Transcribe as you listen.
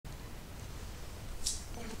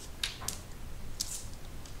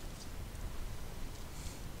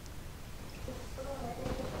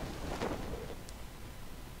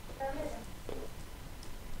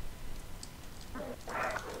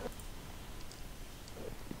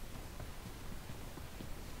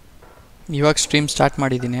ಇವಾಗ stream start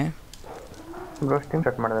ಮಾಡಿದ್ದೀನಿ bro. Stream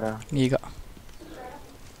start ಮಾಡಿದ್ರಾ? ಈಗ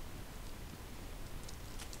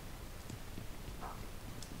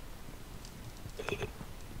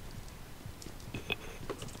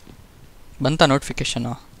ಬಂತ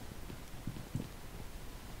notification?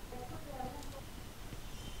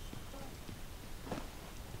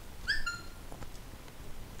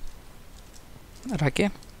 Rakhi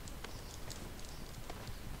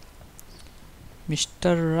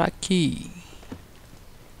mister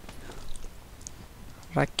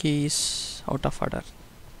rakhi is out of order.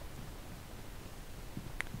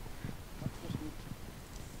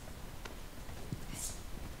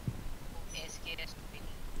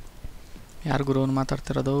 ಯಾರು ಗುರು ಅವ್ನು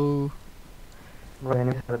ಮಾತಾಡ್ತಿರೋದು?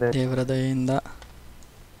 ದೇವರ ದಯೆಯಿಂದ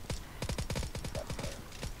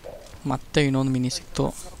ಮತ್ತೆ ಇನ್ನೊಂದು ಮಿನಿ ಸಿಕ್ತು.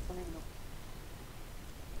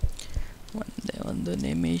 ಒಂದೇ ಒಂದು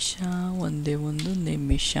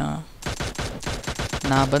ನಿಮಿಷ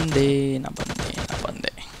ನಾ ಬಂದೆ.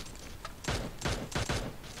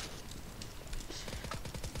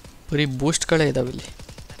 ಬರೀ ಬೂಸ್ಟ್ಗಳೇ ಇದಾವಿಲ್ಲಿ.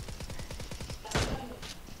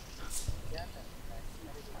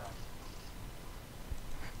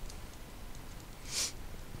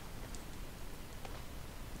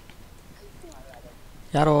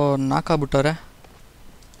 ಯಾರೋ ನಾಕಾಗ್ಬಿಟ್ಟವ್ರೆ.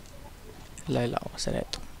 ಇಲ್ಲ ಸರಿ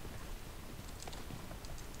ಆಯಿತು.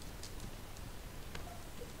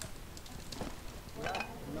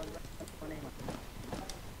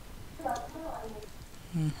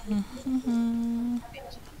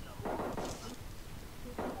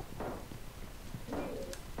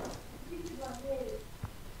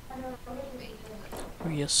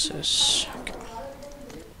 ಎಸ್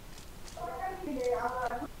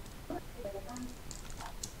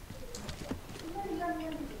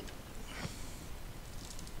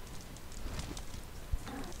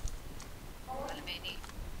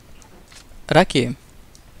ರಾಕಿ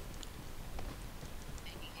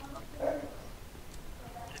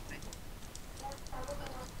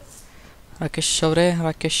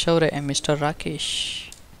ರಾಕೇಶ್ ಅವರೇ ಮಿಸ್ಟರ್ ರಾಕೇಶ್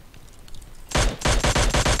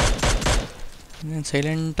ನೀನು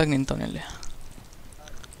ಸೈಲೆಂಟಾಗಿ ನಿಂತವನಲ್ಲಿ.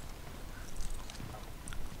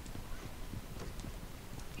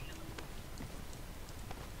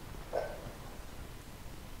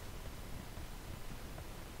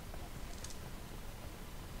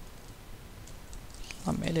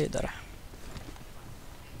 ಆಮೇಲೆ ಇದ್ದಾರೆ.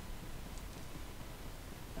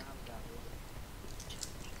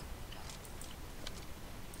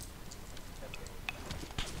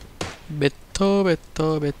 ಬೆತ್ತೋ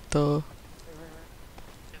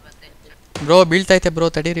ಬ್ರೋ ಬೀಳ್ತೈತೆ ಬ್ರೋ,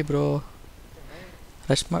 ತಡೀರಿ ಬ್ರೋ.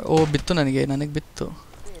 ರಶ್ ಮಾಡಿ. ಓ ಬಿತ್ತು, ನನಗೆ ಬಿತ್ತು.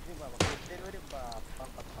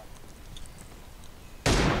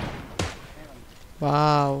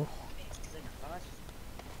 ವಾವ್.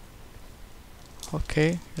 ಓಕೆ,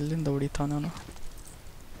 ಎಲ್ಲಿಂದ ಹೊಡಿತಾವ ನಾನು?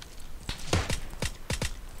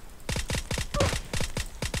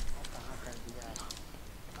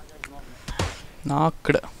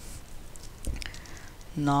 ನಾಕ್ಡ್.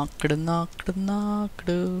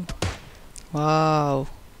 Wow.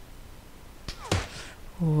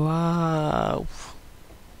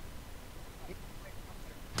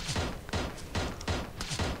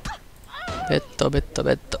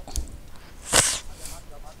 ಬೆತ್ತು.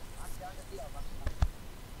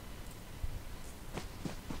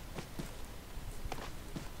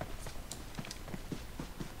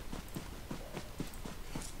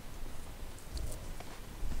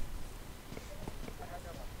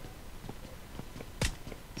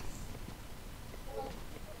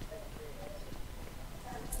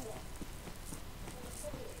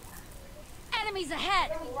 Enemies ahead!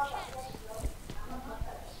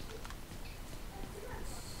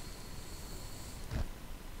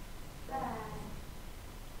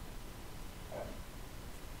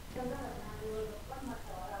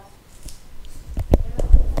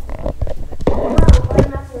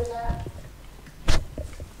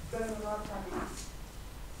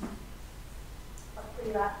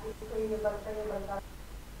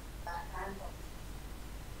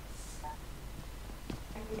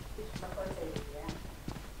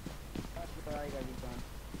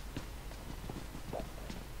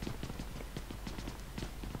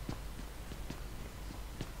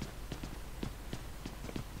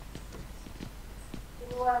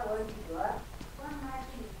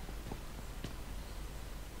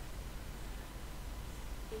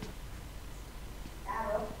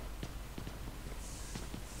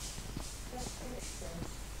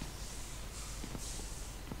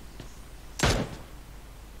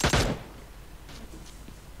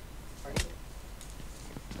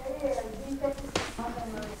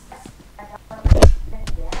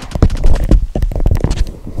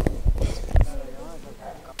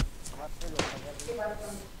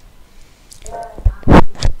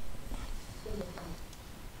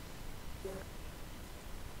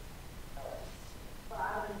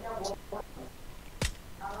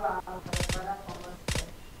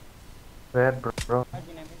 Wear bro?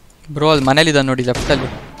 Bro ಅಲ್ಲಿ ಮನೇಲಿದ್ದಾನೆ ನೋಡಿ, ಲೆಫ್ಟಲ್ಲಿ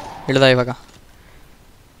ಇಳ್ದ ಇವಾಗ.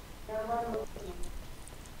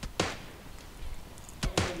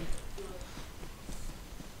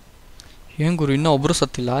 ಏನು ಗುರು, ಇನ್ನೂ ಒಬ್ಬರು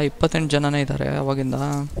ಸತ್ತಿಲ್ಲ, 28 ಜನನೇ ಇದ್ದಾರೆ ಅವಾಗಿಂದ.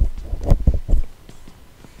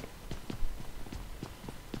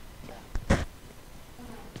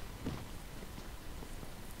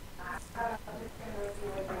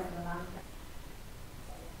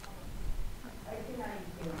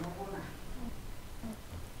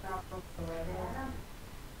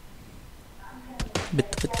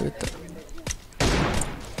 ಬಿತ್ತು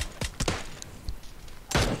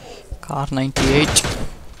ಕಾರ್ 98.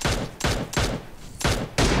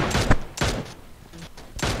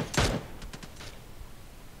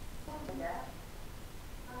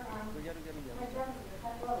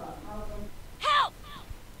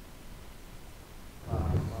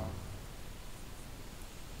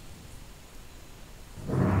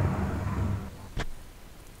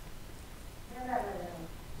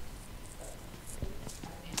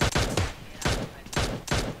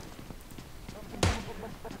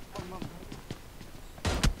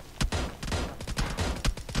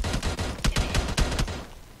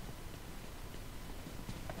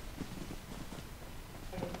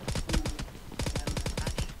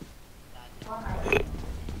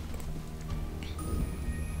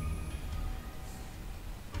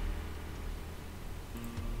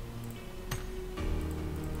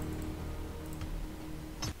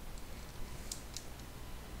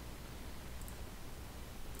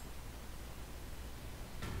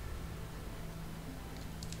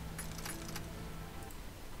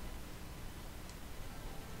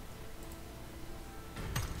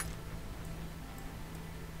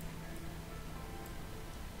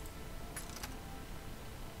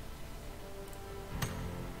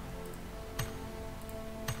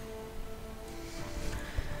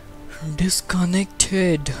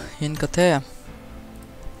 ಡಿಸ್ಕನೆಕ್ಟೆಡ್ ಏನು ಕತೆ?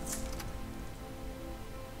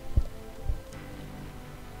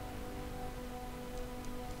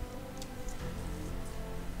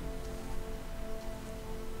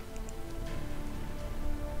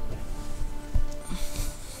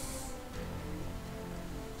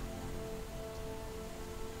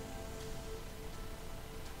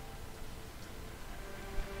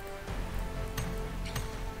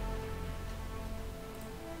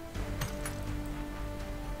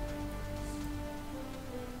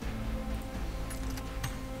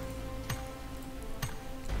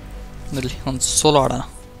 ಇಲ್ಲಿ ಒಂದು ಸೋಲೋ ಆಡೋಣ.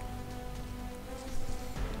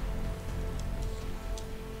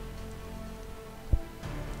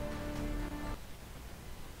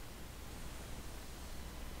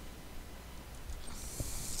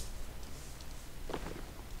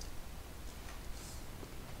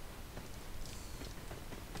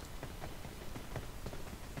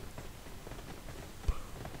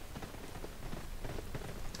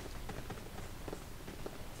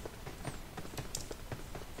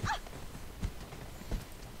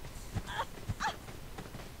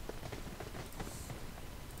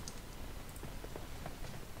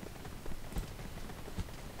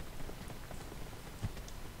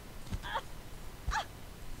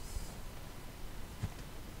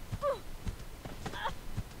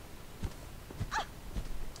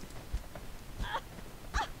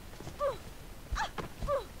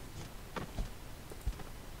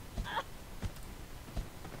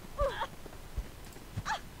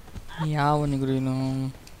 ಯಾವ ನಿಗ್ರೀನು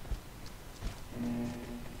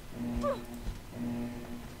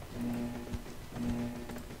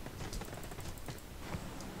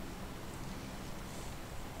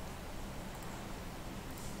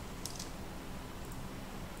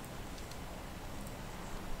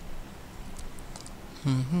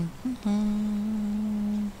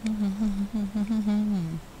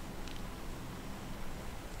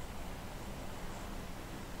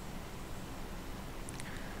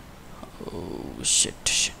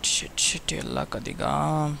ಶಿಟ್ ಎಲ್ಲ ಕದೀಗ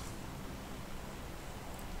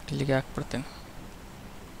ಇಲ್ಲಿಗೆ ಹಾಕ್ಬಿಡ್ತೇನೆ.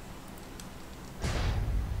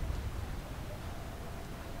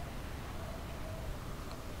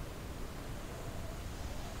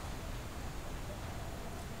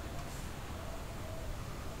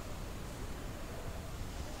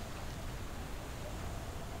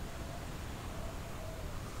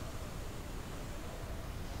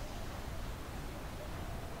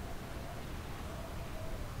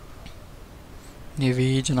 ನೀವೀ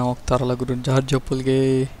ಜನ ಹೋಗ್ತಾರಲ್ಲ ಗುರು ಜಾರ್ಜ್ ಪುಲ್ಗೆ,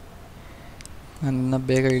 ನನ್ನ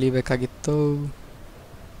ಬೇಗ ಇಳಿಬೇಕಾಗಿತ್ತು.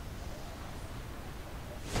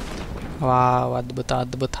 ವಾವ್, ಅದ್ಭುತ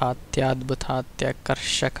ಅದ್ಭುತ ಅತ್ಯದ್ಭುತ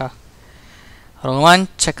ಅತ್ಯಾಕರ್ಷಕ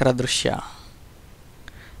ರೋಮಾಂಚಕರ ದೃಶ್ಯ.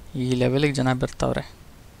 ಈ ಲೆವೆಲಿಗೆ ಜನ ಬರ್ತಾವ್ರೆ.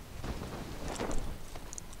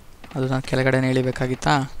 ಅದು ನಾನು ಕೆಳಗಡೆನೇ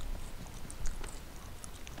ಇಳಿಬೇಕಾಗಿತ್ತಾ.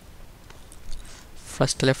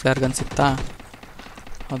 ಫಸ್ಟಲ್ಲೇ ಫ್ಲೇರ್ ಗನ್ ಸಿಗ್ತಾ,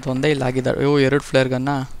 ಅದೊಂದೇ ಇಲ್ಲ ಆಗಿದ್ದಾರೆ. ಇವು 2 ಫ್ಲೇರ್ ಗನ್ನ.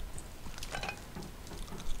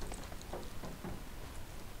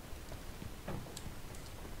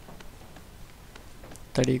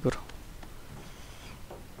 ತಡಿ ಗುರು,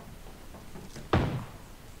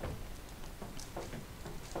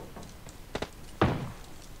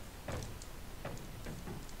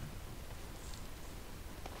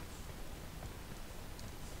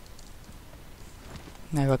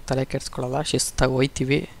 ನಾವು ಇವಾಗ ತಲೆ ಕೆಡಿಸ್ಕೊಳ್ಳಲ್ಲ, ಶಿಸ್ತಾಗಿ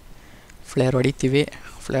ಹೋಯ್ತೀವಿ, ಫ್ಲೇರ್ ಹೊಡಿತೀವಿ,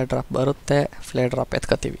 ಫ್ಲೇರ್ ಡ್ರಾಪ್ ಬರುತ್ತೆ, ಫ್ಲೇರ್ ಡ್ರಾಪ್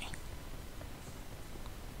ಎತ್ಕೋತೀವಿ.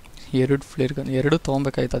 2 ಫ್ಲೇರ್ ಗನ್ 2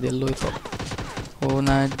 ತೊಗೊಬೇಕಾಯ್ತು, ಅದು ಎಲ್ಲೋಯ್ತು.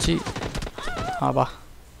 ಓನಾಜಿ ಬಾ,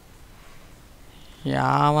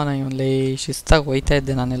 ಯಾವನ ಇವನಲ್ಲಿ ಶಿಸ್ತಾಗಿ ಹೋಯ್ತಾ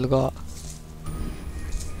ಇದ್ದೆ ನಾನು ಎಲ್ಗೋ.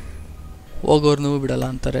 ಹೋಗೋರ್ನೂ ಬಿಡಲ್ಲ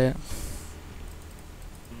ಅಂತಾರೆ.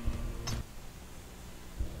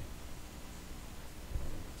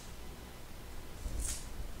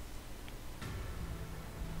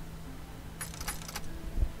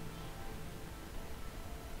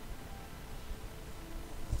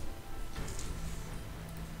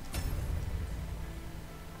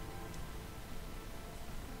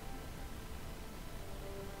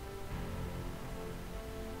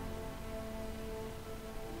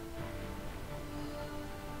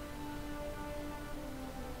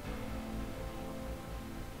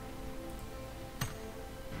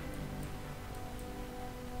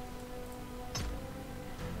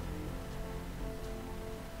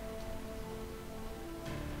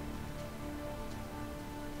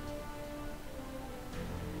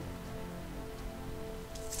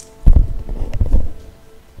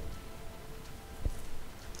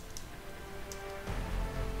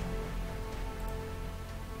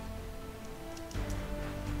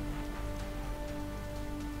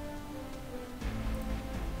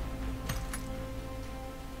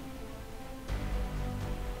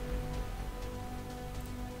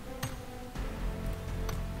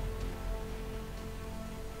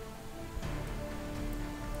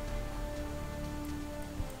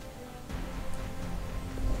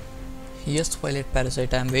 Yes, Violet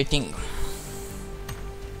Parasite, I am waiting.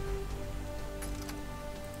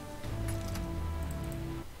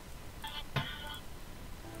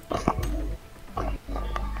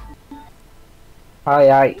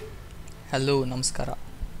 Hi. Hello, ನಮಸ್ಕಾರ.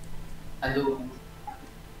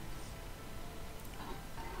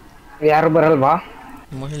 ಯಾರು ಬರಲ್ವಾ?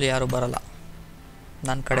 ಮೋಸ್ಟ್ಲಿ ಯಾರು ಬರಲ್ಲ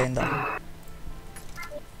ನನ್ನ ಕಡೆಯಿಂದ.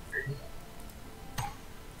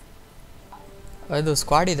 ಅದು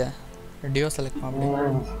ಸ್ಕ್ವಾಡ್ ಇದೆ, ಡಿಯೋ ಸೆಲೆಕ್ಟ್ ಮಾಡಿಬಿಡಿ.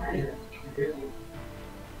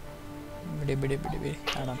 ಬಿಡಿ ಬಿಡಿ ಬಿಡಿ ಬಿಡಿ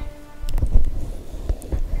ಆಡೋಣ.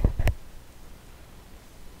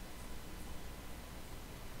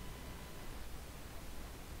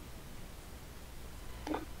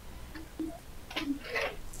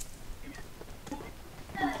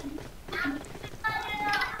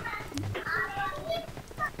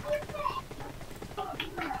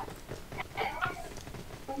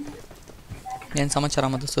 ಏನು ಸಮಾಚಾರ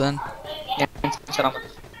ಮಧುಸೂದನ್?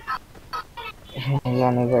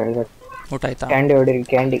 ಊಟ ಆಯ್ತಾ? ಕ್ಯಾಂಡಿ ಹೊಡಿರಿ,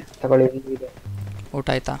 ಕ್ಯಾಂಡಿ ತಗೊಳ್ಳಿ. ಊಟ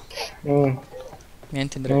ಆಯ್ತಾ? ಏನು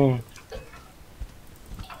ತಿಂದ್ರಿ?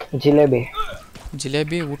 ಜಿಲೇಬಿ.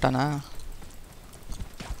 ಜಿಲೇಬಿ ಊಟನಾ?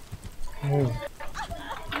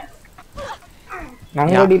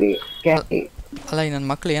 ಅಲ್ಲ, ಈ ನನ್ನ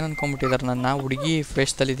ಮಕ್ಳು ಏನು ಅನ್ಕೊಂಬಿಟ್ಟಿದ್ದಾರೆ, ನನ್ನ ಹುಡುಗಿ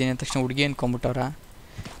ಫೇಸ್ದಲ್ಲಿದ್ದೀನಿ ಅಂದ ತಕ್ಷಣ ಹುಡುಗಿ ಅನ್ಕೊಂಬಿಟ್ಟವ್ರ.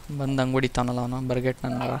 ಬಂದು ಹಂಗೆ ಹೊಡಿತಾವನಲ್ಲ ಅವನು ಬರ್ಗೆಟ್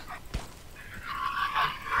ನನ್ನ ಮಗ.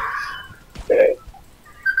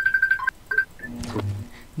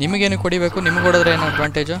 ನಿಮಗೇನು ಕೊಡಿಬೇಕು? ನಿಮಗೆ ಹೊಡೆದ್ರೆ ಏನು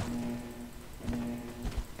ಅಡ್ವಾಂಟೇಜು?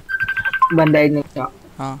 ಬಂದ 5 ನಿಮಿಷ.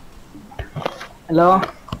 ಹಾಂ, ಹಲೋ.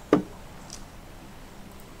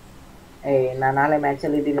 ನಾನು ನಾಳೆ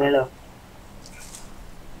ಮ್ಯಾಚಲ್ಲಿ ಇದ್ದೀನಿ, ಹೇಳು.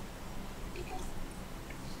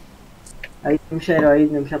 5 ನಿಮಿಷ ಇರೋ,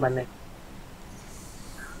 5 ನಿಮಿಷ ಬಂದೆ.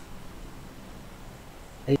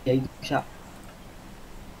 5 ನಿಮಿಷ.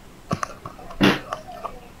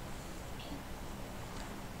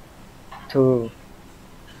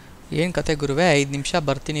 ಏನು ಕತೆ ಗುರುವೆ? 5 ನಿಮಿಷ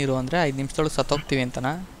ಬರ್ತೀನಿ ಇರು ಅಂದರೆ 5 ನಿಮಿಷದೊಳಗೆ ಸತ್ತೋಗ್ತೀವಿ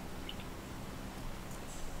ಅಂತನಾ?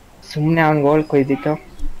 ಸುಮ್ಮನೆ ಅವ್ನಿಗೆ ಗೋಲ್ ಕೊಯ್ದಿತ್ತು.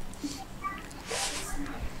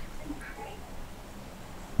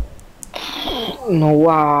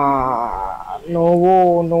 ನೋವು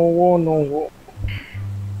ನೋವು ನೋವು.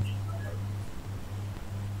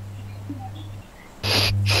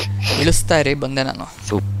 ಇಳಿಸ್ತಾ ಇರಿ, ಬಂದೆ ನಾನು.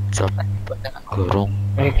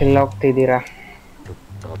 ಎಲ್ಲ ಹೋಗ್ತಿದ್ದೀರಾ?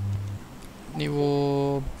 ನೀವು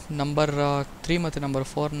ನಂಬರ್ 3 ಮತ್ತು ನಂಬರ್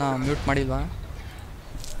 4ನ ಮ್ಯೂಟ್ ಮಾಡಿಲ್ವಾ?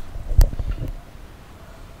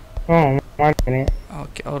 ಮಾಡ್ತೀನಿ.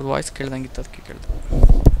 ಓಕೆ, ಅವ್ರ ವಾಯ್ಸ್ ಕೇಳ್ದಂಗಿತ್ತು, ಅದಕ್ಕೆ ಕೇಳ್ದೆ.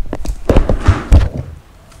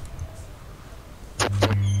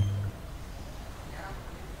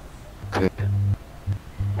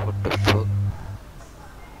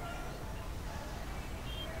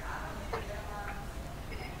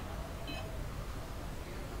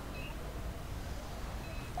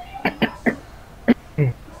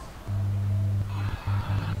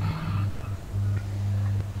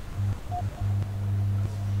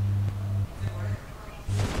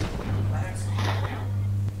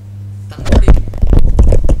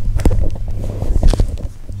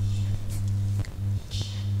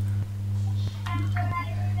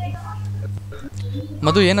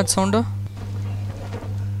 ಮಧು ಏನದು ಸೌಂಡು?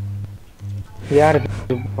 ಯಾರ್ದು?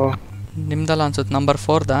 ನಿಮ್ದಲ್ಲ ಅನ್ಸುತ್ತೆ. ನಂಬರ್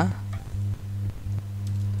 4ದಾ?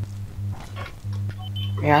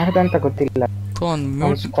 ಯಾರ್ದಂತ ಗೊತ್ತಿಲ್ಲ. ಒಂದು ಒಂದು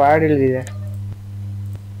ಮ್ಯೂಟ್. ಸ್ಕ್ವಾಡ್ ಇಳಿದಿದೆ.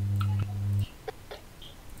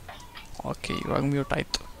 ಓಕೆ, ಇವಾಗ ಮ್ಯೂಟ್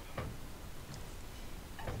ಆಯಿತು.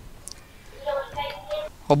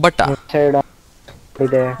 ಒಬ್ಬಟ್ಟ ಸೈಡ್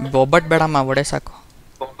ಇದೆ. ಒಬ್ಬಟ್ಟು ಬೇಡಮ್ಮ, ಒಡೆ ಸಾಕು.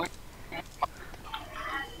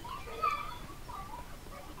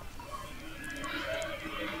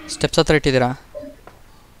 ಸ್ಟೆಪ್ಸ್ ಹತ್ರ ಇಟ್ಟಿದ್ದೀರಾ?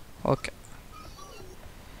 ಓಕೆ.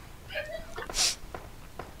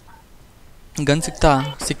 ಗನ್ ಸಿಕ್ತಾ?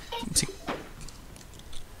 ಸಿಕ್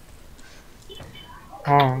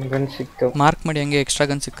ಗನ್ ಸಿಕ್ತು. ಮಾರ್ಕ್ ಮಾಡಿ ಹಂಗೆ ಎಕ್ಸ್ಟ್ರಾ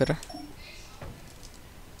ಗನ್ ಸಿಕ್ಕರೆ.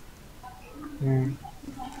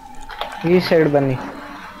 ಈ ಸೈಡ್ ಬನ್ನಿ.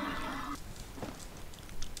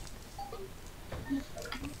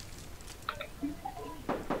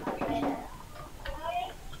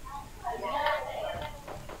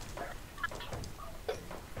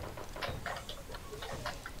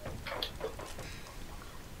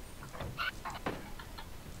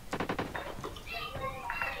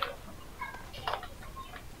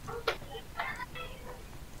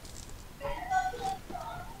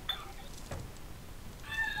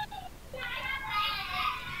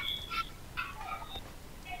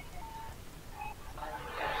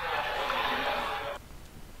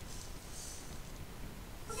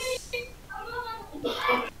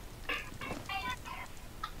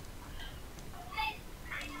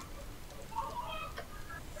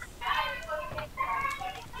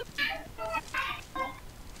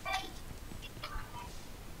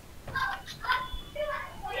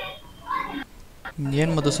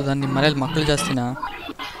 ಏನು ಮಧುಸೂದನ್, ನಿಮ್ಮ ಮನೇಲಿ ಮಕ್ಕಳು ಜಾಸ್ತಿನಾ?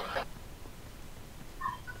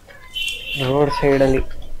 ರೋಡ್ ಸೈಡಲ್ಲಿ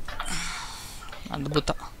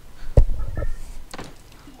ಅದ್ಭುತ.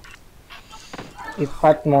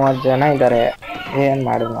 20-30 ಜನ ಇದ್ದಾರೆ. ಏನು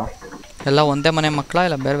ಮಾಡೋದು ನಾವು? ಎಲ್ಲ ಒಂದೇ ಮನೆ ಮಕ್ಕಳಾ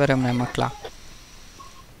ಇಲ್ಲ ಬೇರೆ ಬೇರೆ ಮನೆ ಮಕ್ಕಳಾ?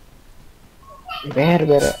 ಬೇರೆ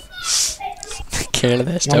ಬೇರೆ.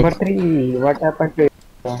 ಕೇಳಿದೆ ಅಷ್ಟೇ. ನಂಬರ್ 3 ವಾಟ್ ಹ್ಯಾಪನ್ ಟು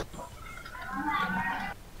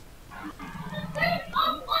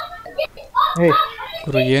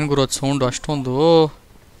ಗುರು? ಏನು ಗುರು ಅದು ಸೌಂಡು ಅಷ್ಟೊಂದು?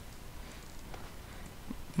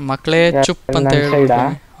 ಮಕ್ಕಳೇ ಚುಪ್ ಅಂತ ಹೇಳ್ಬಿಟ್ಟು.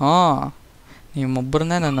 ಹಾಂ,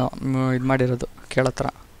 ನಿಮ್ಮೊಬ್ಬರನ್ನೇ ನಾನು ಇದು ಮಾಡಿರೋದು ಕೇಳತ್ರ.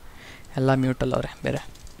 ಎಲ್ಲ ಮ್ಯೂಟಲ್ಲಿ ಅವರೇ ಬೇರೆ.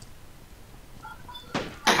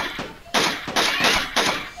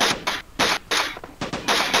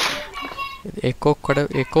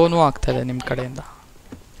 ಎಕೋನೂ ಆಗ್ತಾಯಿದೆ ನಿಮ್ಮ ಕಡೆಯಿಂದ.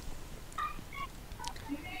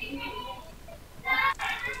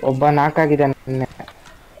 ಒಬ್ಬ ನಾಕಾಗಿದ್ದಾನೆ.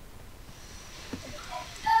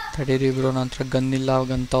 ತಡೀರಿ ಇಬ್ರು, ನನ್ನ ಹತ್ರ ಗನ್ನಿಲ್ಲ.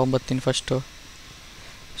 Gun ತೊಗೊಂಬತ್ತೀನಿ first.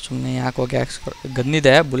 ಸುಮ್ಮನೆ ಯಾಕೆ ಹೋಗಿ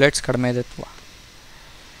ಗನ್ನಿದೆ, ಬುಲೆಟ್ಸ್ ಕಡಿಮೆ ಇದೆ.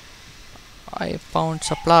 I found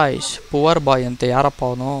supplies. ಪುವರ್ ಬಾಯ್ ಅಂತೆ. ಯಾರಪ್ಪ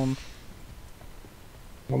ಅವನು?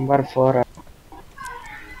 ನಂಬರ್ 4.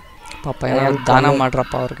 ಪಾಪ ಏನಾದ್ರು ದಾನ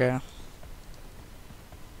ಮಾಡ್ರಪ್ಪ ಅವ್ರಿಗೆ.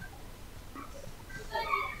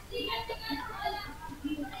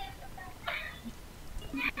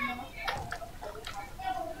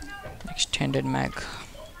 ಎಕ್ಸ್ಟೆಂಡೆಡ್ ಮ್ಯಾಗ್.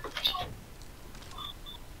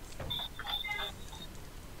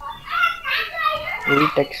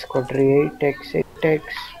 ಟೆಕ್ಸ್ ಕೊಡ್ರಿ. ಟೆಕ್ಸ್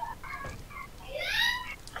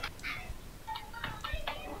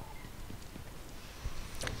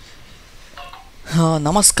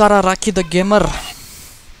ನಮಸ್ಕಾರ ರಾಕಿ ದ ಗೇಮರ್.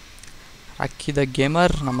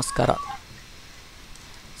 ನಮಸ್ಕಾರ.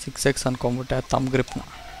 6x ಅನ್ಕೊಂಬಿಟ್ಟೆ ತಮ್ಮ ಗ್ರಿಪ್ನ.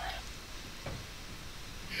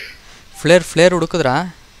 ಫ್ಲೇರ್ ಹುಡುಕಿದ್ರಾ?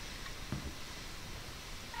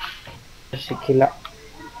 ಸಿಕ್ಕಿಲ್ಲ.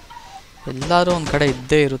 ಎಲ್ಲಾದ್ರೂ ಒಂದು ಕಡೆ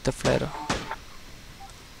ಇದ್ದೇ ಇರುತ್ತೆ ಫ್ಲೇರು.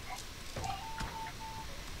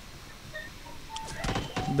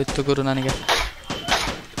 ಬಿತ್ತು ಗುರು ನನಗೆ.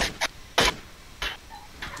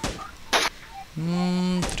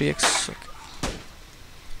 3x.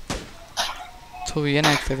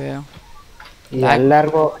 ಏನಾಗ್ತದೆ?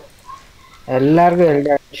 ಎಲ್ಲರಿಗೂ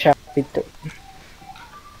 2 ಶಾಪ್ ಇತ್ತು.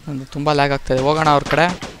 ನಂದು ತುಂಬ ಲ್ಯಾಗ್ ಆಗ್ತಾಯಿದೆ. ಹೋಗೋಣ ಅವ್ರ ಕಡೆ.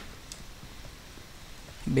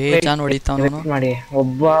 ಬೇಜಾನ್ ಹೊಡಿತಾವನು ಮಾಡಿ.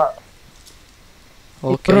 ಒಬ್ಬ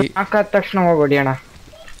ಓಕೆ ಹಾಕಾದ ತಕ್ಷಣ ಹೋಗಿ ಹೊಡಿಯೋಣ.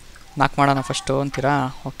 ನಾಕ್ ಮಾಡೋಣ ಫಸ್ಟು ಅಂತೀರಾ?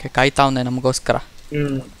 ಓಕೆ, ಕಾಯ್ತಾವನೆ ನಮಗೋಸ್ಕರ.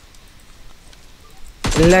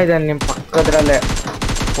 ಇಲ್ಲ ಇದ್ದಾನೆ ನಿಮ್ಮ ಪಕ್ಕದ್ರಲ್ಲೇ.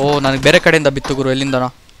 ಓ, ನನಗೆ ಬೇರೆ ಕಡೆಯಿಂದ ಬಿತ್ತು ಗುರು. ಎಲ್ಲಿಂದನೋ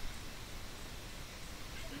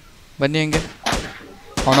ಬನ್ನಿ. ಹೆಂಗೆ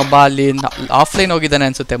ಅವನೊಬ್ಬ ಅಲ್ಲಿ ಆಫ್ಲೈನ್ ಹೋಗಿದ್ದಾನೆ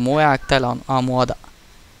ಅನ್ಸುತ್ತೆ. ಮೂವೇ ಆಗ್ತಾ ಇಲ್ಲ ಅವನು. ಮೂವ್ ಆದ.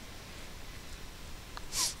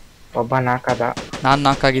 ಒಬ್ಬ ನಾಕದ. ನಾನು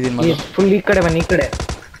ನಾಲ್ಕಾಗಿದ್ದೀನಿ ಮಗ. ಫುಲ್ ಈ ಕಡೆ ಬನ್ನಿ, ಈ ಕಡೆ.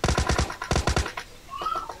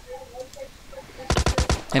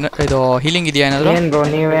 ಏನು ಇದು ಹೀಲಿಂಗ್ ಇದೆಯಾ ಏನಾದರೂ? ಏನ್ ಬ್ರೋ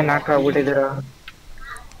ನೀವೇ ನಾಕಾಗ್ಬಿಟ್ಟಿದ್ದೀರಾ?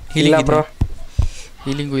 ಹೀಲಿಂಗ್ ಇದೆ?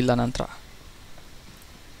 ಹೀಲಿಂಗು ಇಲ್ಲ ನಂತರ.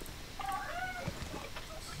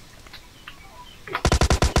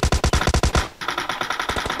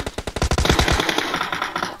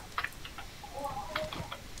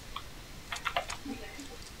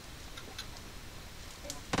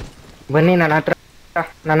 ಬನ್ನಿ ನನ್ನ ಹತ್ರ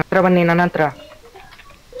ಬನ್ನಿ. ನನ್ನ ಹತ್ರ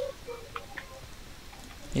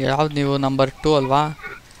ಯಾವ್ದು ನೀವು? ನಂಬರ್ 2 ಅಲ್ವಾ?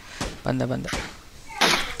 ಬಂದೆ.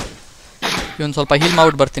 ಇವನು ಸ್ವಲ್ಪ ಹೀಲ್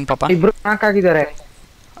ಮಾಡ್ಬಿಟ್ಟು ಬರ್ತೀನಿ ಪಾಪ. ಇಬ್ರು ನಾಕಾಗಿದ್ದಾರೆ.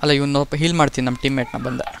 ಅಲ್ಲ, ಇವನು ಸ್ವಲ್ಪ ಹೀಲ್ ಮಾಡ್ತೀನಿ ನಮ್ಮ ಟೀಮ್ಮೇಟ್ನ.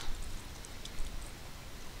 ಬಂದೆ.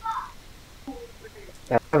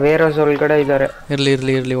 ವೇರ್ ಹೌಸ್ ಒಳಗಡೆ ಇದ್ದಾರೆ.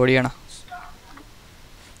 ಇರ್ಲಿ ಹೊಡಿಯೋಣ.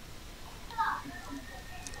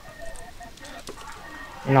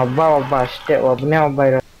 ಒಬ್ಬ ಅಷ್ಟೇ, ಒಬ್ಬನೇ ಒಬ್ಬ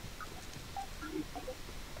ಇರೋದು.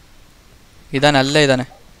 ಇದಾನೆ, ಅಲ್ಲೇ ಇದ್ದಾನೆ,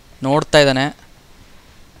 ನೋಡ್ತಾ ಇದ್ದಾನೆ.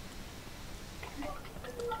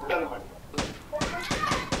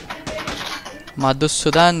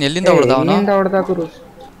 ಮಧುಸೂದನ್ ಎಲ್ಲಿಂದ ಹೊಡೆದ ಅವನು?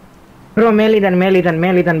 ಬ್ರೋ ಮೇಲಿದ್ದಾನೆ.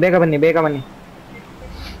 ಬೇಗ ಬನ್ನಿ.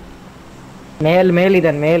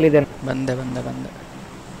 ಮೇಲಿದ್ದಾನೆ. ಬಂದೆ.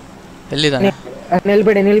 ಎಲ್ಲಿದ್ದಾನೆ?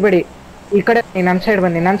 ನಿಲ್ಬೇಡಿ. ಈ ಕಡೆ ನನ್ನ ಸೈಡ್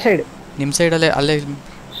ಬನ್ನಿ. ನನ್ನ ಸೈಡ್. ನಿಮ್ಮ ಸೈಡಲ್ಲೇ ಅಲ್ಲೇ.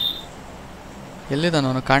 ಎಲ್ಲಿದ್ದಾನ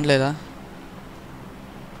ಅವನು? ಕಾಣ್ಲೇ ಇಲ್ಲ.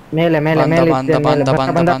 ಮೇಲೆ ಬಂದ.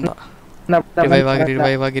 ರಿವೈವ್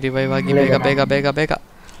ಆಗಿ ಬೇಗ.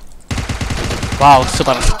 Wow,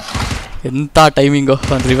 super. ಎಂಥ ಟೈಮಿಂಗು!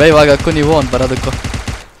 ಒಂದು ರಿವೈವ್ ಆಗಕ್ಕೂ ನೀವು ಒಂದು ಬರೋದಕ್ಕೂ.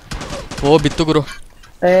 ಓ, ಬಿತ್ತು ಗುರು.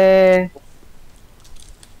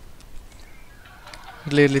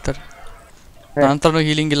 ಇರ್ಲಿ ತರ. ನಂತರನೂ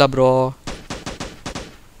ಹೀಲಿಂಗ್ ಇಲ್ಲ ಬ್ರೋ.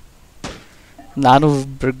 ನಾನು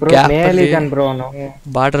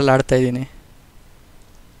ಬಾರ್ಡ್ರಲ್ಲಿ ಆಡ್ತಾ ಇದ್ದೀನಿ.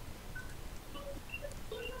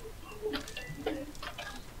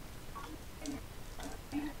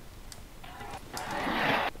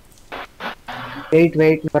 Wait,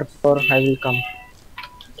 number 4, I will come.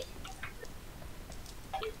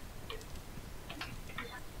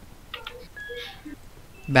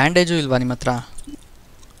 Bandage ಇಲ್ವಾ ನಿಮ್ಮ ಹತ್ರ?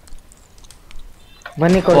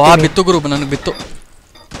 ಬನ್ನಿ. ಬಿತ್ತು ಗುರು, ನನಗೆ ಬಿತ್ತು.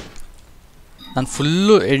 ನಾನು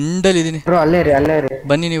ಫುಲ್ಲು ಎಂಡಲ್ಲಿದ್ದೀನಿ. ಅಲ್ಲೇ ರೀ.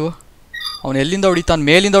 ಬನ್ನಿ ನೀವು. ಅವನು ಎಲ್ಲಿಂದ ಹೊಡಿತಾನೆ?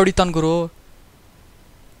 ಮೇಲಿಂದ ಹೊಡಿತಾನೆ ಗುರು.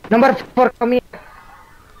 ನಂಬರ್ 4 ಕಮ್ಮಿ.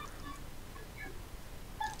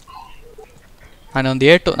 ನಾನೊಂದು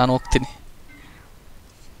 8. ನಾನು ಹೋಗ್ತೀನಿ.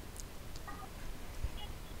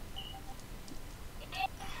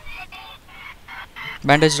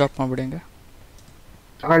 ಬ್ಯಾಂಡೇಜ್ ಡ್ರಾಪ್ ಮಾಡ್ಬಿಡಿ.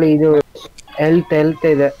 ಹಂಗೆ ಇದು ಹೆಲ್ತ್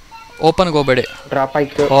ಇದೆ. ಓಪನ್ಗೆ ಹೋಗ್ಬೇಡಿ. ಡ್ರಾಪ್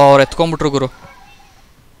ಆಯ್ತು. ಅವ್ರು ಎತ್ಕೊಂಡ್ಬಿಟ್ರು ಗುರು.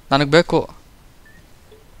 ನನಗೆ ಬೇಕು.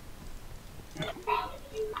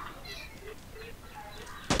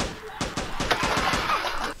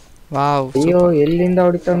 ವಾವ್, ಅಯ್ಯೋ, ಎಲ್ಲಿಂದ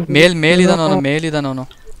ಹೊಡಿತಾನೆ? ಮೇಲಿದಾನವನು.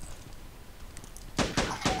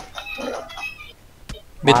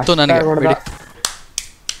 ಬಿತ್ತು ನನಗೆ. ಬಿಡಿ.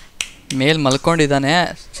 ಮೇಲ್ ಮಲ್ಕೊಂಡಿದ್ದಾನೆ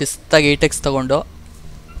ಶಿಸ್ತಾಗಿ 8x ತಗೊಂಡು.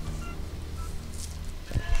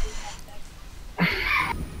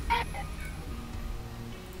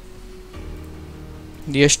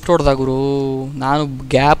 ಎಷ್ಟು ಹೊಡೆದ ಗುರು. ನಾನು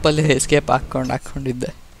ಗ್ಯಾಪಲ್ಲಿ ಎಸ್ಕೇಪ್ ಹಾಕ್ಕೊಂಡಿದ್ದೆ.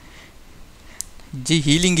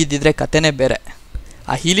 ಹೀಲಿಂಗ್ ಇದ್ದಿದ್ರೆ ಕತೆನೇ ಬೇರೆ.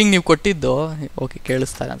 ಆ ಹೀಲಿಂಗ್ ನೀವು ಕೊಟ್ಟಿದ್ದು ಓಕೆ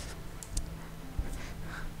ಕೇಳಿಸ್ತಾರೆ ಅಂತ.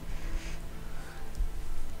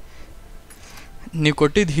 ನೀವು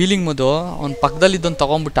ಕೊಟ್ಟಿದ್ದು ಹೀಲಿಂಗ್ ಮುದು ಅವ್ನ ಪಕ್ಕದಲ್ಲಿದ್ದೊಂದು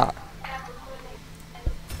ತಗೊಂಡ್ಬಿಟ್ಟ.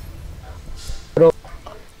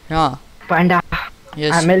 ಹಾಂ,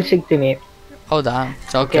 ಆಮೇಲೆ ಸಿಗ್ತೀನಿ. ಹೌದಾ?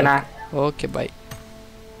 ಓಕೆನಾ? ಓಕೆ, ಬಾಯ್.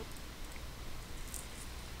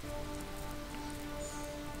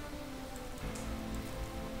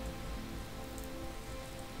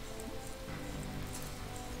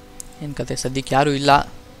 ಏನು ಕತೆ? ಸದ್ಯಕ್ಕೆ ಯಾರೂ ಇಲ್ಲ.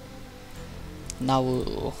 ನಾವು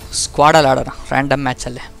ಸ್ಕ್ವಾಡಲ್ಲಿ ಆಡೋಣ, ರ್ಯಾಂಡಮ್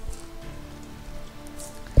ಮ್ಯಾಚಲ್ಲೇ.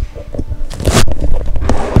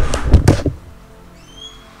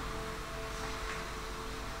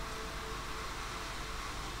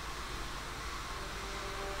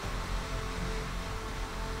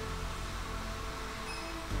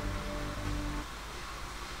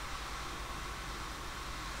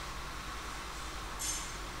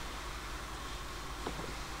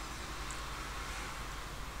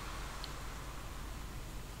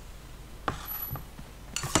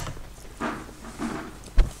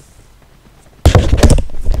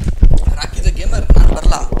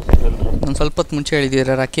 ಒಂದು ಸ್ವಲ್ಪ ಹೊತ್ತು ಮುಂಚೆ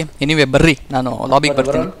ಹೇಳಿದ್ದೀರಾ ರಾಕಿ. ಎನಿವೆ ಬರ್ರಿ, ನಾನು ಲಾಬಿಗೆ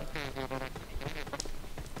ಬರ್ತೀನಿ.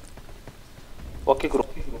 ಓಕೆ ಗುರು.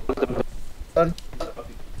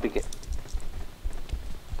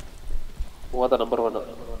 ಹೋದ ನಂಬರ್ 1.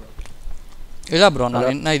 ಇಲ್ಲ ಬ್ರೋ, ನಾನು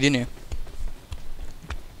ಇನ್ನ ಇದ್ದೀನಿ.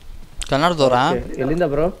 ಕನ್ನಡದವರಾ? ಎಲ್ಲಿಂದ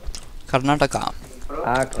ಬ್ರೋ? ಕರ್ನಾಟಕ.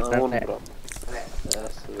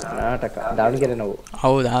 ಕರ್ನಾಟಕ ದಾವಣಗೆರೆ ನಾವು.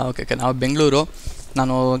 ಹೌದಾ, ಓಕೆ ಓಕೆ. ನಾವು ಬೆಂಗಳೂರು.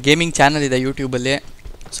 ನಾನು ಗೇಮಿಂಗ್ ಚಾನಲ್ ಇದೆ ಯೂಟ್ಯೂಬಲ್ಲಿ,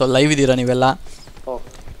 ಸೊ ಲೈವ್ ಇದ್ದೀರಾ ನೀವೆಲ್ಲ?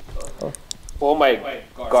 ಓ ಮೈ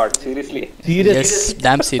god, seriously? S,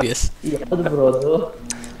 dam serious. ಯಾವುದು ಬ್ರೋ ಅದು?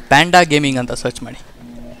 ಪ್ಯಾಂಡಾ ಗೇಮಿಂಗ್ ಅಂತ ಸರ್ಚ್ ಮಾಡಿ.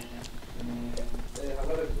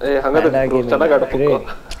 ಚೆನ್ನಾಗಿ ಆಡ್ಬೇಕು.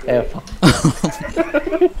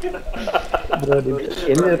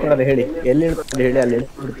 ಎಲ್ಲಿ ಹೇಳ್ಕೊಡೋದು ಹೇಳಿ, ಎಲ್ಲಿ ಹೇಳ್ಕೊಂಡು ಹೇಳಿ, ಅಲ್ಲಿ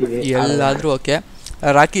ಹೇಳ್ಕೊಡ್ತೀವಿ. ಎಲ್ಲಾದರೂ ಓಕೆ.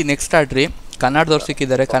 ರಾಕಿ ನೆಕ್ಸ್ಟ್ ಆಡ್ರಿ. ಕನ್ನಡದವ್ರು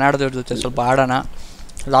ಸಿಕ್ಕಿದ್ದಾರೆ, ಕನ್ನಡದವ್ರ ಜೊತೆ ಸ್ವಲ್ಪ ಆಡೋಣ.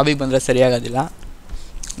 ಲಾಬಿಗೆ ಬಂದರೆ ಸರಿಯಾಗೋದಿಲ್ಲ.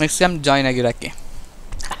 ನೆಕ್ಸ್ಟ್ ಟೈಮ್ ಜಾಯ್ನ್ ಆಗಿ rakhi.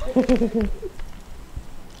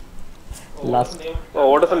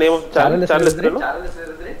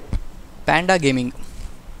 Panda gaming.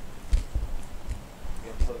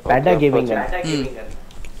 Panda gaming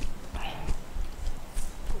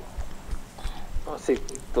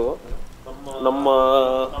ಸಿಕ್ತು. ನಮ್ಮ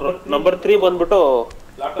ನಂಬರ್ 3 ಬಂದ್ಬಿಟ್ಟು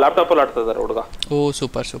ಲ್ಯಾಪ್ಟಾಪ್ ಅಲ್ಲಿ ಆಡ್ತಾ ಇದ್ದಾರೆ ಹುಡುಗ. ಓ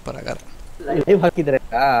ಸೂಪರ್ ಸೂಪರ್. ಹಾಗಾದ್ರೆ ಲೈವ್ ಹಾಕಿದ್ರೆ?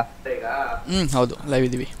 ಹೌದು, ಲೈವ್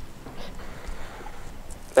ಇದೀವಿ.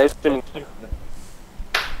 ಲೈವ್ ಸ್ಟ್ರೀಮಿಂಗ್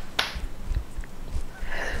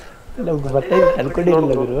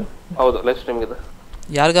ಹೌದು, ಲೈವ್ ಸ್ಟ್ರೀಮಿಂಗ್ ಇದೆ.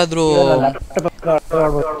 ಯಾರಿಗಾದ್ರೂ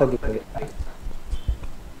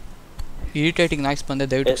ಇರಿಟೇಟಿಂಗ್ ನಾಯ್ಸ್ ಬಂದೆ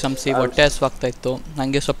ದಯವಿಟ್ಟು ಕ್ಷಮಿಸಿ. ಹೊಟ್ಟೆ ಹಸುವಾಗ್ತಾ ಇತ್ತು,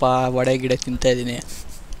 ನನಗೆ ಸ್ವಲ್ಪ ವಡೆ ಗಿಡ ತಿಂತಾ ಇದ್ದೀನಿ.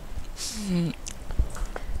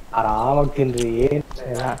 ಆರಾಮಾಗಿ ತಿನ್ರಿ,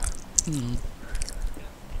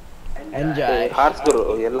 ಎಂಜಾಯ್. ಹಾರ್ಸ್ ಗುರು,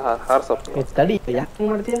 ಎಲ್ಲ ಹಾರ್ಸ್ ತಡಿ, ಯಾಕೆ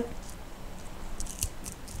ಮಾಡ್ತೀಯ?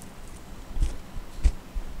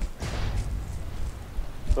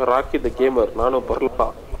 ರಾಕಿ ದ ಗೇಮರ್, ನಾನು ಬರಲ್ಲ.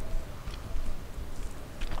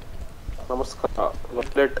 ನಮಸ್ಕಾರ.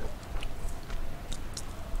 ಲೆಟ್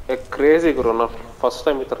ಕ್ರೇಜಿ ಗುರು, ನಾನು ಫಸ್ಟ್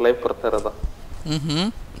ಟೈಮ್ ಈ ಥರ ಲೈವ್ ಬರ್ತಾ ಇರೋದ.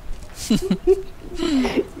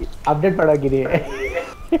 ಅಪ್ಡೇಟ್ ಮಾಡೋಗಿರಿ.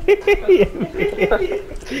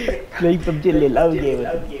 ಲೈವ್ PUBG ಅಲ್ಲಿ ಲವ್ ಗೇಮ್.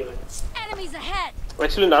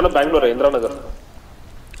 ಆಕ್ಚುಲಿ ನಾನು ಬ್ಯಾಂಗ್ಳೂರ್, ಇಂದ್ರಾನಗರ್.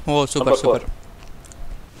 ಓ ಸೂಪರ್ ಸೂಪರ್.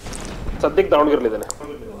 ಸದ್ಯಕ್ಕೆ ದಾವಣಗೆರೆಲಿದ್ದೇನೆ.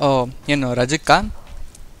 ಓ ಏನು ರಜಕ್ಕಾ?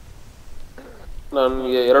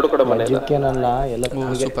 ನನಗೆ 2 ಕಡೆ ಮನೆ ಇದೆ.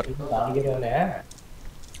 ಸೂಪರ್.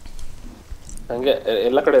 ಹಂಗೆ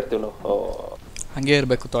ಎಲ್ಲ ಕಡೆ ಇರ್ತೀವಿ ನಾವು. ಹಂಗೆ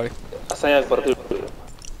ಇರಬೇಕು ತೊಳಿ, ಅಸಹ್ಯ ಆಗಿ ಬರ್ತೀವಿ.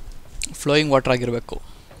 ಫ್ಲೋಯಿಂಗ್ ವಾಟರ್ ಆಗಿರಬೇಕು.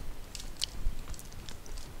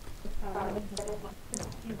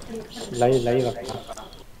 ಲೈವ್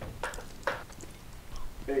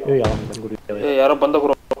ಯಾರೋ ಬಂದ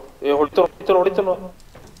ಗುರು. ಹೊಡಿತಾನೋ.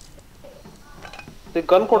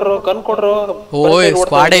 ಗನ್ ಕೊಡ್ರೋ. ಓಯ್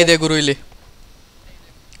ಸ್ಕ್ವಾಡೇ ಇದೆ ಗುರು ಇಲ್ಲಿ.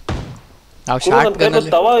 ನಾವು ಶಾರ್ಟ್ ಗನ್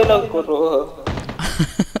ಅಲ್ಲಿ ತವಾ ಇಲ್ಲ ಗುರು.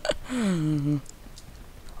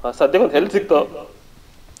 ಸದ್ಯಕ್ಕೆ ಒಂದು ಹೆಲ್ತ್ ಸಿಕ್ತು.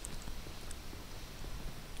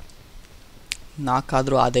 4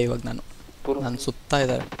 ಆದ್ರೂ ಆದೆ ಇವಾಗ. ನಾನು ಸುತ್ತಾ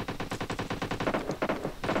ಇದ್ದಾರೆ.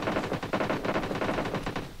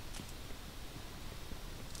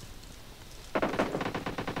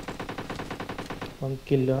 ಒಂದು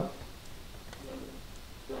ಕಿಲ್ಲ.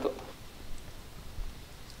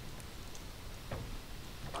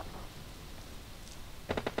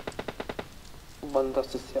 ಬಂದ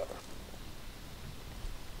ಸಸ್ಯ.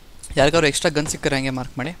 ಯಾರಿಗಾದ್ರು ಎಕ್ಸ್ಟ್ರಾ ಗನ್ ಸಿಕ್ಕರೆ ಹಂಗೆ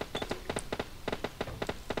ಮಾರ್ಕ್ ಮಾಡಿ.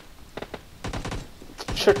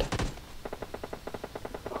 ಶಿಟ್.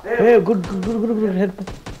 Hey, good help.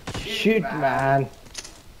 Shit, man.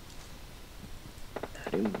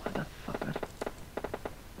 Motherfucker.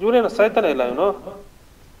 ಇವನೇನು ಸಾಯ್ತಾನೆ ಇಲ್ಲ ಇವನು.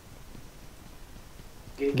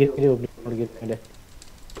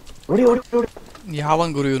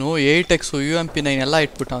 ಯಾವನ್ ಗುರು ಇವನು? 8x UMP9 ಎಲ್ಲ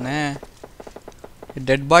ಇಟ್ಬಿಟ್ಟವನೆ.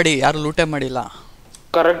 ಡೆಡ್ ಬಾಡಿ ಯಾರು ಲೂಟೇ ಮಾಡಿಲ್ಲ.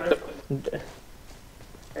 ಕರೆಕ್ಟ್.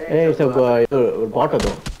 ಬಾಟ್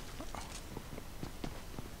ಅದು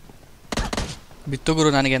ಬಿತ್ತು ಗುರು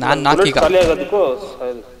ನನಗೆ. ನಾನು 4 ಈಗ.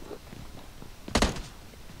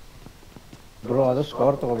 ಬ್ರೋ ಅದು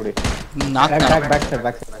ಸ್ಕೋರ್ ತಗೋಬಿಡಿ.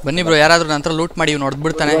 4 ಬನ್ನಿ ಬ್ರೋ, ಯಾರಾದ್ರೂ ನಂತರ ಲೂಟ್ ಮಾಡಿ ಇವ್ನು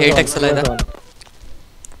ಹೊಡೆದ್ಬಿಡ್ತಾನೆ. 8x ಎಲ್ಲ ಇದೆ.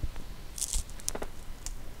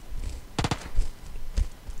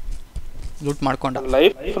 ಲೂಟ್ ಮಾಡ್ಕೊಂಡ.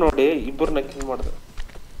 ಲೈಫ್ ನೋಡಿ, ಇಬ್ಬರನ್ನ ಕಿಲ್ ಮಾಡಿದ್ರು.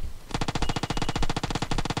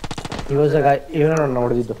 ಇವನು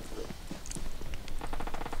ನೋಡಿದ್ದು.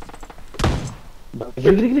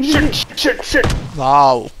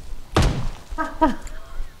 ವಾವ್.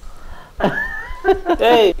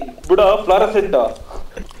 ಏಯ್ ಬಿಡ, ಫ್ಲಾರಸೆಂಟ್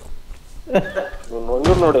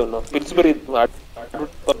ನೋಡಿ ಅವನು ಪಿಟ್ಸ್ಬರಿ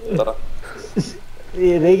ತರ.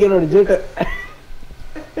 ರೇಗೆ ನೋಡಿ ಜೂಟ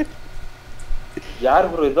ಯಾರು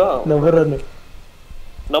ಬ್ರೋ ಇದು? ನಂಬರ್ 1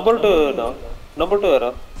 ನಂಬರ್ 2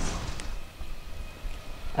 ಯಾರು?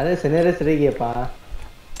 ಅದೇ ಸೆನೆರಸ್ ರೇಗಿಯಪ್ಪ.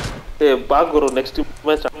 ಬಾ ಗುರು ನೆಕ್ಸ್ಟ್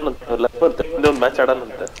ಮ್ಯಾಚ್ ಆಡೋಣಂತೆ. ಒಂದು ಮ್ಯಾಚ್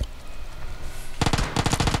ಆಡೋಣಂತೆ.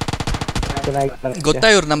 ಗೊತ್ತಾ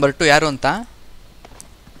ಇವ್ರ ನಂಬರ್ 2 ಯಾರು ಅಂತ?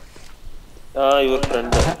 ಇವ್ರ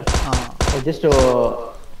friend. Just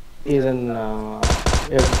is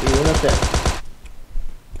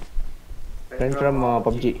friend from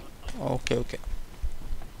PUBG. Okay okay.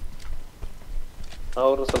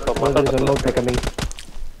 ಅವರು ಸ್ವಲ್ಪ ಮಾತಾಡ್ತಾರೆ. ಕಮಿಂಗ್.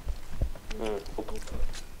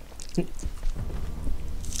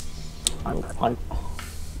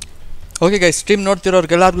 ಓಕೆ ಗೈಸ್, ಸ್ಟ್ರೀಮ್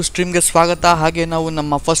ನೋಡ್ತಿರೋರ್ಗೆಲ್ಲರಿಗೂ ಸ್ಟ್ರೀಮ್ಗೆ ಸ್ವಾಗತ. ಹಾಗೆ ನಾವು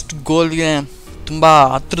ನಮ್ಮ ಫಸ್ಟ್ ಗೋಲ್ಗೆ ತುಂಬ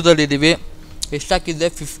ಹತ್ರದಲ್ಲಿದ್ದೀವಿ. ಎಷ್ಟಾಗಿದೆ?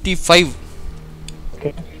 55.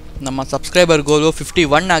 ನಮ್ಮ ಸಬ್ಸ್ಕ್ರೈಬರ್ ಗೋಲು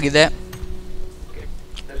 51 ಆಗಿದೆ.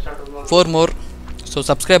 4 more. ಸೊ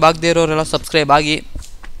ಸಬ್ಸ್ಕ್ರೈಬ್ ಆಗದೆ ಇರೋರೆಲ್ಲ ಸಬ್ಸ್ಕ್ರೈಬ್ ಆಗಿ.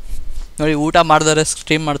 ನೋಡಿ, ಊಟ ಮಾಡಿದರೆ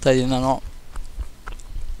ಸ್ಟ್ರೀಮ್ ಮಾಡ್ತಾಯಿದ್ದೀನಿ ನಾನು,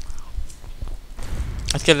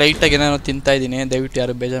 ಅದಕ್ಕೆ ಲೈಟಾಗಿ ಏನೇನೋ ತಿಂತಾಯಿದ್ದೀನಿ. ದಯವಿಟ್ಟು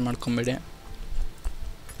ಯಾರು ಬೇಜಾರು ಮಾಡ್ಕೊಬೇಡಿ.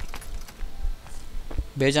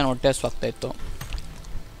 ಬೇಜಾರು ಹೊಟ್ಟೆ ಹಸ್ವಾಗ್ತಾಯಿತ್ತು.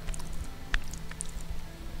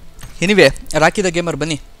 ಎನಿವೆ, ರಾಕಿ ದ ಗೇಮರ್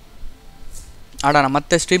ಬನ್ನಿ ಆಡೋಣ.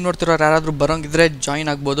 ಮತ್ತೆ ಸ್ಟ್ರೀಮ್ ನೋಡ್ತಿರೋರು ಯಾರಾದರೂ ಬರೋಂಗಿದ್ರೆ ಜಾಯಿನ್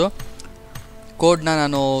ಆಗ್ಬೋದು. ಕೋಡ್ನ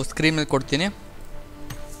ನಾನು ಸ್ಕ್ರೀನಲ್ಲಿ ಕೊಡ್ತೀನಿ.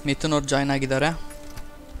 ಮಿಥುನ್ ಅವ್ರು ಜಾಯಿನ್ ಆಗಿದ್ದಾರೆ.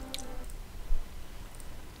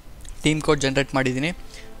 ಟೀಮ್ ಕೋಡ್ ಜನ್ರೇಟ್ ಮಾಡಿದ್ದೀನಿ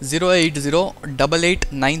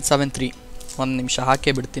 080888973. ಒಂದು ನಿಮಿಷ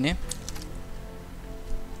ಹಾಕೇ ಬಿಡ್ತೀನಿ.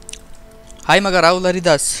 ಹಾಯ್ ಮಗ ರಾಹುಲ್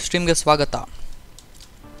ಹರಿದಾಸ್, ಸ್ಟ್ರೀಮ್ಗೆ ಸ್ವಾಗತ.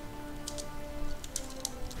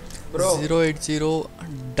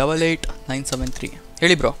 080888973.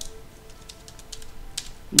 ಹೇಳಿ ಬ್ರೋ.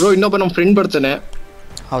 ಇನ್ನೊಬ್ಬ ನಮ್ಮ ಫ್ರೆಂಡ್ ಬರ್ತಾನೆ.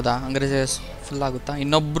 ಹೌದಾ? ಹಂಗಾರೆ ಫುಲ್ ಆಗುತ್ತಾ?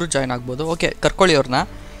 ಇನ್ನೊಬ್ಬರು ಜಾಯ್ನ್ ಆಗ್ಬೋದು. ಓಕೆ, ಕರ್ಕೊಳ್ಳಿ ಅವ್ರನ್ನ.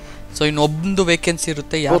 ಸೊ ಇನ್ನೊಬ್ಬಂದು ವೇಕೆನ್ಸಿ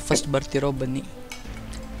ಇರುತ್ತೆ. ಯಾರು ಫಸ್ಟ್ ಬರ್ತಿರೋ ಬನ್ನಿ.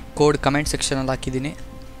 ಕೋಡ್ ಕಮೆಂಟ್ ಸೆಕ್ಷನಲ್ಲಿ ಹಾಕಿದ್ದೀನಿ.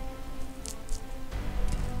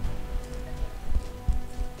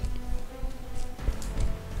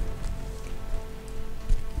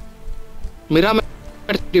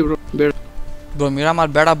 ಬ್ರೋ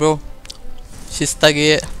ಮಿರಾಮಾರ್ ಬೇಡ ಬ್ರೋ, ಶಿಸ್ತಾಗಿ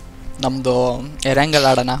ನಮ್ಮದು ಎರಂಗಲ್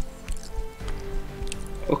ಆಡೋಣ.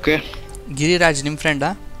 ಓಕೆ. ಗಿರಿರಾಜ್ ನಿಮ್ಮ ಫ್ರೆಂಡಾ?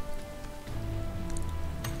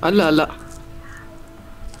 ಅಲ್ಲ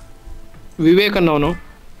ವಿವೇಕ್ ಅನ್ನೋನು.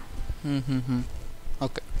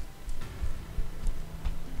 ಓಕೆ.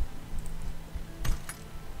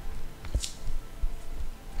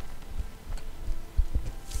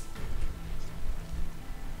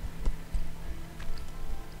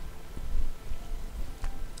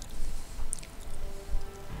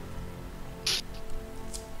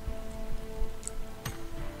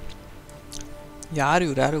 ಯಾರು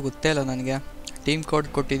ಇವ್ರು? ಯಾರು ಗೊತ್ತೇ ಇಲ್ಲ ನನಗೆ. ಟೀಮ್ ಕೋಡ್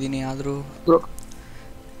ಕೊಟ್ಟಿದ್ದೀನಿ, ಆದರೂ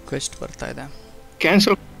ರಿಕ್ವೆಸ್ಟ್ ಬರ್ತಾ ಇದೆ.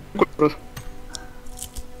 ಕ್ಯಾನ್ಸಲ್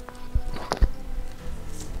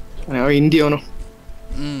ಹಿಂದಿ ಅವನು.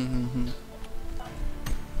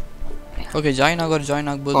 ಓಕೆ, ಜಾಯಿನ್ ಆಗೋರು ಜಾಯಿನ್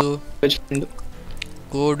ಆಗ್ಬೋದು.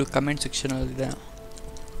 Code comment ಸೆಕ್ಷನಲ್ಲಿದೆ.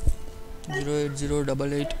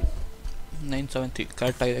 080888973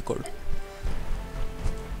 ಕರೆಕ್ಟಾಗಿದೆ ಕೋಡ್.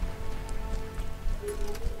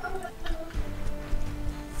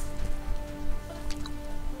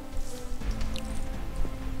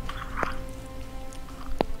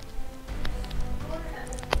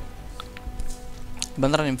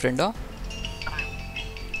 ಬಂದ್ರ ನಿಮ್ಮ ಫ್ರೆಂಡು?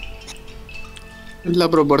 ಇಲ್ಲ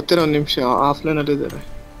ಬ್ರೋ, ಬರ್ತೀರ ಒಂದು ನಿಮಿಷ. ಆಫ್ಲೈನಲ್ಲಿ ಇದ್ದಾರೆ.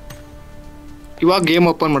 ಇವಾಗ ಗೇಮ್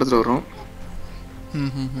ಓಪನ್ ಮಾಡಿದ್ರು ಅವರು.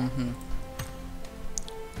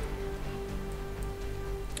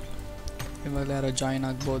 ಇವಾಗ ಯಾರೋ ಜಾಯಿನ್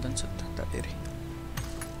ಆಗ್ಬೋದು ಅನ್ಸುತ್ತೆ. ತಡೀರಿ.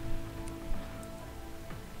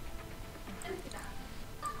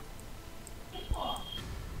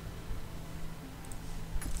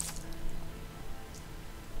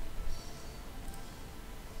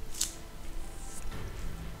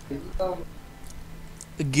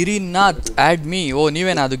 Girinath add me. ಓ,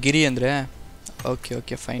 ನೀವೇನಾ ಅದು ಗಿರಿ ಅಂದರೆ? Okay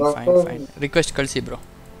okay, fine. ರಿಕ್ವೆಸ್ಟ್ ಕಳಿಸಿ bro.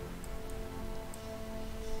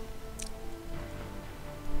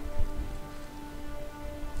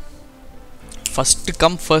 First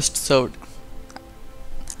come first served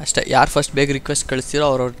ಅಷ್ಟೇ. ಯಾರು ಫಸ್ಟ್ ಬೇಗ ರಿಕ್ವೆಸ್ಟ್ ಕಳಿಸ್ತೀರೋ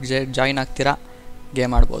ಅವ್ರವ್ರಿಗೆ ಜಾಯಿನ್ ಆಗ್ತೀರಾ,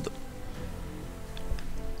 ಗೇಮ್ ಆಡ್ಬೋದು.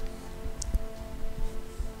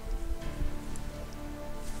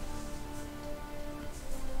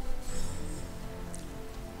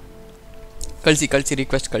 ಕಳಿಸಿ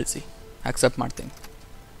ರಿಕ್ವೆಸ್ಟ್ ಕಳಿಸಿ, ಆಕ್ಸೆಪ್ಟ್ ಮಾಡ್ತೀನಿ.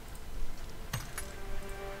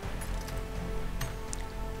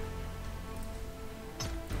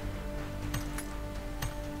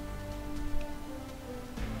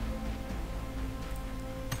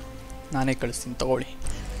 ನಾನೇ ಕಳಿಸ್ತೀನಿ, ತಗೊಳ್ಳಿ.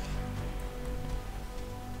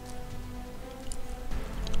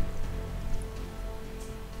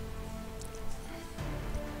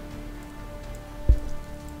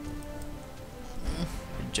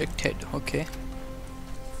 ರಿಜೆಕ್ಟೆಡ್. ಓಕೆ,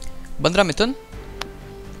 ಬಂದ್ರಾ ಮಿಥುನ್?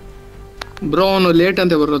 ಬ್ರೋ ಅವನು ಲೇಟ್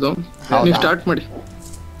ಅಂತ ಬರೋದು. ಹೌದಾ? ನೀವು ಸ್ಟಾರ್ಟ್ ಮಾಡಿ.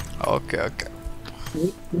 Okay okay.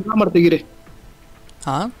 ಮಿರಾಮರ್ ತೆಗೀರಿ.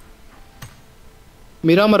 ಹಾಂ,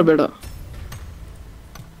 ಮಿರಾಮರ್ ಬೇಡ.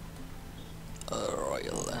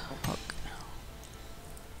 ರಾಯಲ್.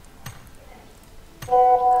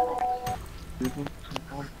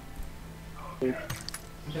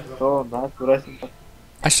 ಓಕೆ,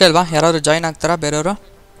 ಅಷ್ಟೇ ಅಲ್ವಾ? ಯಾರಾದ್ರು ಜಾಯ್ನ್ ಆಗ್ತಾರಾ ಬೇರೆಯವರು?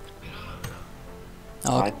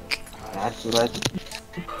 Okay,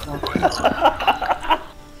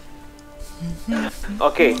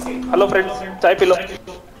 okay. ಹಲೋ ಫ್ರೆಂಡ್ಸ್, ಚಾಯ್ ಪಿಲೋ.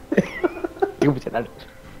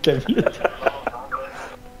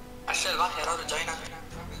 ಅಷ್ಟೇ ಅಲ್ವಾ? ಯಾರಾದ್ರು ಜಾಯ್ನ್ ಆಗ್ತಾರಾ?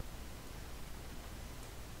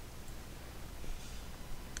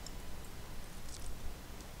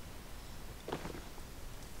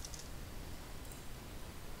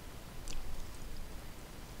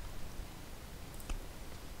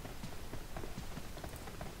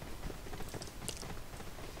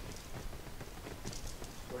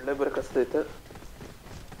 ಒಳ್ಳೆ ಬರಕಸ್ತೈತೆ.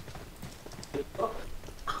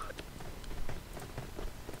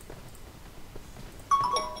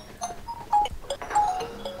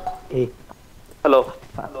 Hello.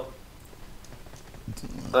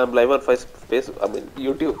 I'm live on Facebook. I mean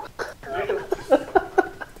YouTube.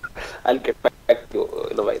 I'll get back to you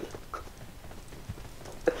in a while.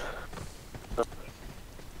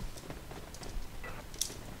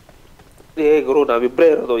 ಏ ಗುರು, ನಾವಿಬ್ರೇ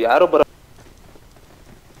ಇರೋದು, ಯಾರು ಬರ.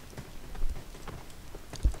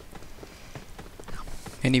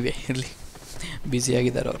 ಎನಿವೆ ಇರಲಿ,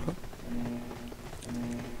 ಬ್ಯುಸಿಯಾಗಿದ್ದಾರೆ ಅವರು.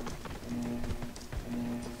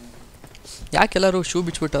 ಯಾಕೆಲ್ಲರೂ ಶೂ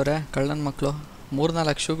ಬಿಚ್ಬಿಟ್ಟವ್ರೆ ಕಳ್ಳನ ಮಕ್ಕಳು?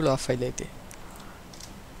 3-4 ಶೂಗಳು ಆಫ್ ಐತಿ.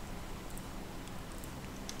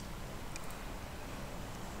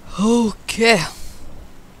 ಓಕೆ,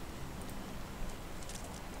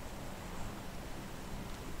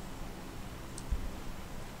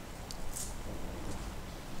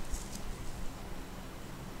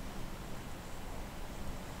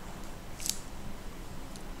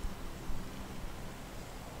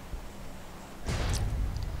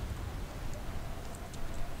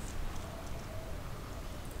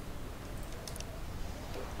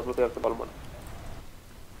 ಕಾಲ್ ಮಾಡಿ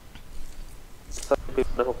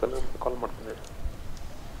ಹೋಗ್ತಾನೆ, ಕಾಲ್ ಮಾಡ್ತಾನೆ.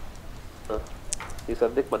 ಈ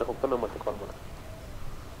ಸದ್ಯಕ್ಕೆ ಮನೆಗೆ ಹೋಗ್ತಾನೆ, ಮತ್ತೆ ಕಾಲ್ ಮಾಡ.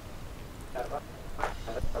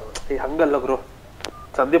 ಈ ಹಂಗಲ್ಲ ಗುರು,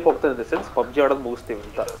 ಸಂದೀಪ್ ಹೋಗ್ತಾನೆ ಇನ್ ದ ಸೆನ್ಸ್ PUBG ಆಡೋದು ಮುಗಿಸ್ತೀವಿ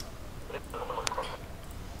ಅಂತ.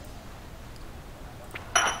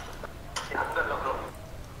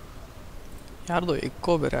 ಯಾರ್ದು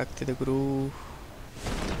ಎಕ್ಕೋ ಬೇರೆ ಆಗ್ತಿದೆ ಗುರು.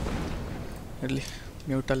 ಇರಲಿ,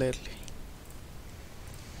 ಮ್ಯೂಟಲ್ಲೇ ಇರಲಿ.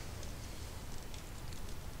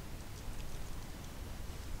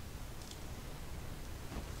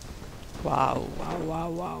 Wow wow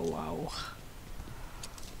wow wow wow.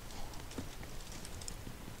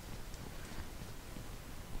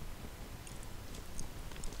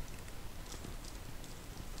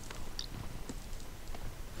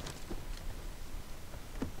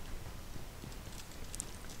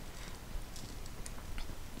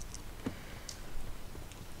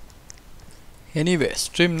 Anyway,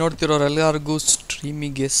 stream ನೋಡ್ತಿರೋರೆಲ್ಲರಿಗೂ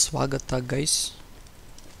ಸ್ಟ್ರೀಮಿಗೆ ಸ್ವಾಗತ ಗೈಸ್.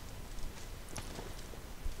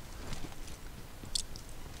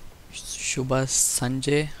 ಶುಭ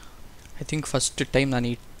ಸಂಜೆ. ಐ ಥಿಂಕ್ ಫಸ್ಟ್ ಟೈಮ್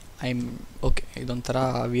ನಾನು ಓಕೆ, ಇದೊಂಥರ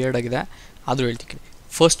ವಿಯರ್ಡ್ ಆಗಿದೆ ಆದರೂ ಹೇಳ್ತೀನಿ.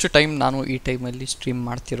 ಫಸ್ಟ್ ಟೈಮ್ ನಾನು ಈ ಟೈಮಲ್ಲಿ ಸ್ಟ್ರೀಮ್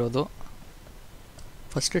ಮಾಡ್ತಿರೋದು.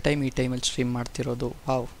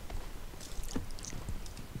 ವಾವ್.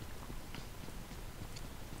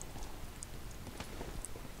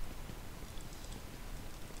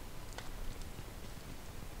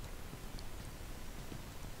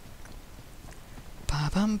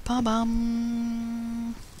 ಪಾಬಂ.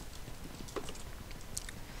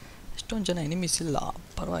 ಎಷ್ಟೊಂದು ಜನ ಎನಿಮೀಸ್ ಇಲ್ಲ,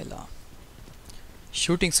 ಪರವಾಗಿಲ್ಲ.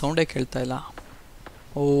 ಶೂಟಿಂಗ್ ಸೌಂಡೇ ಕೇಳ್ತಾ ಇಲ್ಲ.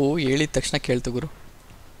 ಓ, ಹೇಳಿದ ತಕ್ಷಣ ಕೇಳ್ತು ಗುರು.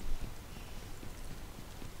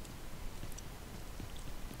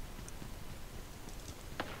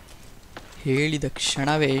 ಹೇಳಿದ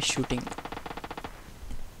ಕ್ಷಣವೇ ಶೂಟಿಂಗ್.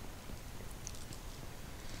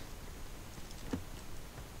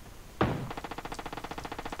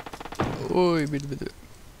 ಓಯ್, ಬಿದ್ದು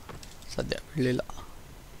ಸದ್ಯ ಬೀಳಲಿಲ್ಲ.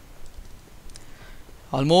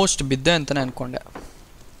 ಆಲ್ಮೋಸ್ಟ್ ಬಿದ್ದೆ ಅಂತಲೇ ಅಂದ್ಕೊಂಡೆ.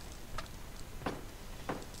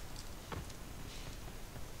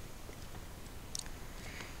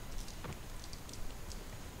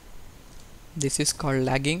 ದಿಸ್ ಈಸ್ ಕಾಲ್ಡ್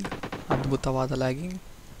ಲ್ಯಾಗಿಂಗ್, ಅದ್ಭುತವಾದ ಲ್ಯಾಗಿಂಗ್.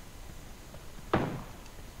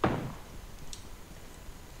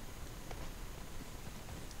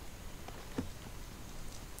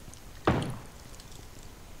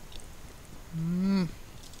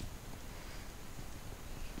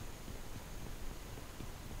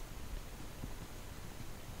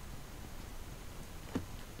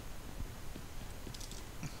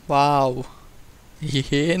 ವಾವ್,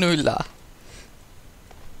 ಏನೂ ಇಲ್ಲ.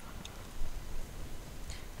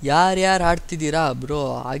 ಯಾರ್ಯಾರು ಆಡ್ತಿದ್ದೀರಾ ಬ್ರೋ?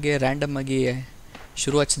 ಹಾಗೆ ರ್ಯಾಂಡಮ್ ಆಗಿ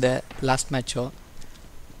ಶುರು ಹಚ್ಚಿದೆ ಲಾಸ್ಟ್ ಮ್ಯಾಚು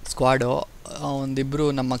ಸ್ಕ್ವಾಡು. ಒಂದಿಬ್ಬರು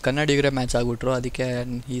ನಮ್ಮ ಕನ್ನಡಿಗರೇ ಮ್ಯಾಚ್ ಆಗ್ಬಿಟ್ರು, ಅದಕ್ಕೆ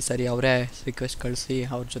ಈ ಸರಿ ಅವರೇ ರಿಕ್ವೆಸ್ಟ್ ಕಳಿಸಿ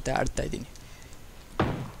ಅವ್ರ ಜೊತೆ ಆಡ್ತಾಯಿದ್ದೀನಿ.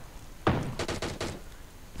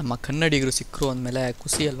 ನಮ್ಮ ಕನ್ನಡಿಗರು ಸಿಕ್ಕರು ಅಂದಮೇಲೆ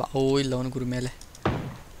ಖುಷಿ ಅಲ್ವಾ? ಓ ಇಲ್ಲ ಅವನ ಗುರು ಮೇಲೆ.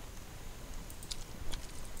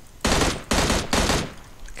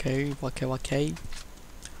 Okay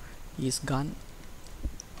is gone.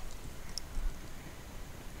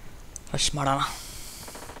 ರಶ್ ಮಾಡೋಣ.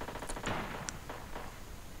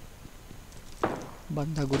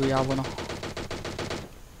 ಬಂದ ಗುರು ಯಾವನೋ.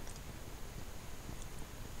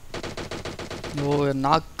 ಓ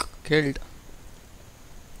ನಾಕ್ ಕೇಳ್ಡ್.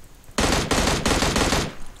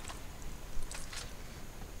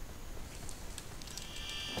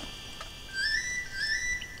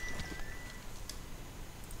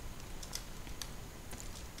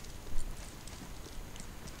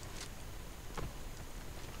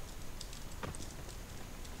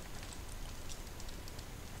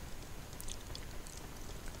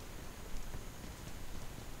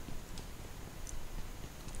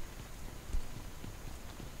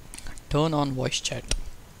 Turn on voice chat.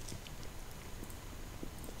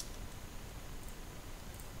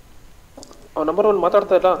 Number 1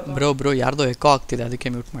 ಮಾತಾಡ್ತಾ ಇಲ್ಲ ಬ್ರೋ ಯಾರ್ದೋ ಎಕೋ ಆಗ್ತಿದೆ, ಅದಕ್ಕೆ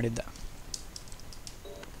ಮ್ಯೂಟ್ ಮಾಡಿದ್ದೆ.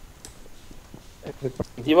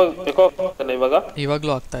 ಇವಾಗ ಎಕೋ ಆಗ್ತಾನೆ?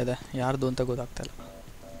 ಇವಾಗಲೂ ಆಗ್ತಾ ಇದೆ, ಯಾರ್ದು ಅಂತ ಗೊತ್ತಾಗ್ತಾ ಇಲ್ಲ.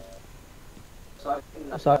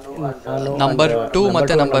 ನಂಬರ್ 2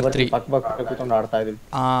 ಮತ್ತೆ ನಂಬರ್ 3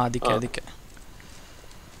 ಅದಕ್ಕೆ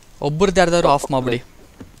ಒಬ್ಬರದ್ದು ಯಾರ್ದಾದ್ರು ಆಫ್ ಮಾಡ್ಬಿಡಿ.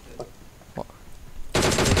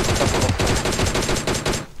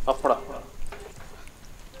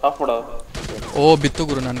 ಓ ಬಿತ್ತು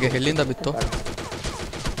ಗುರು, ನನಗೆ ಎಲ್ಲಿಂದ ಬಿತ್ತು?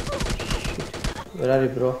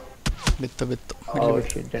 ಬಿತ್ತು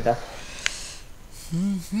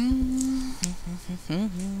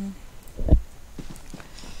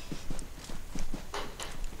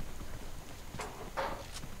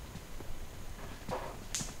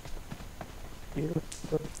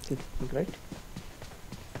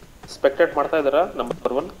ಸ್ಪೆಕ್ಟೇಟ್ ಮಾಡ್ತಾ ಇದ್ದಾರಾ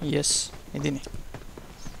ನಂಬರ್ 1? ಎಸ್ ಇದೀನಿ.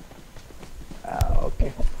 ಓಕೆ,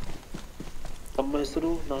 ನಮ್ಮ ಹೆಸರು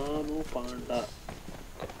ನಾನು ಪಾಂಡ.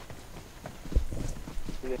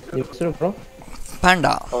 ಹೆಸರು ಬ್ರೋ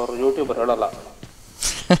ಪಾಂಡಾ. ಅವರು ಯೂಟ್ಯೂಬರ್ ಹೇಳಲ್ಲ.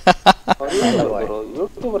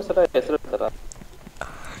 ಯೂಟ್ಯೂಬರ್ಸ್ ಎಲ್ಲ ಹೆಸರು ಹೇಳ್ತಾರ.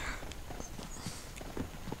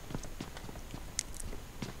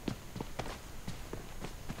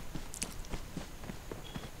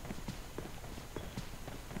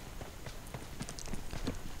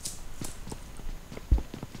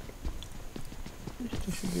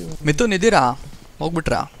 ಮಿಥುನ್ ಇದ್ದೀರಾ?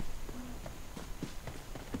 ಹೋಗ್ಬಿಟ್ರಾ?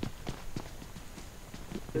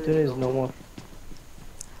 No more.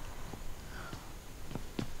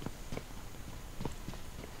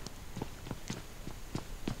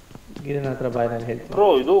 ಗಿರಿನ ಹತ್ರ ಬಾಯ್ ನಾನು ಹೇಳ್ತೀನಿ ಬ್ರೋ.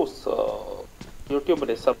 ಇದು ಯೂಟ್ಯೂಬ್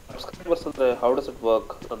ಅಲ್ಲಿ ಸಬ್ಸ್ಕ್ರೈಬರ್ಸ್ ಅಂದ್ರೆ ಹೌ ಡಸ್ ಇಟ್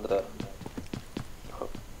ವರ್ಕ್ ಅಂದ್ರೆ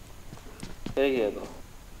ಹೇಗೆ ಅದು?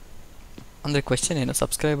 ಅಂದರೆ ಕ್ವೆಶ್ಚನ್ ಏನು?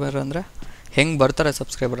 ಸಬ್ಸ್ಕ್ರೈಬರ್ ಅಂದರೆ ಹೆಂಗೆ ಬರ್ತಾರೆ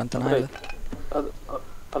ಸಬ್ಸ್ಕ್ರೈಬರ್ ಅಂತ?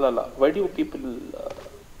 ಅಲ್ಲ, ವೈ ಡು ಪೀಪಲ್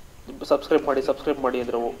ಸಬ್ಸ್ಕ್ರೈಬ್ ಮಾಡಿ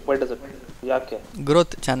ಅಂದ್ರೆ ವೈ ಡಸ್ ಇಟ್? ಯಾಕೆ?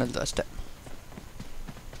 ಗ್ರೋತ್ ಚಾನಲ್ ಅಷ್ಟೇ.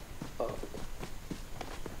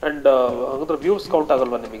 ಅಂಡ್ ಹಾಗಾದ್ರೆ ವ್ಯೂಸ್ ಕೌಂಟ್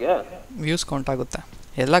ಆಗಲ್ವಾ ನಿಮಗೆ? ವ್ಯೂಸ್ ಕೌಂಟ್ ಆಗುತ್ತೆ,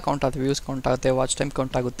 ಎಲ್ಲ ಕೌಂಟ್ ಆಗುತ್ತೆ. ವ್ಯೂಸ್ ಕೌಂಟ್ ಆಗುತ್ತೆ, ವಾಚ್ ಟೈಮ್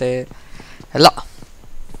ಕೌಂಟ್ ಆಗುತ್ತೆ, ಎಲ್ಲ.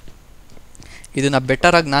 ಇದನ್ನು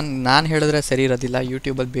ಬೆಟರಾಗಿ ನಾನು ಹೇಳಿದ್ರೆ ಸರಿ ಇರೋದಿಲ್ಲ.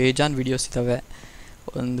 ಯೂಟ್ಯೂಬಲ್ಲಿ ಬೇಜಾನ್ ವೀಡಿಯೋಸ್ ಇದ್ದಾವೆ.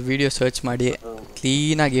 ಒಂದು ವೀಡಿಯೋ ಸರ್ಚ್ ಮಾಡಿ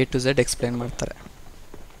ಕ್ಲೀನಾಗಿ A to Z ಎಕ್ಸ್ಪ್ಲೇನ್ ಮಾಡ್ತಾರೆ.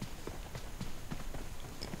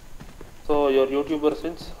 So your YouTuber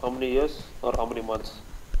since how many years R how many months?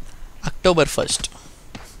 October 1st.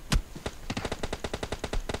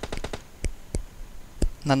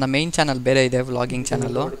 ನನ್ನ ಮೇನ್ ಚಾನಲ್ ಬೇರೆ ಇದೆ, ವ್ಲಾಗಿಂಗ್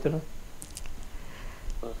ಚಾನಲ್ಲು.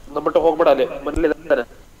 ನಮ್ಮಟ್ಟು ಹೋಗ್ಬೇಡ, ಅಲ್ಲಿ ಮನೇಲಿ ಇದ್ದಾರೆ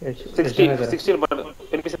 16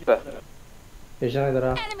 ಎನಿಮೀಸ್ ಇದ್ದಾರೆ. ಎಷ್ಟು ಜನ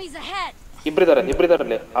ಇದ್ದಾರಾ? ಇಬ್ಬರಿದ್ದಾರೆ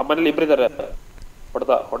ಅಲ್ಲಿ ಆ ಮನೇಲಿ ಇಬ್ಬರಿದ್ದಾರೆ.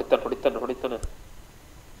 ಹೊಡಿತಾನೆ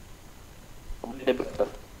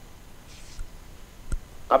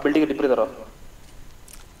ಆ ಬಿಲ್ಡಿಂಗ್ ಅಲ್ಲಿ ಇಬ್ಬರಿದಾರ.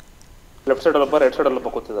 ಲೆಫ್ಟ್ ಸೈಡ್ ಅಲ್ಲೊಬ್ಬ, ರೈಟ್ ಸೈಡ್ ಅಲ್ಲೊಬ್ಬ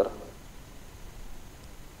ಕೂತಿದ್ದಾರೆ.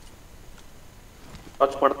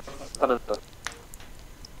 ವಾಚ್ ಮಾಡ್ತಾನೆ ಅಂತ.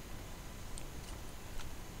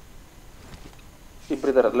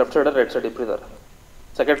 ಇಬ್ಬರಿದ್ದಾರೆ left side right side ಇಬ್ಬರಿದ್ದಾರೆ.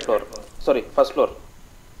 Second floor, sorry first floor.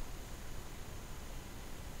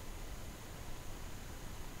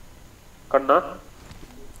 ಕಣ್ಣ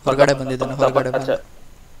ಹೊರಗಡೆ ಬಂದಿದ್ದಾನೆ, ಹೊರಗಡೆ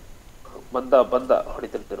ಬಂದ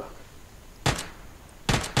ಹೊಡಿತಿರ್ತೀರ.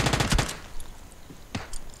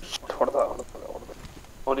 ಹೊಡೆದ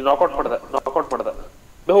ಅವನಿಗೆ ನಾಕ್ಔಟ್ ಮಾಡ್ದೆ.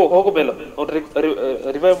 ಹೋಗು ಮೇಲು ಅವ್ನು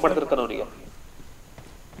ರಿವೈವ್ ಮಾಡ್ತಿರ್ತಾನೆ ಅವನಿಗೆ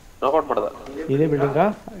ನಾಕೌಟ್ ಮಾಡ್ದ ಇದೇ ಬಿಲ್ಡಿಂಗಾ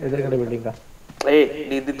ಎದುರುಗಡೆ ಬಿಲ್ಡಿಂಗಾ ಏಯ್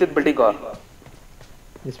ನೀ ನಿಂತಿದ್ದ building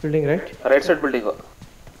this building right side building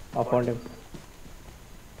found him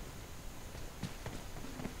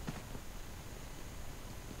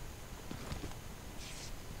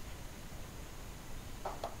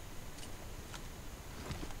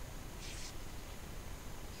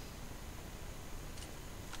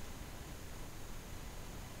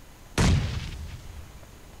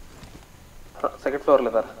second floor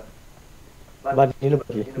ಇದ್ದಾರೆ ಬಾ ನೀನು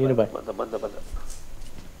ಬರ್ಲಿ ನೀನು ಬಾ ಬಂದ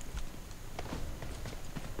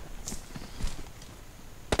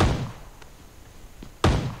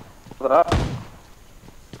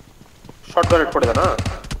ಶಾರ್ಟ್ ಗನ್ ಇಟ್ಕೊಂಡಿದ್ದಾನ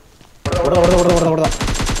ಹೊಡೆದ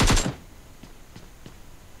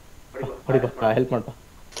ಹೊಡಿ ಬಾ ಹೆಲ್ಪ್ ಮಾಡ್ಬಾ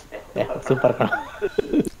ಸೂಪರ್ ಕಣ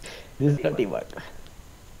ದಿಸ್ ಗಟ್ಟಿ ಬಾಟ್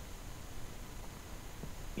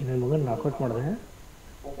ಇನ್ನೊಂದು ಮಗನ ನಾಕೌಟ್ ಮಾಡಿದೆ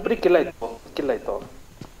ಒಬ್ರಿಗೆ ಕಿಲ್ ಆಯ್ತು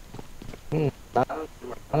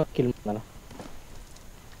ಕಿಲ್ ಮಾಡ್ದಾನ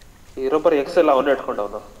ಇರೋಬ್ಬರು ಎಕ್ಸೆಲ್ ಅವನೇ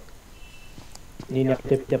ಇಟ್ಕೊಂಡವನು ನೀನು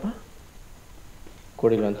ಯಾಕೆ ತೆಪ್ಪ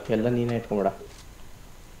ಕೊಡಿಲ್ಲ ಅಂತ ಎಲ್ಲ ನೀನೇ ಇಟ್ಕೊಂಬೇಡ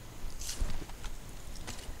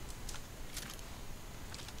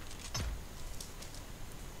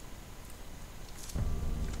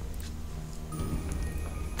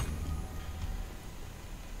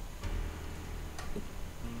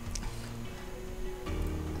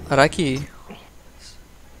rakhi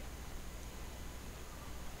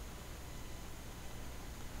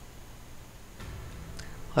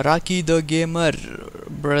rakhi the gamer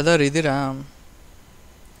brother ಇದ್ದೀರಾ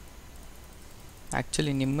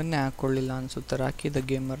ಆ್ಯಕ್ಚುಲಿ ನಿಮ್ಮನ್ನೇ ಹಾಕ್ಕೊಳ್ಳಿಲ್ಲ ಅನ್ಸುತ್ತೆ ರಾಕಿ ದ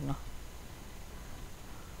ಗೇಮರ್ನ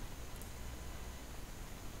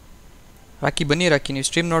ರಾಕಿ ಬನ್ನಿ ರಾಕಿ ನೀವು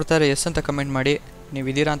ಸ್ಟ್ರೀಮ್ ನೋಡ್ತಾರೆ ಎಸ್ ಅಂತ ಕಮೆಂಟ್ ಮಾಡಿ ನೀವು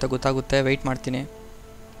ಇದ್ದೀರಾ ಅಂತ ಗೊತ್ತಾಗುತ್ತೆ ವೆಯ್ಟ್ ಮಾಡ್ತೀನಿ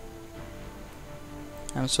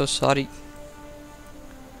ಐ ಆಮ್ ಸೋ ಸಾರಿ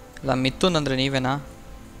ಇಲ್ಲ ಮಿಥುನ್ ಅಂದರೆ ನೀವೇನಾ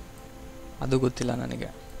ಅದು ಗೊತ್ತಿಲ್ಲ ನನಗೆ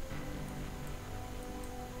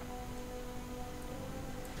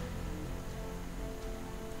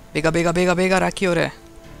ಬೇಗ ಬೇಗ ಬೇಗ ಬೇಗ ರಾಕಿ ಅವರೇ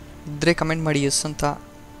ಇದ್ದರೆ ಕಮೆಂಟ್ ಮಾಡಿ ಎಸ್ ಅಂತ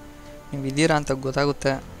ನೀವು ಇದ್ದೀರಾ ಅಂತ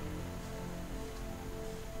ಗೊತ್ತಾಗುತ್ತೆ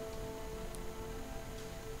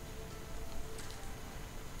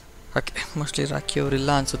ಓಕೆ ಮೋಸ್ಟ್ಲಿ ರಾಕಿ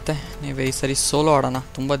ಅವರಿಲ್ಲ ಅನಿಸುತ್ತೆ ನೀವೇ ಈ ಸರಿ ಸೋಲೋ ಆಡೋಣ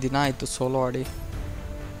ತುಂಬ ದಿನ ಆಯಿತು ಸೋಲೋ ಆಡಿ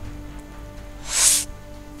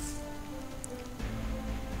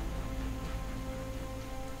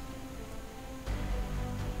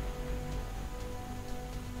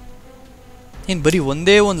ಏನು ಬರೀ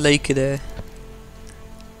ಒಂದೇ ಒಂದು ಲೈಕ್ ಇದೆ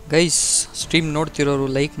ಗೈಸ್ ಸ್ಟ್ರೀಮ್ ನೋಡ್ತಿರೋರು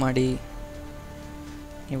ಲೈಕ್ ಮಾಡಿ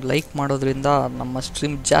ನೀವು ಲೈಕ್ ಮಾಡೋದ್ರಿಂದ ನಮ್ಮ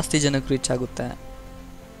ಸ್ಟ್ರೀಮ್ ಜಾಸ್ತಿ ಜನಕ್ಕೆ ರೀಚ್ ಆಗುತ್ತೆ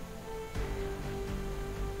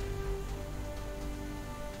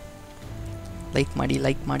ಲೈಕ್ ಮಾಡಿ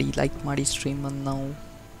ಲೈಕ್ ಮಾಡಿ ಲೈಕ್ ಮಾಡಿ ಸ್ಟ್ರೀಮನ್ನು ನಾವು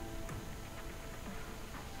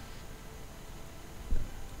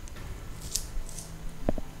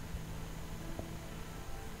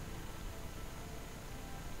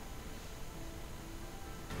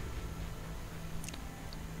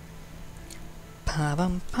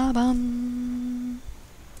Pabam pabam.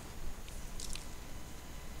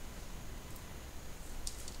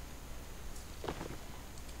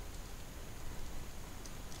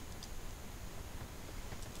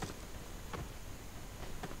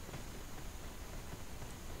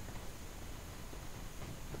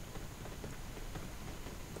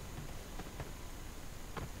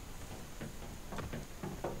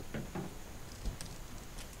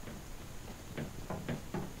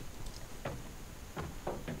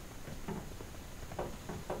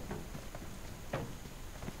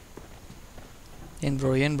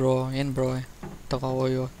 ಏನು ಬ್ರೋ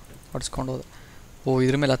ತಗೋಯೋ ಹೊಡ್ಸ್ಕೊಂಡು ಹೋದ ಓ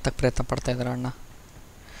ಇದ್ರ ಮೇಲೆ ಹತ್ತಕ್ಕೆ ಪ್ರಯತ್ನ ಪಡ್ತಾ ಇದ್ದಾರೆ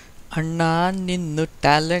ಅಣ್ಣ ನಿನ್ನ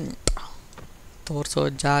ಟ್ಯಾಲೆಂಟ್ ತೋರಿಸೋ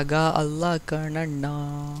ಜಾಗ ಅಲ್ಲ ಕಣಣ್ಣ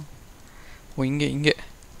ಓ ಹಿಂಗೆ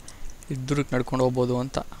ಇದ್ರಕ್ಕೆ ನಡ್ಕೊಂಡು ಹೋಗ್ಬೋದು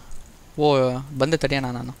ಅಂತ ಓ ಬಂದೆ ತಡೆಯೋಣ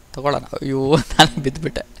ನಾನು ತಗೊಳ್ಳೋಣ ಅಯ್ಯೋ ನಾನು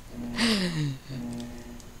ಬಿದ್ದುಬಿಟ್ಟೆ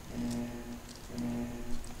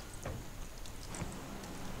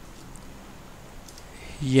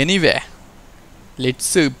anyway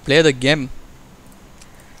let's play the game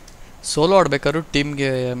solo ಆಡ್ಬೇಕಾದ್ರೂ ಟೀಮ್ಗೆ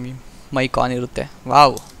ಮೈಕ್ ಆನ್ ಇರುತ್ತೆ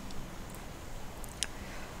ವಾವ್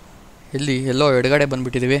ಎಲ್ಲೋ ಎಡಗಡೆ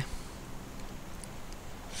ಬಂದ್ಬಿಟ್ಟಿದ್ದೀವಿ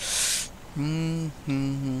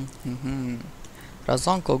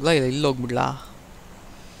ರಸಾಂಕ್ ಹೋಗ್ಲಾ ಇಲ್ಲ ಇಲ್ಲಿ ಹೋಗ್ಬಿಡ್ಲಾ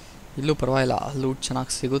ಇಲ್ಲೂ ಪರವಾಗಿಲ್ಲ ಲೂಟ್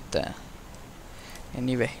ಚೆನ್ನಾಗಿ ಸಿಗುತ್ತೆ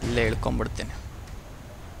ಎನಿವೆ ಇಲ್ಲೇ ಇಳ್ಕೊಂಬಿಡ್ತೀನಿ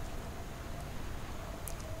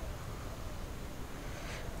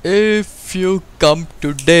If you come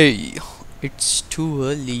today, it's too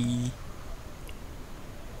early.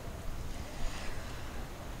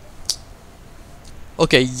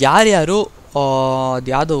 Okay, ಯಾರ್ಯಾರು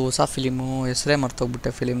ಅದ್ಯಾವುದೋ ಹೊಸ ಫಿಲಿಮು ಹೆಸರೇ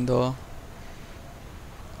ಮರ್ತೋಗ್ಬಿಟ್ಟೆ ಫಿಲಿಮ್ದು,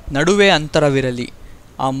 ನಡುವೆ ಅಂತರವಿರಲಿ,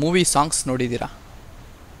 ಆ ಮೂವಿ ಸಾಂಗ್ಸ್ ನೋಡಿದ್ದೀರಾ?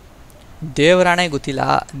 ದೇವರಾಣೆ ಗೊತ್ತಿಲ್ಲ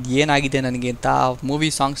ಏನಾಗಿದೆ ನನಗೆ ಅಂತ. ಆ ಮೂವಿ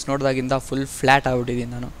ಸಾಂಗ್ಸ್ ನೋಡಿದಾಗಿಂದ ಫುಲ್ ಫ್ಲ್ಯಾಟ್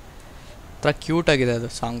ಆಗಿಬಿಟ್ಟಿದ್ದೀನಿ ನಾನು. ಒಂಥರ ಕ್ಯೂಟಾಗಿದೆ ಅದು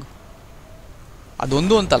ಸಾಂಗು.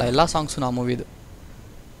 ಅದೊಂದು ಅಂತಲ್ಲ, ಎಲ್ಲ ಸಾಂಗ್ಸು ಆ ಮೂವಿದು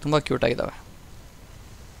ತುಂಬ ಕ್ಯೂಟಾಗಿದ್ದಾವೆ.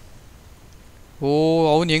 ಓ,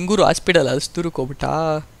 ಅವನು ಹೆಂಗೂರು ಹಾಸ್ಪಿಟಲ್ ಅಷ್ಟು ಹೋಗ್ಬಿಟ್ಟ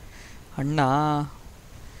ಅಣ್ಣ.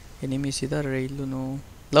 ಎನಿಮೀಸ್ ಇದ್ದಾರೆ ಇಲ್ಲೂ.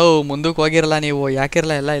 ಲವ್ ಮುಂದಕ್ಕೆ ಹೋಗಿರಲ್ಲ ನೀವು,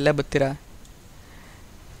 ಯಾಕಿರಲ್ಲ, ಎಲ್ಲ ಇಲ್ಲೇ ಬರ್ತೀರಾ?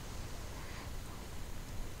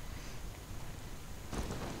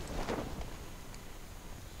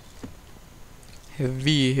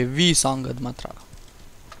 ಹೆವಿ ಸಾಂಗ್ ಅದು ಮಾತ್ರ.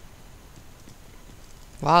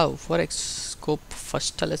 Wow, 4x scope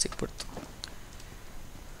ಫಸ್ಟಲ್ಲೇ ಸಿಕ್ಬಿಡ್ತು.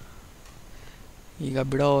 ಈಗ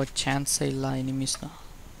ಬಿಡೋ ಚಾನ್ಸೇ ಇಲ್ಲ ಎನಿಮೀಸ್ನ.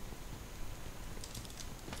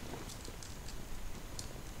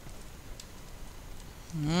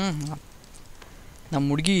 ನಮ್ಮ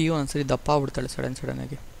ಹುಡುಗಿ ಒಂದ್ಸರಿ ದಪ್ಪ ಆಗ್ಬಿಡ್ತಾಳೆ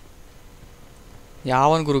ಸಡನ್ನಾಗಿ.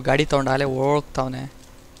 ಯಾವನ್ ಗುರು ಗಾಡಿ ತೊಗೊಂಡಾಲೆ ಹೋಗ್ತಾವನೆ.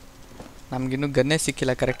 ನಮಗಿನ್ನೂ ಗನ್ನೇ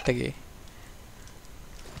ಸಿಕ್ಕಿಲ್ಲ ಕರೆಕ್ಟಾಗಿ.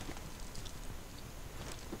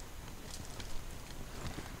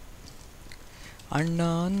 ಅಣ್ಣ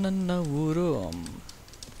ನನ್ನ ಊರು.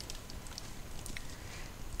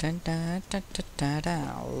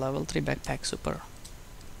 Level 3 back pack super.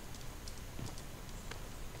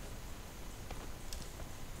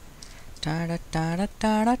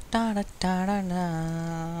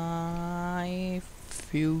 If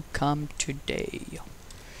you come today.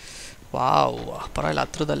 Wow, ಪರವಾಗಿಲ್ಲ,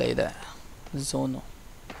 ಹತ್ರದಲ್ಲೇ ಇದೆ ಝೋನು,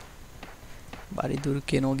 ಭಾರಿ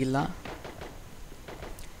ದೂರಕ್ಕೇನು ಹೋಗಿಲ್ಲ.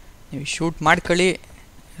 ನೀವು ಶೂಟ್ ಮಾಡ್ಕೊಳ್ಳಿ,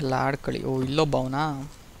 ಎಲ್ಲ ಆಡ್ಕೊಳ್ಳಿ. ಓ, ಇಲ್ಲೊಬ್ಬ ಅವನಾ?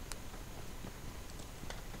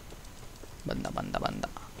 ಬಂದ ಬಂದ ಬಂದ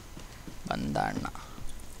ಬಂದ ಅಣ್ಣ.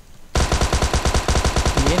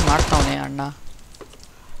 ಏನು ಮಾಡ್ತಾವನೆ ಅಣ್ಣ?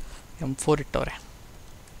 M4 ಇಟ್ಟವ್ರೆ.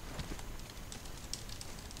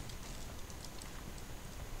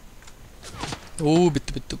 ಓ,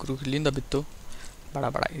 ಬಿತ್ತು ಗುರು, ಇಲ್ಲಿಂದ ಬಿತ್ತು.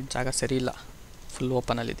 ಬೇಡ ಈ ಜಾಗ ಸರಿ ಇಲ್ಲ, ಫುಲ್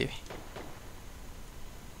ಓಪನಲ್ಲಿದ್ದೀವಿ.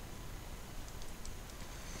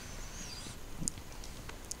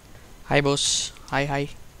 Hi boss, hi.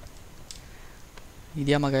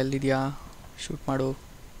 ಇದೆಯಾ ಮಗ, ಎಲ್ಲಿದೆಯಾ? ಶೂಟ್ ಮಾಡು,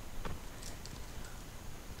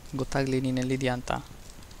 ಗೊತ್ತಾಗಲಿ ನೀನು ಎಲ್ಲಿದೆಯಾ ಅಂತ.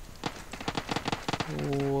 ಓ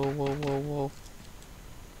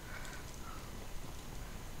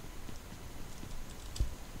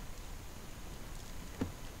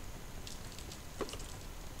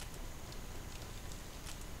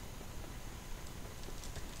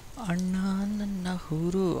ಅಣ್ಣ ನನ್ನ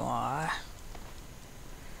ಊರು,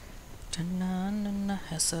 ಚೆನ್ನ ನನ್ನ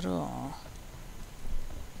ಹೆಸರು,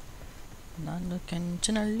 ನಾನು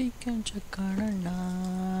ಕೆಂಚನಹಳ್ಳಿ ಕೆಂಚ ಕಾಣಣ್ಣ.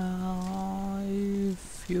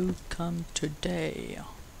 If you come today.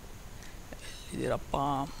 ಎಲ್ಲಿದ್ದೀರಪ್ಪ?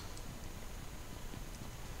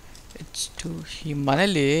 ಈ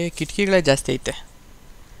ಮನೇಲಿ ಕಿಟಕಿಗಳೇ ಜಾಸ್ತಿ ಐತೆ.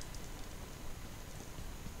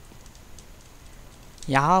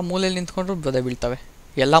 ಯಾವ ಮೂಲೆಯಲ್ಲಿ ನಿಂತ್ಕೊಂಡ್ರು ಬದ ಬೀಳ್ತವೆ,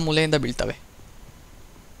 ಎಲ್ಲ ಮೂಲೆಯಿಂದ ಬೀಳ್ತವೆ.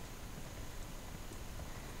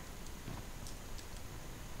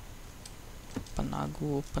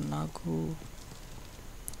 ಓಪನ್ ಆಗು.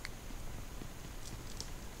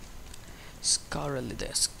 ಸ್ಕಾರಲ್ಲಿದೆ,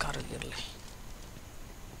 ಸ್ಕಾರಲ್ಲಿರಲಿ.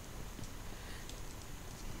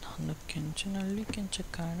 ನಾನು ಕೆಂಚನಹಳ್ಳಿ ಕೆಂಚ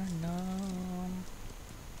ಕಾಣಣ್ಣ.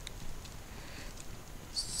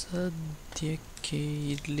 ಸದ್ಯಕ್ಕೆ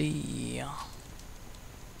ಇರಲಿ.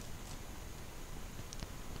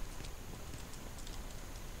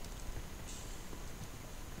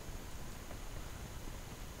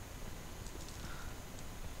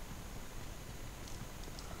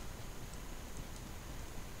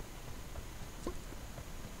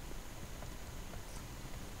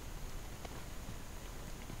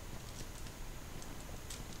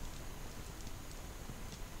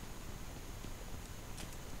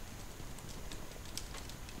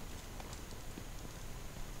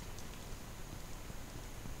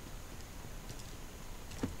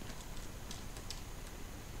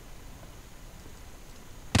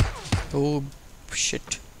 ಓ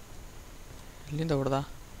ಶಿಟ್, ಎಲ್ಲಿಂದ ಹೊಡೆದ?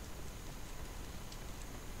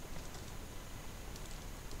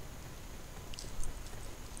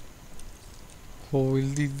 ಓ,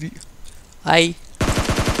 ಇಲ್ದಿದ್ದಿ. I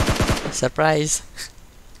surprise.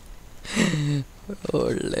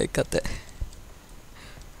 ಒಳ್ಳೆ ಕತೆ.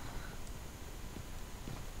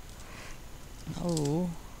 ನಾವು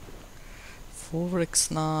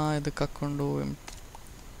 4xನ ಇದಕ್ಕೆ ಹಾಕ್ಕೊಂಡು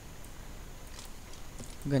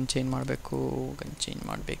ಗನ್ ಚೇಂಜ್ ಮಾಡಬೇಕು.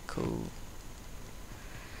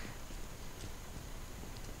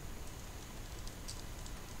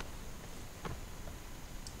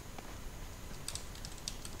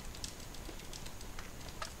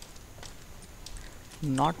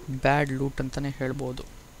 ನಾಟ್ ಬ್ಯಾಡ್ ಲೂಟ್ ಅಂತಲೇ ಹೇಳ್ಬೋದು.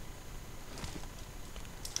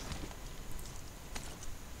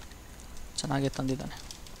 ಚೆನ್ನಾಗೇ ತಂದಿದ್ದಾನೆ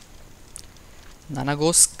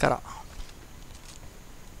ನನಗೋಸ್ಕರ.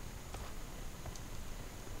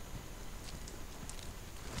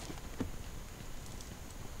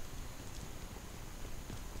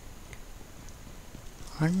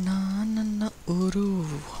 ಅಣ್ಣ ನನ್ನ ಊರು.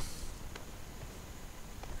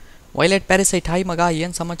 ವೈಲೆಟ್ ಪ್ಯಾರಿಸೈಟ್, ಹಾಯ್ ಮಗ,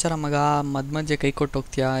 ಏನು ಸಮಾಚಾರ ಮಗ? ಮಧ್ಯೆ ಕೈ ಕೊಟ್ಟು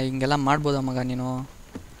ಹೋಗ್ತೀಯಾ? ಹಿಂಗೆಲ್ಲ ಮಾಡ್ಬೋದಾ ಮಗ ನೀನು?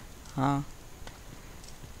 ಹಾಂ,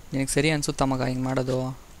 ನಿನಗೆ ಸರಿ ಅನಿಸುತ್ತಾ ಮಗ ಹಿಂಗೆ ಮಾಡೋದು?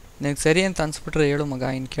 ನಿನಗೆ ಸರಿ ಅಂತ ಅನ್ಸ್ಬಿಟ್ರೆ ಹೇಳು ಮಗ,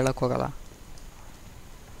 ಇನ್ನು ಕೇಳಕ್ಕೆ ಹೋಗಲ್ಲ.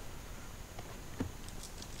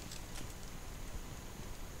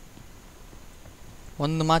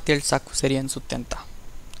 ಒಂದು ಮಾತು ಹೇಳಿ ಸಾಕು, ಸರಿ ಅನಿಸುತ್ತೆ ಅಂತ.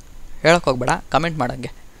 ಹೇಳಕ್ಕೆ ಹೋಗ್ಬೇಡ, ಕಮೆಂಟ್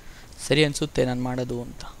ಮಾಡಂಗೆ ಸರಿ ಅನಿಸುತ್ತೆ ನಾನು ಮಾಡೋದು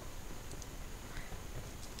ಅಂತ.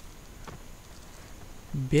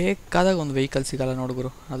 ಬೇಕಾದಾಗ ಒಂದು ವೆಹಿಕಲ್ ಸಿಗಲ್ಲ ನೋಡುಗರು.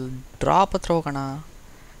 ಅಲ್ಲಿ ಡ್ರಾಪ್ ಹತ್ರ ಹೋಗೋಣ,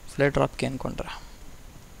 ಫ್ಲೈಟ್ ಡ್ರಾಪ್ಗೆ ಅಂದ್ಕೊಂಡ್ರೆ.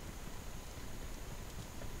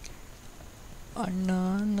 ಅಣ್ಣ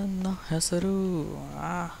ನನ್ನ ಹೆಸರು,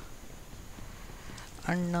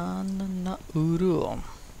 ಅಣ್ಣ ನನ್ನ ಊರು,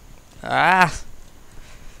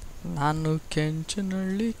 ನಾನು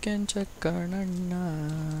ಕೆಂಚನಹಳ್ಳಿ ಕೆಂಚಕ್ಕಣ್ಣಣ್ಣ.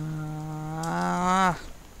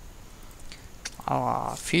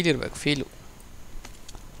 ಫೀಲ್ ಇರ್ಬೇಕು, ಫೀಲು.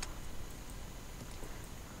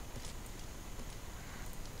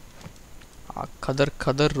 ಆ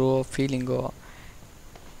ಕದರ್ರು ಫೀಲಿಂಗು.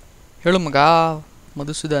 ಹೇಳು ಮಗ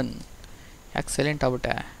ಮಧುಸೂದನ್, ಯಾಕೆ ಸೈಲೆಂಟ್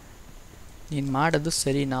ಆಗ್ಬಿಟ್ಟೆ? ನೀನು ಮಾಡೋದು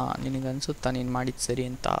ಸರಿನಾ? ನಿನಗೆ ಅನಿಸುತ್ತಾ ನೀನು ಮಾಡಿದ್ದು ಸರಿ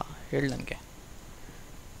ಅಂತ? ಹೇಳು ನನಗೆ,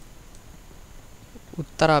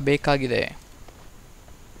 ಉತ್ತರ ಬೇಕಾಗಿದೆ.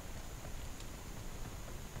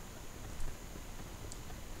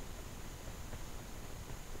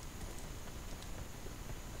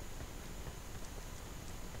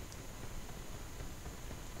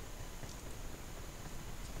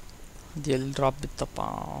 ಅದು ಎಲ್ಲಿ ಡ್ರಾಪ್ ಬಿತ್ತಪ್ಪ?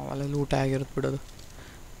 ಅಲ್ಲೆಲ್ಲ ಊಟ ಆಗಿರುತ್ತೆ ಬಿಡೋದು.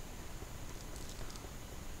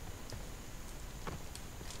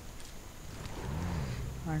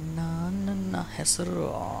 ಅಣ್ಣ ನನ್ನ ಹೆಸರು.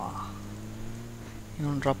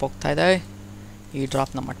 ಇನ್ನೊಂದು ಡ್ರಾಪ್ ಹೋಗ್ತಾ ಇದೆ. ಈ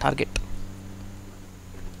ಡ್ರಾಪ್ ನಮ್ಮ ಟಾರ್ಗೆಟ್.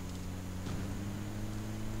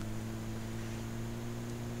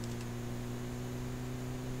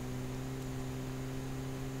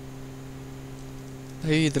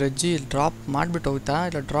 ಇದ್ರ ಅಜ್ಜಿ ಡ್ರಾಪ್ ಮಾಡಿಬಿಟ್ಟು ಹೋಗ್ತಾ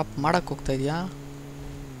ಇಲ್ಲ ಡ್ರಾಪ್ ಮಾಡಕ್ಕೆ ಹೋಗ್ತಾ ಇದೆಯಾ?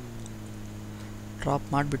 ಡ್ರಾಪ್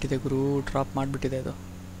ಮಾಡಿಬಿಟ್ಟಿದೆ ಗುರು, ಡ್ರಾಪ್ ಮಾಡಿಬಿಟ್ಟಿದೆ. ಇದು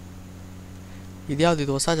ಇದ್ಯಾವುದು?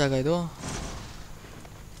 ಇದು ಹೊಸ ಜಾಗ ಇದು.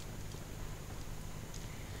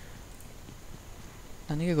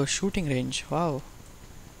 ನನಗೆ ಶೂಟಿಂಗ್ ರೇಂಜ್, ವಾವ್,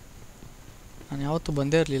 ನಾನು ಯಾವತ್ತೂ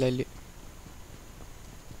ಬಂದೇ ಇರಲಿಲ್ಲ ಇಲ್ಲಿ.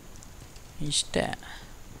 ಇಷ್ಟೇ.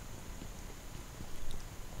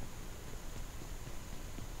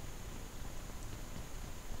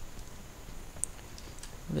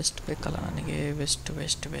 ವೆಸ್ಟ್ ಬೇಕಲ್ಲ ನನಗೆ, ವೆಸ್ಟ್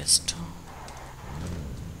ವೆಸ್ಟ್ ವೆಸ್ಟ್.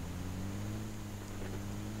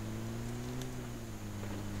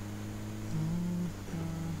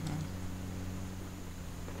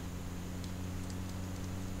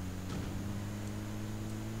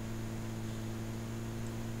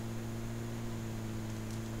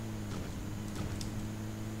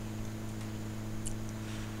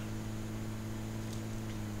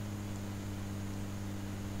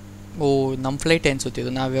 ಓ, ನಮ್ಮ ಫ್ಲೈಟ್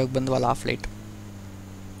ಅನ್ಸುತ್ತಿದ್ದು, ನಾವು ಇವಾಗ ಬಂದ್ವಲ್ಲ ಆ ಫ್ಲೈಟ್.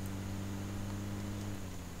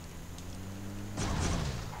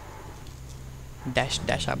 ಡ್ಯಾಶ್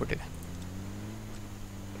ಡ್ಯಾಶ್ ಆಗ್ಬಿಟ್ಟಿದೆ.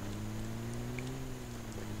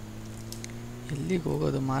 ಎಲ್ಲಿಗೆ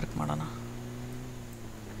ಹೋಗೋದು? ಮಾರ್ಕ್ ಮಾಡೋಣ.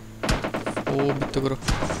 ಓ, ಬಿತ್ತು ಗುರು,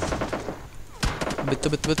 ಬಿತ್ತು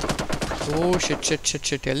ಬಿತ್ತು ಬಿತ್ತು. ಓ ಶಿಟ್ ಶಿಟ್ ಶಿಟ್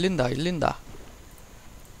ಶಿಟ್. ಎಲ್ಲಿಂದ? ಇಲ್ಲಿಂದ.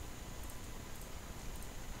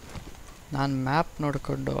 ನಾನು ಮ್ಯಾಪ್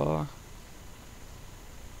ನೋಡಿಕೊಂಡು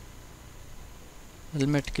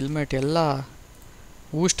ಹೆಲ್ಮೆಟ್ ಗಿಲ್ಮೆಟ್ ಎಲ್ಲ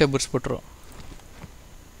ಊಷ್ಟೇ ಬಿಡಿಸ್ಬಿಟ್ರು.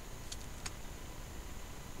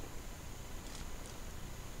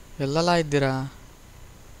 ಎಲ್ಲೆಲ್ಲ ಇದ್ದೀರಾ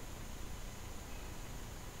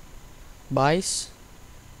ಬಾಯ್ಸ್?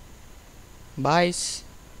 ಬಾಯ್ಸ್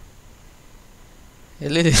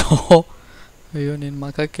ಎಲ್ಲಿದ್ದೀರೋ? ಅಯ್ಯೋ ನಿನ್ನ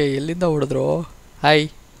ಮಖಕ್ಕೆ ಎಲ್ಲಿಂದ ಹೊಡೆದ್ರು? ಹಾಯ್.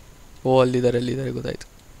 ಓ, ಅಲ್ಲಿದ್ದಾರೆ ಗೊತ್ತಾಯ್ತು.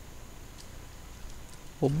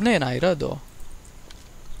 ಒಬ್ಬನೇನಾ ಇರೋದು?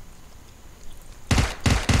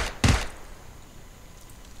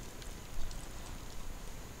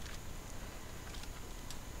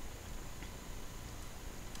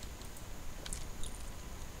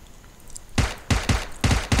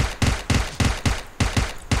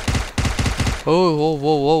 ಓ ಓ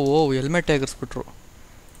ಓ ಓ ಓ, ಹೆಲ್ಮೆಟ್ ಎಗರಿಸ್ಬಿಟ್ರು.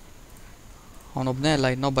 ಅವನೊಬ್ಬನೇ ಅಲ್ಲ,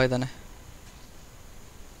 ಇನ್ನೊಬ್ಬ ಇದ್ದಾನೆ.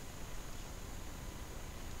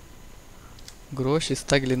 ಗುರು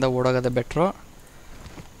ಶಿಸ್ತಾಗಿ ಇಲ್ಲಿಂದ ಓಡೋಗೋದೆ ಬೆಟ್ರು.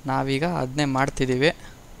 ನಾವೀಗ ಅದನ್ನೇ ಮಾಡ್ತಿದ್ದೀವಿ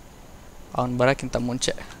ಅವನು ಬರೋಕ್ಕಿಂತ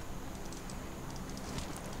ಮುಂಚೆ.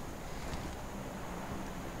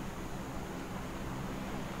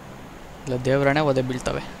 ಇಲ್ಲ ದೇವರಣೆ ಒದೆ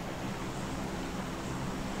ಬೀಳ್ತವೆ.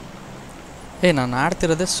 ನಾನು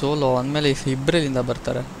ಆಡ್ತಿರೋದೇ ಸೋಲೋ ಅಂದಮೇಲೆ ಇಬ್ಬರಿಂದ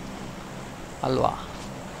ಬರ್ತಾರೆ ಅಲ್ವಾ?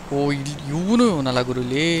 ಓ ಇಲ್ಲಿ ಇವನಲ್ಲ ಗುರು,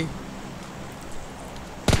 ಇಲ್ಲಿ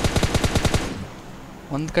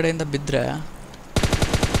ಒಂದು ಕಡೆಯಿಂದ ಬಿದ್ದರೆ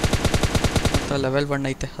ಮಾತ್ರ ಲೆವೆಲ್ 1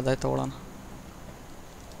 ಐತೆ, ಅದೇ ತಗೊಳ್ಳೋಣ.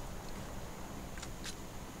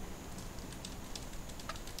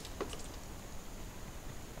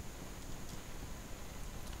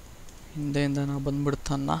 ಹಿಂದೆಯಿಂದ ನಾವು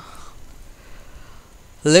ಬಂದ್ಬಿಡ್ತಾನ.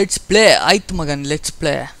 ಲೆಟ್ಸ್ ಪ್ಲೇ ಆಯ್ತು ಮಗನ್, ಲೆಟ್ಸ್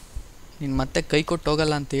ಪ್ಲೇ. ನೀನು ಮತ್ತೆ ಕೈ ಕೊಟ್ಟು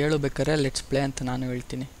ಹೋಗಲ್ಲ ಅಂತ ಹೇಳಬೇಕಾರೆ ಲೆಟ್ಸ್ ಪ್ಲೇ ಅಂತ ನಾನು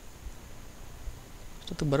ಹೇಳ್ತೀನಿ.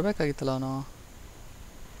 ಅಷ್ಟೊತ್ತಿಗೆ ಬರಬೇಕಾಗಿತ್ತಲ್ಲ ಅವನು.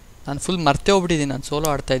 ನಾನು ಫುಲ್ ಮರ್ತೇ ಹೋಗ್ಬಿಟ್ಟಿದ್ದೀನಿ ನಾನು ಸೋಲೋ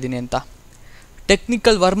ಆಡ್ತಾಯಿದ್ದೀನಿ ಅಂತ.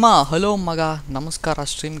 ಟೆಕ್ನಿಕಲ್ ವರ್ಮಾ, ಹಲೋ ಮಗ, ನಮಸ್ಕಾರ,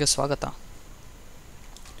 ಸ್ಟ್ರೀಮ್ಗೆ ಸ್ವಾಗತ.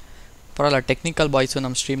 ಪರವಾಗಿಲ್ಲ, ಟೆಕ್ನಿಕಲ್ ಬಾಯ್ಸು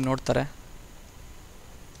ನಮ್ಮ ಸ್ಟ್ರೀಮ್ ನೋಡ್ತಾರೆ.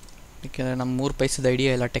 ಏಕೆಂದರೆ ನಮ್ಮ 3 ಪೈಸದ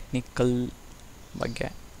ಐಡಿಯಾ ಇಲ್ಲ ಟೆಕ್ನಿಕಲ್ ಬಗ್ಗೆ.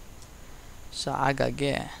 ಸೊ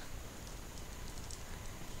ಹಾಗಾಗಿ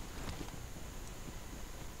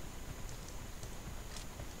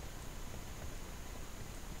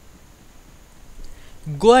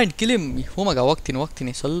ಗೋ ಆ್ಯಂಡ್ ಕಿಲಿಮ್. ಹ್ಞೂ ಮಗ,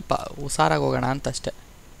 ಹೋಗ್ತೀನಿ, ಸ್ವಲ್ಪ ಹುಷಾರಾಗಿ ಹೋಗೋಣ ಅಂತ ಅಷ್ಟೇ.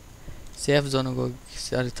 ಸೇಫ್ ಝೋನಿಗೆ ಹೋಗಿ,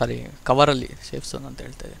 ಸಾರಿ ಕವರಲ್ಲಿ, ಸೇಫ್ ಝೋನ್ ಅಂತ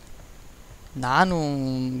ಹೇಳ್ತಾಯಿದ್ದೆ. ನಾನು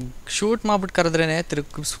ಶೂಟ್ ಮಾಡಿಬಿಟ್ಟು ಕರೆದ್ರೇ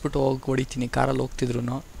ತಿರುಗಿಸ್ಬಿಟ್ಟು ಹೋಗಿ ಹೊಡಿತೀನಿ ಕಾರಲ್ಲಿ ಹೋಗ್ತಿದ್ರು.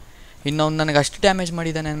 ಇನ್ನು ಅವ್ನು ನನಗೆ ಅಷ್ಟು ಡ್ಯಾಮೇಜ್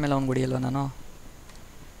ಮಾಡಿದ್ದಾನೆ ಅಂದಮೇಲೆ ಅವ್ನು ಹೊಡಿಯಲ್ವ ನಾನು?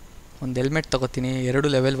 ಒಂದು ಹೆಲ್ಮೆಟ್ ತೊಗೋತೀನಿ, 2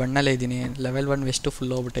 ಲೆವೆಲ್ 1ನಲ್ಲೇ ಇದ್ದೀನಿ. Level 1 west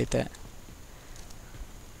full ಹೋಗ್ಬಿಟ್ಟೈತೆ,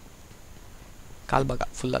 ಕಾಲ್ಭಾಗ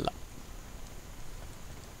ಫುಲ್ಲಲ್ಲ.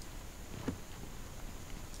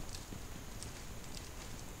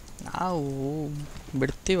 ನಾವು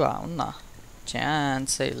ಬಿಡ್ತೀವ ಅವನ್ನ?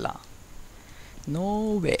 ಚಾನ್ಸೇ ಇಲ್ಲ, ನೋ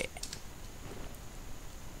ವೇ.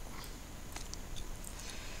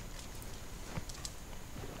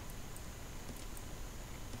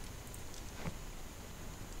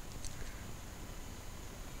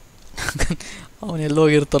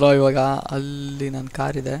 ಅವನೆಲ್ಲೋಗಿರ್ತಾರೋ ಇವಾಗ. ಅಲ್ಲಿ ನನ್ನ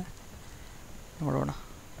ಕಾರಿದೆ, ನೋಡೋಣ.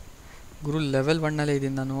 ಗುರು ಲೆವೆಲ್ 1ನಲ್ಲೇ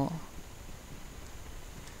ಇದ್ದೀನಿ ನಾನು.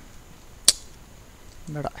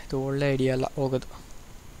 ಬೇಡ, ಇದು ಒಳ್ಳೆ ಐಡಿಯಾ ಅಲ್ಲ ಹೋಗೋದು.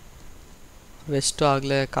 ವೆಸ್ಟು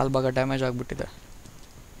ಆಗಲೇ ಕಾಲ್ಭಾಗ ಡ್ಯಾಮೇಜ್ ಆಗಿಬಿಟ್ಟಿದೆ.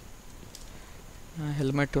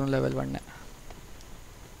 Helmet level 1.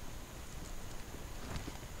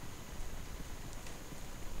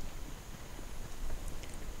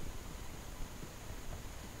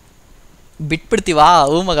 ಬಿಟ್ಬಿಡ್ತೀವಾ?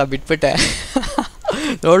 ಹ್ಞೂ ಮಗ, ಬಿಟ್ಬಿಟ್ಟೆ.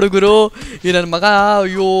 ನೋಡು ಗುರು, ಈ ನನ್ನ ಮಗ,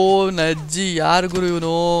 ಅಯ್ಯೋ ನಜ್ಜಿ, ಯಾರು ಗುರು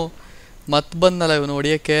ಇವನು? ಮತ್ತೆ ಬಂದಲ್ಲ ಇವನು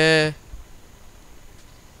ಹೊಡಿಯೋಕ್ಕೆ.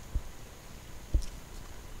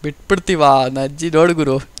 ಬಿಟ್ಬಿಡ್ತೀವಾ ನಜ್ಜಿ? ನೋಡು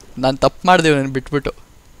ಗುರು, ನಾನು ತಪ್ಪು ಮಾಡಿದೆ ನಾನು ಬಿಟ್ಬಿಟ್ಟು.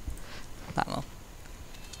 ನಾನು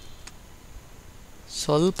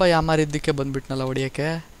ಸ್ವಲ್ಪ ಯಾಮಾರಿದ್ದಕ್ಕೆ ಬಂದ್ಬಿಟ್ನಲ್ಲ ಹೊಡಿಯೋಕ್ಕೆ.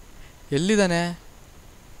 ಎಲ್ಲಿದ್ದಾನೆ?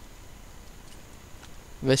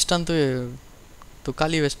 ವೆಸ್ಟ್ ಅಂತೂ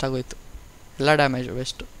ತುಕಾಲಿ ವೆಸ್ಟ್ ಆಗೋಯ್ತು, ಎಲ್ಲ ಡ್ಯಾಮೇಜು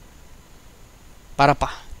ವೆಸ್ಟು. ಬಾರಪ್ಪ,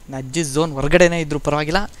 ನಜ್ಜಿ ಝೋನ್ ಹೊರಗಡೆನೇ ಇದ್ದರೂ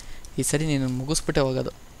ಪರವಾಗಿಲ್ಲ, ಈ ಸರಿ ನೀನು ಮುಗಿಸ್ಬಿಟ್ಟೆ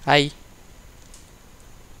ಹೋಗೋದು. ಆಯ್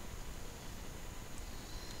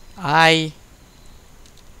ಆಯ್,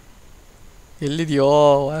 ಎಲ್ಲಿದೆಯೋ?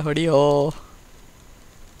 ಹೊಡಿಯೋ.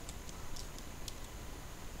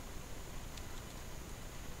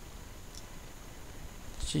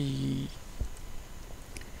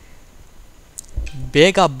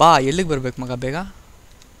 ಬೇಗ ಬಾ. ಎಲ್ಲಿಗೆ ಬರ್ಬೇಕು ಮಗ? ಬೇಗ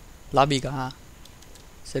ಲಾಬಿಗ?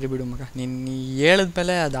 ಸರಿ ಬಿಡು ಮಗ, ನೀನು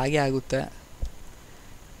ಹೇಳಿದ್ಮೇಲೆ ಅದು ಹಾಗೆ ಆಗುತ್ತೆ.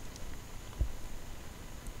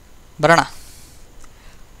 ಬರೋಣ.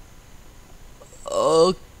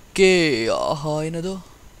 ಓಕೆ, ಏನದು?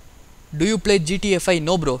 Do you play GTA 5?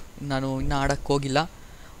 No bro, ನಾನು ಇನ್ನೂ ಆಡೋಕ್ಕೆ ಹೋಗಿಲ್ಲ.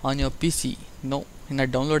 On your PC? ನೋ, ಇನ್ನೂ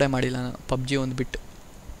ಡೌನ್ಲೋಡೇ ಮಾಡಿಲ್ಲ ನಾನು PUBG ಒಂದು ಬಿಟ್ಟು.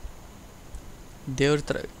 ದೇವ್ರ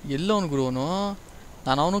ಥರ ಎಲ್ಲೋ ಅವ್ನು ಗುರು ಅವನು.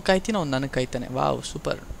 ನಾನು ಅವನು ಕಾಯ್ತೀನಿ, ಅವ್ನು ನನಗೆ ಕಾಯ್ತಾನೆ. Wow,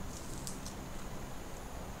 super.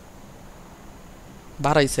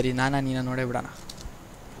 ಬಾರ ಈ ಸರಿ ನೀನು ನೋಡೇ ಬಿಡೋಣ.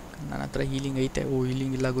 ನನ್ನ ಹತ್ರ ಹೀಲಿಂಗ್ ಐತೆ. ಓ,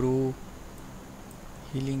 ಹೀಲಿಂಗ್ ಇಲ್ಲ ಗುರು,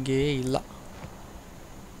 ಹೀಲಿಂಗೇ ಇಲ್ಲ.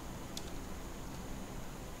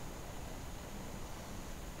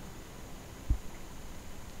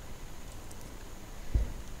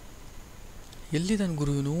 ಎಲ್ಲಿದ್ದಾನೆ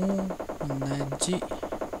ಗುರು ಇವನು? ನನ್ನ ಅಜ್ಜಿ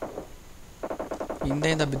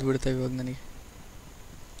ಹಿಂದೆಯಿಂದ ಬಿದ್ದುಬಿಡ್ತೇವೆ ಇವಾಗ ನನಗೆ.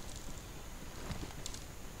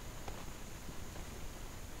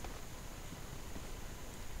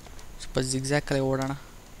 ಸ್ವಲ್ಪ ಜಿಗ್ಜ್ಯಾಕಲ್ಲೇ ಓಡೋಣ.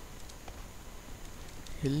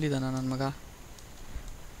 ಎಲ್ಲಿದ್ದಾನ ನನ್ನ ಮಗ?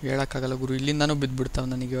 ಹೇಳೋಕ್ಕಾಗಲ್ಲ ಗುರು, ಇಲ್ಲಿಂದನೂ ಬಿದ್ದುಬಿಡ್ತಾವೆ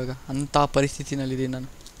ನನಗೆ ಇವಾಗ. ಅಂಥ ಪರಿಸ್ಥಿತಿನಲ್ಲಿದ್ದೀನಿ ನಾನು.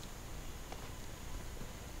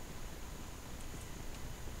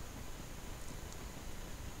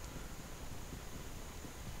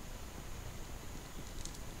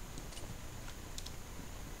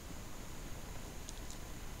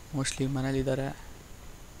 Mostly ಮನೇಲಿದ್ದಾರೆ.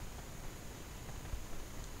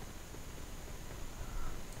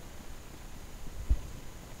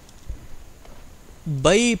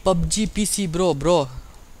 By PUBG P C bro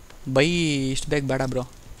by ಇಷ್ಟು ಬೇಗ ಬೇಡ ಬ್ರೋ,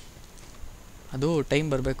 ಅದು ಟೈಮ್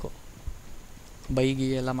ಬರಬೇಕು ಬೈಗಿ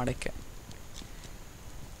ಎಲ್ಲ ಮಾಡೋಕ್ಕೆ.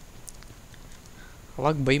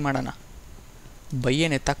 ಅವಾಗ ಬೈ ಮಾಡೋಣ, ಬೈ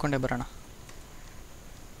ಏನು ಎತ್ತಾಕೊಂಡೇ ಬರೋಣ.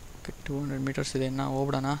 200 ಮೀಟರ್ಸ್ ಇದೆ, ಇನ್ನು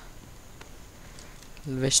ಹೋಗ್ಬಿಡೋಣ.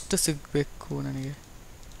 ವೆಸ್ಟ್ ಸಿಗಬೇಕು ನನಗೆ,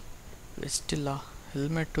 ವೆಸ್ಟ್ ಇಲ್ಲ,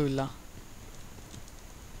 ಹೆಲ್ಮೆಟ್ಟು ಇಲ್ಲ.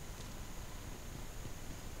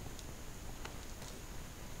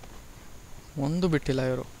 ಒಂದು ಬಿಟ್ಟಿಲ್ಲ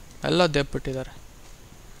ಇವರು, ಎಲ್ಲ ದೇಪ್ಬಿಟ್ಟಿದ್ದಾರೆ,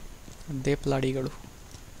 ದೇಪ್ಲಾಡಿಗಳು.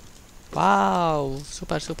 Wow,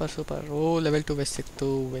 super super super. ಓ ಲೆವೆಲ್ 2 ವೆಸ್ಟ್ ಸಿಕ್ತು,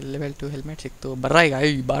 ಲೆವೆಲ್ 2 ಹೆಲ್ಮೆಟ್ ಸಿಕ್ತು. ಬರ್ರ ಈಗ,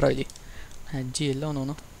 ಬಾರೋ ಇಲ್ಲಿ. ಅಜ್ಜಿ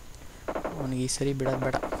ಎಲ್ಲವನು, ಅವನಿಗೆ ಈ ಸರಿ ಬಿಡೋದು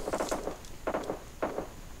ಬೇಡ.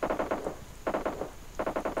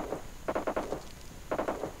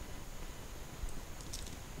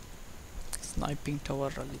 Sniping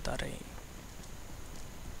tower ಅಲ್ಲಿದ್ದಾರೆ.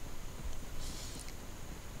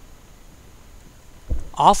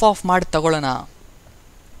 ಆಫ್ ಮಾಡಿ ತಗೊಳ್ಳೋಣ.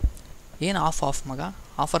 ಏನು ಆಫ್ ಮಗ,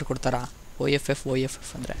 ಆಫರ್ ಕೊಡ್ತಾರಾ? ಒ ಎಫ್ ಎಫ್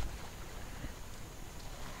ಅಂದರೆ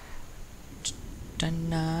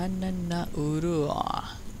ನನ್ನ ಊರು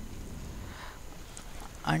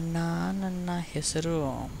ಅಣ್ಣ, ನನ್ನ ಹೆಸರು,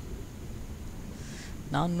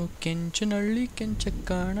 ನಾನು Kenchanahalli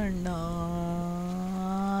ಕೆಂಚಕ್ಕಣ್ಣಣ್ಣ.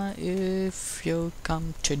 If you come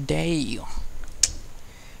today.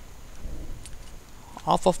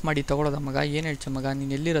 Of ಮಾಡಿ ತಗೊಳ್ಳೋದ ಮಗ? ಏನು ಹೇಳ್ಚ ಮಗ,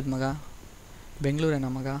 ನೀನು ಎಲ್ಲಿರೋದು ಮಗ? ಬೆಂಗಳೂರೇನ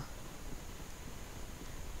ಮಗ?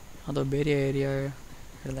 ಅದು ಬೇರೆ ಏರಿಯಾ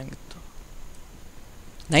ಹೇಳ್ದಂಗಿತ್ತು.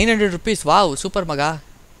 900 ರೂಪೀಸ್, ವಾವ್ ಸೂಪರ್ ಮಗ.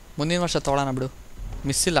 ಮುಂದಿನ ವರ್ಷ ತೊಗೊಳ್ಳೋಣ ಬಿಡು,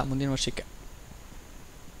 ಮಿಸ್ ಇಲ್ಲ ಮುಂದಿನ ವರ್ಷಕ್ಕೆ.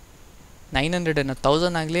 900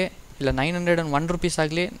 1000 ಆಗಲಿ ಇಲ್ಲ 901 ರೂಪೀಸ್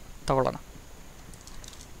ಆಗಲಿ ತಗೊಳ್ಳೋಣ.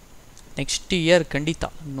 ನೆಕ್ಸ್ಟ್ ಇಯರ್ ಖಂಡಿತ,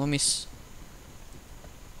 ನೋ ಮಿಸ್.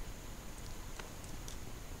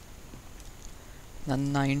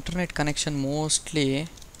 ನನ್ನ ಇಂಟರ್ನೆಟ್ ಕನೆಕ್ಷನ್ ಮೋಸ್ಟ್ಲಿ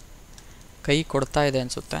ಕೈ ಕೊಡ್ತಾ ಇದೆ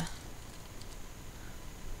ಅನಿಸುತ್ತೆ,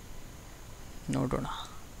 ನೋಡೋಣ.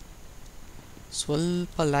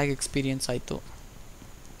 ಸ್ವಲ್ಪ ಲ್ಯಾಗ್ ಎಕ್ಸ್ಪೀರಿಯನ್ಸ್ ಆಯಿತು.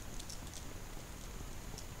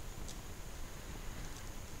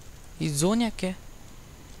 ಈ ಝೋನ್ ಯಾಕೆ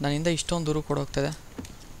ನನ್ನಿಂದ ಇಷ್ಟೊಂದು ದೂರ ಕೊಡೋಗ್ತದೆ?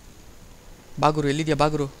 ಬಾಗುರು ಎಲ್ಲಿದೆಯಾ?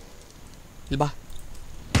 ಬಾಗುರು ಇಲ್ಲಿ ಬಾ.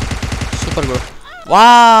 ಸೂಪರ್ ಗುರು.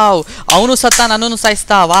 ವಾವ್, ಅವನು ಸತ್ತ, ನನ್ನನ್ನು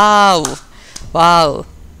ಸಾಯಿಸ್ತಾ. ವಾವ್ ವಾವ್,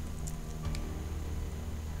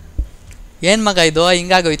 ಏನು ಮಗ ಇದು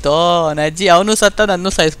ಹಿಂಗಾಗೋಯ್ತು? ನಜ್ಜಿ ಅವನು ಸತ್ತ,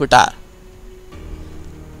 ನನ್ನೂ ಸಾಯಿಸ್ಬಿಟ್ಟ.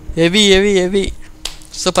 Heavy heavy heavy,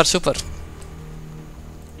 super super.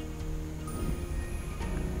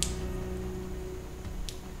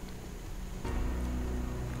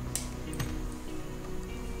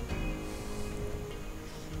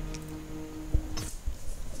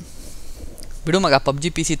 ಬಿಡು ಮಗ, ಪಬ್ಜಿ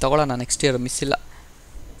ಪಿ ಸಿ ತಗೊಳ್ಳೋಣ ನೆಕ್ಸ್ಟ್ ಇಯರ್, ಮಿಸ್ ಇಲ್ಲ.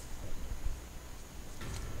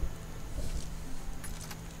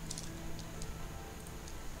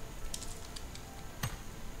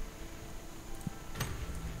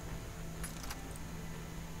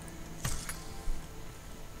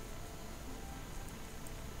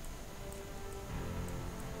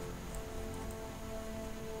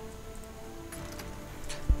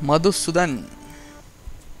 ಮಧುಸೂದನ್,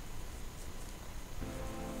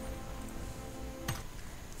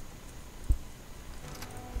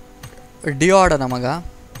 ಡಿಯೋ ಆಡೋಣ ಮಗ.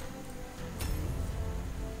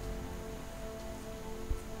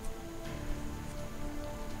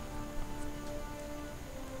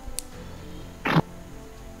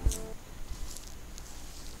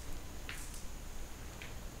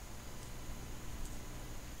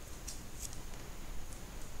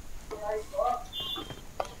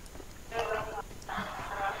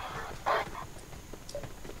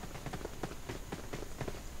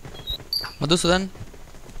 ಮಧುಸೂದನ್,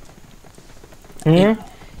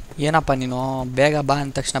 ಏನಪ್ಪ ನೀನು ಬೇಗ ಬಾ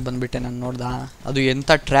ಅಂದ ತಕ್ಷಣ ಬಂದ್ಬಿಟ್ಟೆ. ನಾನು ನೋಡ್ದ, ಅದು ಎಂಥ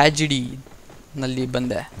ಟ್ರ್ಯಾಜಿಡಿ ನಲ್ಲಿ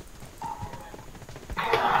ಬಂದೆ.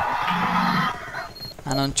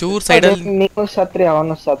 ನಾನೊಂದು ಚೂರು ಸೈಡಲ್ಲಿ,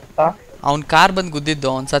 ಅವ್ನ ಕಾರ್ ಬಂದು ಗುದ್ದಿದ್ದು.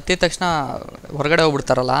 ಅವ್ನು ಸತ್ತಿದ ತಕ್ಷಣ ಹೊರಗಡೆ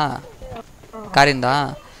ಹೋಗ್ಬಿಡ್ತಾರಲ್ಲ ಕಾರಿಂದ,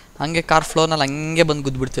 ಹಂಗೆ ಕಾರ್ ಫ್ಲೋನಲ್ಲಿ ಹಂಗೆ ಬಂದು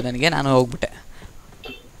ಗುದ್ಬಿಡ್ತೀವಿ ನನಗೆ. ನಾನು ಹೋಗ್ಬಿಟ್ಟೆ.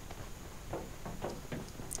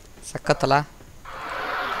 ಸಕ್ಕತ್ತಲ್ಲ,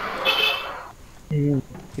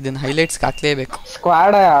 ಇದನ್ನ ಹೈಲೈಟ್ಸ್ಗೆ ಹಾಕ್ಲೇಬೇಕು.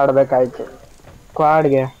 ಸ್ಕ್ವಾಡ್ ಆಡ್ಬೇಕಾಯ್ತು,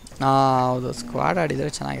 ಸ್ಕ್ವಾಡ್ಗೆ. ಹೌದು, ಸ್ಕ್ವಾಡ್ ಆಡಿದರೆ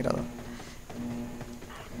ಚೆನ್ನಾಗಿರೋದು.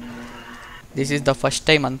 This is the first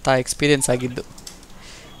time ಅಂತ ಎಕ್ಸ್ಪೀರಿಯನ್ಸ್ ಆಗಿದ್ದು.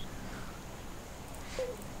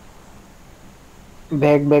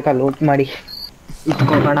 ಬೇಗ ಲೂಟ್ ಮಾಡಿ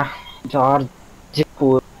ಇಟ್ಕೋಣ. ಜಾರ್ಜ್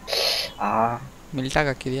ಮಿಲ್ಟಾಗಿ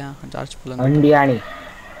ಹಾಕಿದ್ಯಾ ಜಾರ್ಜ್ ಪುಲ್ ಅಂಡಿಯಾಣಿ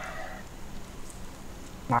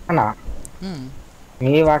ನಾನಾ ಹ್ಞೂ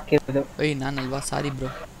ನೀವ್ ಹಾಕಿರೋದು ಏಯ್ ನಾನಲ್ವಾ ಸಾರಿ ಬ್ರೋ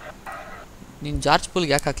ನೀನು ಜಾರ್ಜ್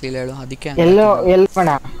ಪುಲ್ಗೆ ಯಾಕೆ ಹಾಕ್ಲಿಲ್ಲ ಹೇಳು ಅದಕ್ಕೆ ಎಲ್ಲೋ ಎಲ್ಪಣ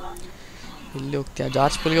ಇಲ್ಲಿ ಹೋಗ್ತೀಯಾ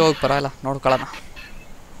ಜಾರ್ಜ್ ಪುಲ್ಗೆ ಹೋಗಿ ಬರಲ್ಲ ನೋಡ್ಕೊಳ್ಳೋಣ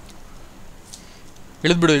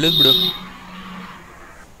ಇಳಿದ್ಬಿಡು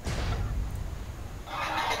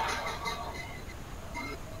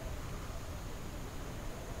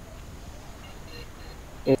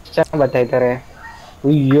ಎಷ್ಟು ಜನ ಬರ್ತಾ ಇದ್ದಾರೆ?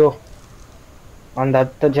 ಅಯ್ಯೋ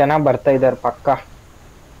 10 ಜನ ಬರ್ತಾ ಇದ್ದಾರೆ ಪಕ್ಕ.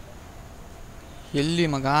 ಎಲ್ಲಿ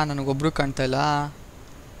ಮಗ ನನಗೊಬ್ರು ಕಾಣ್ತಾ ಇಲ್ಲ.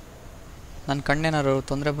 ನನ್ನ ಕಣ್ಣೇನಾರು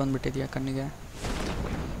ತೊಂದರೆ ಬಂದ್ಬಿಟ್ಟಿದ್ಯಾ ಕಣ್ಣಿಗೆ?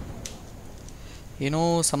 ಏನೋ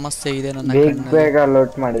ಸಮಸ್ಯೆ ಇದೆ ನನ್ನ ಕಣ್ಣಲ್ಲಿ. ಬೇಗ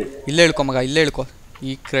ಲೋಟ್ ಮಾಡಿ. ಇಲ್ಲೇ ಇಳ್ಕೊ ಮಗ, ಇಲ್ಲೇ ಇಳ್ಕೊ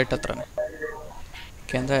ಈ ಕ್ರೇಟ್ ಹತ್ರನೇ.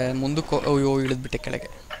 ಯಾಕೆಂದರೆ ಮುಂದಕ್ಕೆ ಅಯ್ಯೋ ಇಳಿದ್ಬಿಟ್ಟೆ ಕೆಳಗೆ.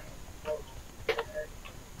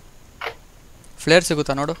 ಫ್ಲೇರ್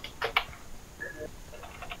ಸಿಗುತ್ತಾ ನೋಡು.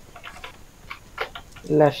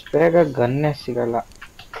 ಇಲ್ಲ ಅಷ್ಟು ಬೇಗ ಗನ್ನೇ ಸಿಗಲ್ಲ.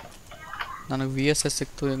 ನನಗೆ VSS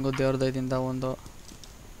ಸಿಕ್ತು ಹೆಂಗೋ ದೇವ್ರ ದಯದಿಂದ ಒಂದು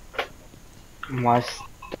ಮಸ್ತ್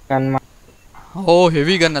ಗನ್. ಓ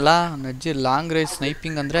ಹೆವಿ ಗನ್ ಅಲ್ಲ ನಜ್ಜಿ. ಲಾಂಗ್ ರೇಂಜ್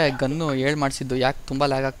ಸ್ನೈಪಿಂಗ್ ಅಂದರೆ ಗನ್ನು ಹೇಳಿ ಮಾಡಿಸಿದ್ದು. ಯಾಕೆ ತುಂಬ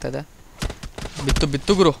ಲ್ಯಾಗ್ ಆಗ್ತಾಯಿದೆ?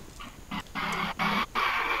 ಬಿತ್ತು ಗುರು.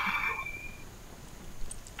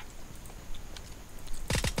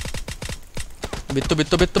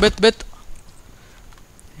 ಬಿತ್ತು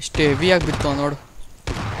ಎಷ್ಟು ಹೆವಿಯಾಗಿ ಬಿತ್ತು ನೋಡು.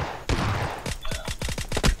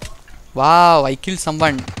 Wow, I kill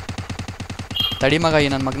ಸಂಬಣ್. ತಡಿ ಮಗ, ಈ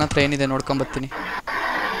ನನ್ನ ಮಗನ ಹತ್ರ ಏನಿದೆ ನೋಡ್ಕೊಂಬರ್ತೀನಿ.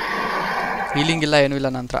 ಹೀಲಿಂಗ್ ಇಲ್ಲ, ಏನೂ ಇಲ್ಲ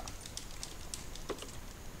ನನ್ನ ಹತ್ರ.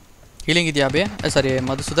 ಹೀಲಿಂಗ್ ಇದೆಯಾ ಅಬಿ? ಸರಿ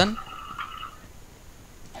ಮಧುಸೂದನ್.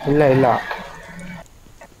 ಇಲ್ಲ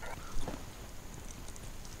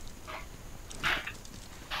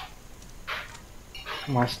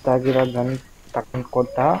ಮಸ್ತಾಗಿರೋ ಗನ್ ತಗೊಂಡು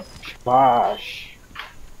ಕೊಟ್ಟ. ಬಾಶ್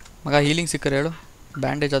ಮಗ ಹೀಲಿಂಗ್ ಸಿಕ್ಕರೆ ಹೇಳು,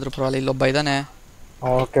 ಬ್ಯಾಂಡೇಜ್ ಆದರೂ ಪರವಾಗಿಲ್ಲ. ಇಲ್ಲೊಬ್ಬ ಇದ್ದಾನೆ.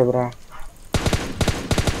 Okay bro.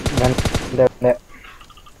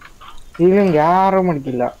 ಹೀಲಿಂಗ್ ಯಾರು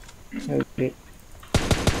ಮಡಗಿಲ್ಲ.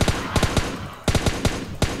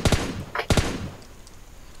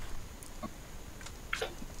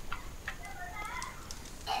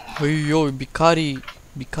 ಅಯ್ಯೋ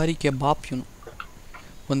ಬಿಕಾರಿಗೆ ಬಾಪ್ ಇವನು.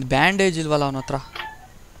 ಒಂದು ಬ್ಯಾಂಡೇಜ್ ಇಲ್ವಲ್ಲ ಅವನ ಹತ್ರ.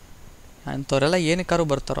 ಅಂಥವರೆಲ್ಲ ಏನಕ್ಕಾರು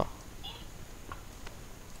ಬರ್ತಾರೋ.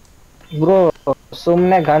 ಬ್ರೋ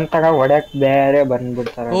ಸುಮ್ಮನೆ ಗನ್ ತಗ ಹೊಡ್ಯಕ್ ಬೇರೆ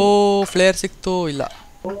ಬಂದ್ಬಿಡ್ತಾರೆ. ಓ ಫ್ಲೇರ್ ಸಿಕ್ತು. ಇಲ್ಲ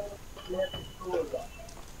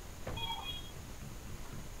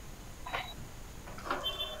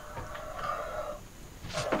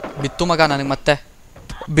ಬಿತ್ತು ಮಗ ನನಗೆ ಮತ್ತೆ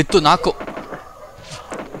ಬಿತ್ತು. 4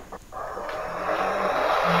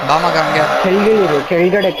 ಬಾ ಮಗ ಹಂಗೆ.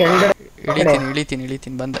 ಕೆಳಗಡೆ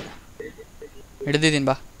ಇಳಿತೀನಿ ಬಂದೆ. ಹಿಡಿದಿದ್ದೀನಿ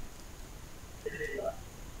ಬಾ.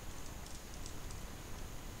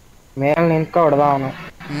 ಮೇಲೆ ನಿಂತ್ಕ ಹೊಡೆದ ಅವನು.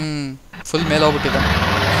 ಫುಲ್ ಮೇಲೆ ಹೋಗ್ಬಿಟ್ಟಿದ್ದ.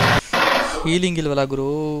 ಹೀಲಿಂಗ್ ಇಲ್ವಲ್ಲ ಗುರು.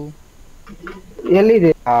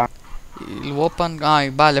 ಎಲ್ಲಿದೆಯಾ? ಇಲ್ಲಿ ಓಪನ್.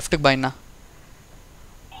 ಬಾ ಲೆಫ್ಟಿಗೆ ಬಾ. ಇನ್ನ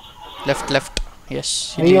ಲೆಫ್ಟ್. ಯಶ್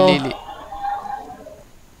ಇಲ್ಲಿ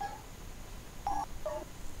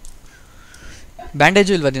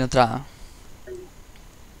ಬ್ಯಾಂಡೇಜು ಇಲ್ವಾ ನಿನ್ನ ಹತ್ರ?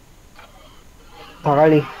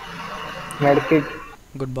 ತಗೊಳ್ಳಿ ಮೆಡಿಕಿಟ್.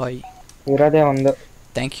 ಗುಡ್ ಬಾಯ್. ಇರೋದೇ ಒಂದು.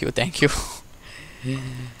 Thank you.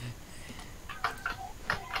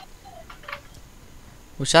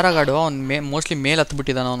 ಹುಷಾರಾಗಾಡು. ಅವ್ನು ಮೋಸ್ಟ್ಲಿ ಮೇಲೆ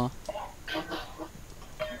ಹತ್ಬಿಟ್ಟಿದ್ದಾನ ಅವನು.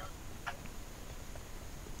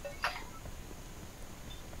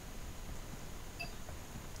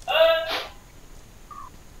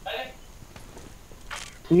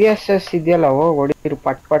 VSS ಇದೆಯಲ್ಲ, ಹೋಗಿ ಹೊಡಿರು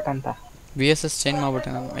ಪಟ್ ಅಂತ. VSS ಚೇಂಜ್ ಮಾಡ್ಬಿಟ್ಟೆ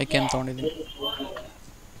ನಾನು. AKM ತೊಗೊಂಡಿದ್ದೀನಿ.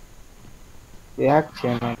 ಯಾಕೆ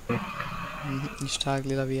ಚೇಂಜ್ ಮಾಡಿ? ಇಷ್ಟ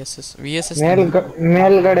ಆಗಲಿಲ್ಲ VSS.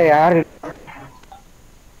 ಮೇಲ್ಗಡೆ ಯಾರು?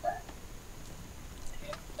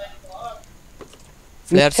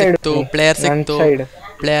 ಪ್ಲೇಯರ್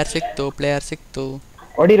ಸಿಕ್ತು.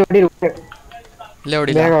 ಹೊಡಿರು. ಇಲ್ಲೇ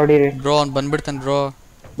ಹೊಡಿರಿ ಬ್ರೋ. ಅವ್ನು ಬಂದ್ಬಿಡ್ತಾನೆ ಬ್ರೋ.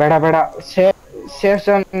 ಬೇಡ ಸೇಫ್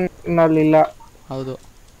ಝೋನ್ ನಲ್ಲಿ ಇಲ್ಲ. ಹೌದು.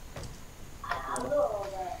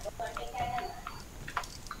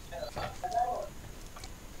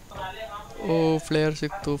 ಓ ಫ್ಲೇಯರ್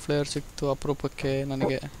ಸಿಕ್ತು ಅಪರೂಪಕ್ಕೆ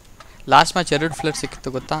ನನಗೆ. ಲಾಸ್ಟ್ ಮ್ಯಾಚ್ 2 ಫ್ಲೇಯರ್ ಸಿಕ್ಕಿತ್ತು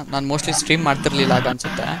ಗೊತ್ತಾ? ನಾನು ಮೋಸ್ಟ್ಲಿ ಸ್ಟ್ರೀಮ್ ಮಾಡ್ತಿರ್ಲಿಲ್ಲ ಆಗ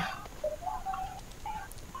ಅನ್ಸುತ್ತೆ.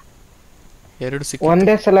 2 ಸಿಕ್ಕಿತ್ತು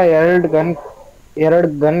ಒಂದೇ ಸಲ. 2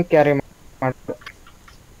 ಗನ್ ಕ್ಯಾರಿ ಮಾಡ್ತು.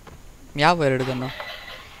 ಯಾವ 2 ಗನ್ನು?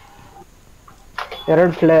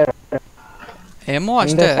 2 ಫ್ಲೇಯರ್. ಎಮೋ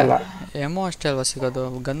ಅಷ್ಟೇ ಅಲ್ವಾ ಸಿಗೋದು?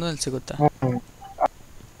 ಗನ್ನಲ್ಲಿ ಸಿಗುತ್ತೆ.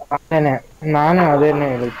 ನಾನು ಅದೇನೆ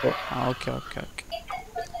ಹೇಳಿದ್ದು. ಓಕೆ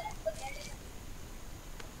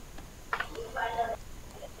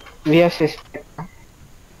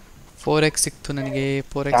 4x ಸಿಕ್ತು ನನಗೆ.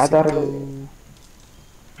 4x ಸಿಕ್ತು.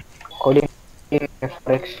 ಕೊಡಿ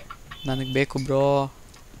 4x ನನಗೆ ಬೇಕು ಬ್ರೋ.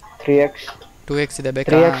 3x 2x ಇದೆ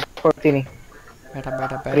ಬೇಕಾ? 3x ಕೊಡ್ತೀನಿ. ಬೇಡ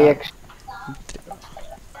ಬೇಡ ಬೇಡ. 3x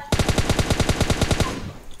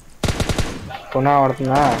ಪುನಃ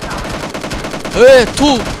ಹೊಡ್ತೀನಾ? ಏ ಥೂ,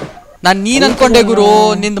 ನಾನು ನೀನು ಅನ್ಕೊಂಡೆ ಗುರು.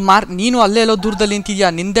 ನಿಂದು ಮಾರ್ಕ್, ನೀನು ಅಲ್ಲೇ ಎಲ್ಲೋ ದೂರದಲ್ಲಿ ನಿಂತಿದ್ಯಾ,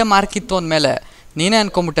 ನಿಂದೇ ಮಾರ್ಕ್ ಇತ್ತು ಅಂದಮೇಲೆ ನೀನೇ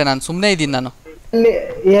ಅನ್ಕೊಂಬಿಟ್ಟೆ. ನಾನು ಸುಮ್ಮನೆ ಇದ್ದೀನಿ ನಾನು.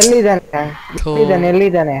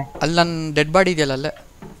 ಎಲ್ಲಿದ್ದಾನೆ? ಅಲ್ಲಿ ನನ್ನ ಡೆಡ್ ಬಾಡಿ ಇದೆಯಲ್ಲ ಅಲ್ಲೇ.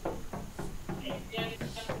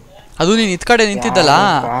 ಅದು ನೀನು ಇತ್ ಕಡೆ ನಿಂತಿದ್ದಲ್ಲ,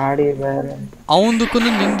 ಅವನದಕ್ಕೂ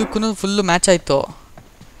ನಿಂದಕ್ಕೂ ಫುಲ್ಲು ಮ್ಯಾಚ್ ಆಯಿತು.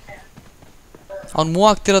 ಅವ್ನು ಮೂವ್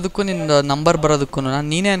ಆಗ್ತಿರೋದಕ್ಕೂ ನಿನ್ನ ನಂಬರ್ ಬರೋದಕ್ಕೂ ನಾನು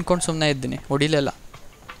ನೀನೇ ಅನ್ಕೊಂಡು ಸುಮ್ಮನೆ ಇದ್ದೀನಿ, ಹೊಡಿಲಿಲ್ಲ.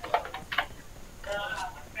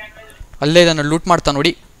 ಅಲ್ಲೇ ಇದನ್ನು ಲೂಟ್ ಮಾಡ್ತಾನೆ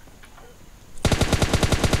ನೋಡಿ.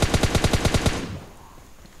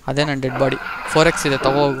 ಅದೇ ನನ್ನ ಡೆಡ್ ಬಾಡಿ. 4x ಇದೆ,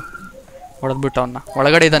 ತಗೋಗು. ಹೊಡೆದ್ಬಿಟ್ಟು ಅವನ್ನ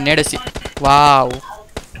ಒಳಗಡೆ ಇದನ್ನು ನೇಡಿಸಿ. ವಾವ್,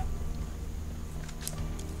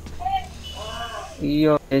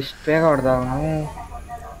 ಅಯ್ಯೋ ಎಷ್ಟು ಬೇಗ ಹೊಡೆದ ಅವನು.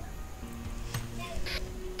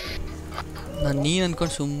 ನಾನು ನೀನು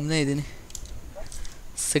ಅನ್ಕೊಂಡು ಸುಮ್ಮನೆ ಇದ್ದೀನಿ.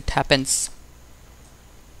 ಸಿಟ್ ಹ್ಯಾಪನ್ಸ್.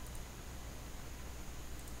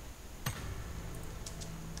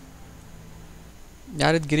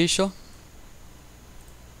 ಯಾರಿದ್ ಗಿರೀಶು?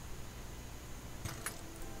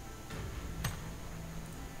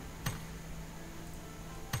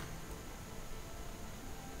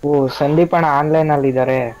 ಓ ಸಂದೀಪ್ ಅಣ್ಣ ಆನ್ಲೈನ್ ಅಲ್ಲಿ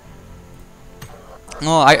ಇದ್ದಾರೆ.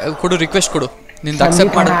 ಕೊಡು, ರಿಕ್ವೆಸ್ಟ್ ಕೊಡು. ನಿಂದು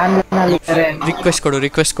ಅಕ್ಸೆಪ್ಟ್ ಮಾಡು. ರಿಕ್ವೆಸ್ಟ್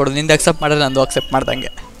ಕೊಡು. ನಿಂದು ಅಕ್ಸೆಪ್ಟ್ ಮಾಡಿದ್ರೆ ನಂದು ಅಕ್ಸೆಪ್ಟ್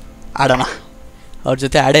ಮಾಡ್ದಂಗೆ ಆಡೋಣ. ಅವ್ರ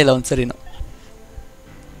ಜೊತೆ ಆಡೇ ಇಲ್ಲ ಒಂದ್ಸರಿನು.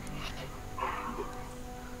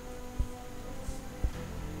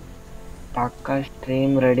 ಪಕ್ಕ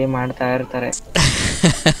ಸ್ಟ್ರೀಮ್ ರೆಡಿ ಮಾಡ್ತಾ ಇರ್ತಾರೆ.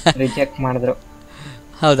 ರಿಜೆಕ್ಟ್ ಮಾಡಿದ್ರು.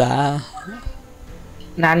 ಹೌದಾ?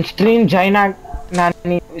 ನಾನು ಸ್ಟ್ರೀಮ್ ಜಾಯ್ನ್ ಆಗಿ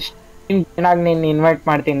ನೀನು ಇನ್ವೈಟ್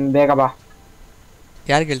ಮಾಡ್ತೀನಿ, ಬೇಗ ಬಾ.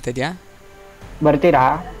 ಯಾರಿಗೆ ಹೇಳ್ತಾ ಇದೆಯಾ? ಬರ್ತೀರಾ?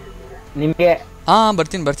 ನಿಮಗೆ ಹಾಂ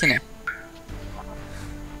ಬರ್ತೀನಿ.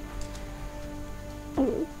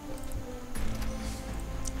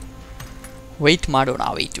 ವೆಯ್ಟ್ ಮಾಡೋಣ.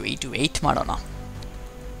 ವೆಯ್ಟ್ ಮಾಡೋಣ.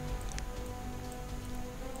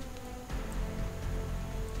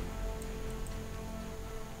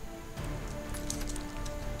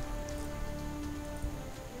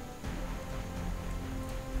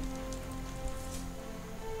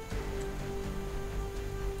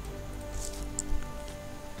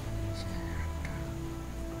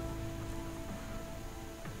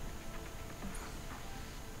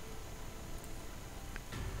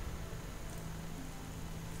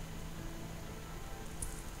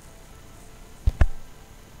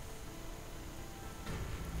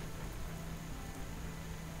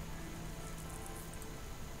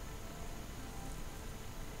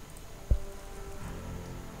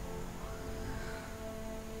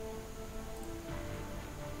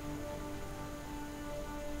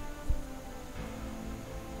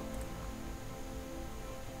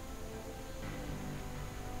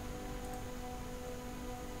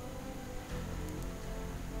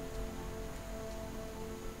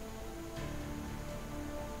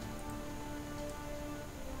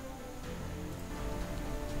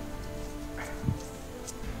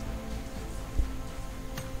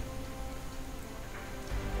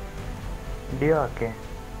 ಓಕೆ.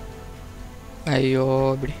 ಅಯ್ಯೋ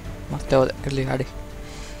ಬಿಡಿ, ಮತ್ತೆ ಹೋದೆ. ಇರಲಿ, ಆಡಿ.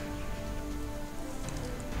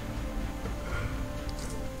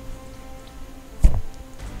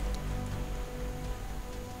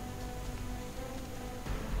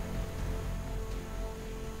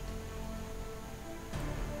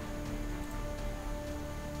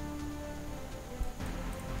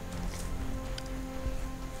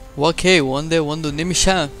 ಓಕೆ, ಒಂದೇ ಒಂದು ನಿಮಿಷ.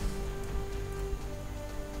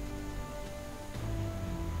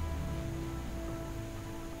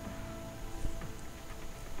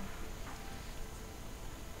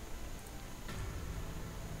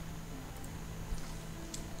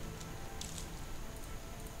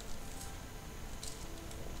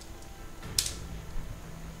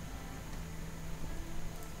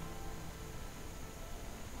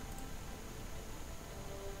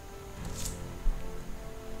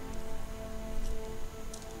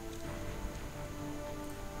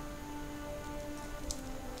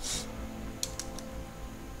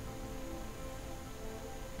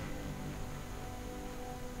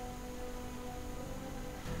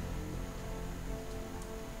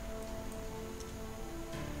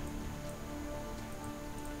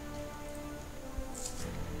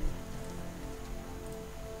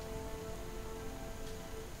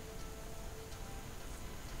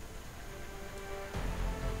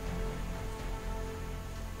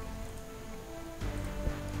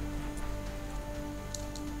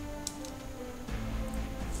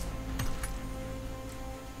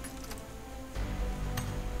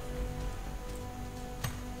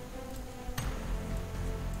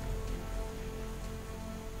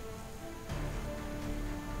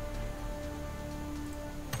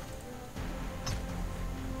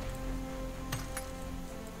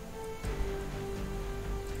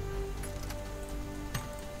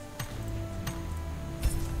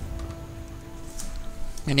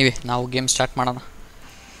 ಎನಿವೆ ನಾವು ಗೇಮ್ ಸ್ಟಾರ್ಟ್ ಮಾಡೋಣ.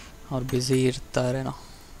 ಅವ್ರು ಬ್ಯುಸಿ ಇರ್ತಾರೇನೋ.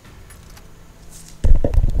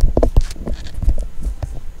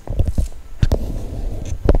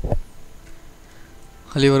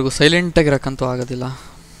 ಅಲ್ಲಿವರೆಗೂ ಸೈಲೆಂಟಾಗಿರೋಕ್ಕಂತೂ ಆಗೋದಿಲ್ಲ.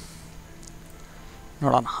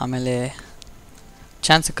 ನೋಡೋಣ, ಆಮೇಲೆ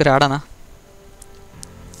ಚಾನ್ಸ್ ಸಿಕ್ಕರೆ ಆಡೋಣ.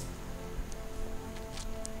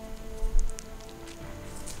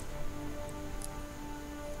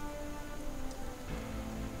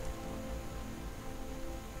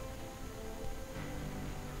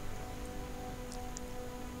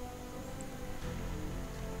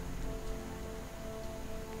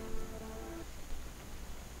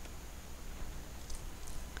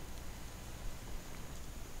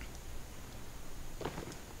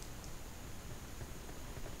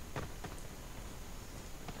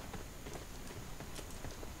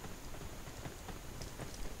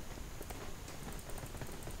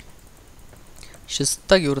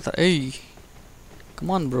 ಶಿಸ್ತಾಗಿ ಇರ್ತಾರೆ. ಏಯ್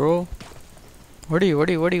ಕಮಾನ್ ಬ್ರೋ, ಹೊಡಿ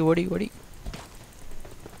ಹೊಡಿ ಹೊಡಿ ಹೊಡಿ ಹೊಡಿ.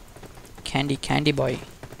 ಕ್ಯಾಂಡಿ ಕ್ಯಾಂಡಿ ಬಾಯ್.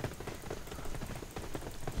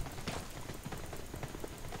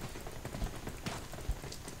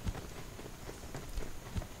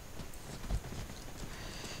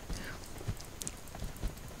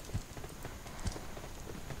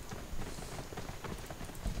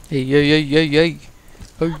 ಏಯ್ ಏಯ್ ಏಯ್ ಏಯ್ ಏಯ್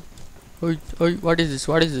ಓಯ್ ಓಯ್ ಓಯ್, what is this,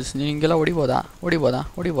 what is this? ನೀನು ಹಿಂಗೆಲ್ಲ ಹೊಡಿಬೋದಾ ಹೊಡಿಬೋದಾ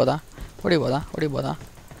ಹೊಡಿಬೋದಾ ಹೊಡಿಬೋದಾ ಹೊಡಿಬೋದಾ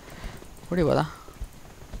ಹೊಡಿಬೋದಾ?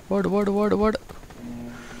 ಓಡ್ ಓಡ್ ಓಡ್ ಓಡ್.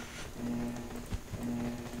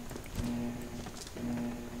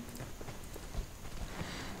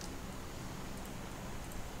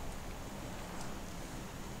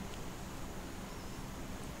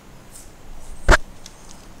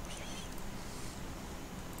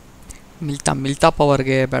 ಮಿಲ್ತಾ ಮಿಲ್ತಾ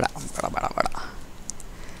ಪವರ್ಗೆ ಬೇಡ ಬೇಡ ಬೇಡ ಬೇಡ.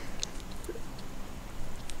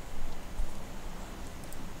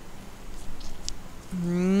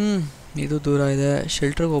 ಇದು ದೂರ ಇದೆ.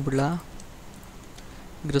 ಶೆಲ್ಟ್ರಿಗೆ ಹೋಗ್ಬಿಡ್ಲಾ?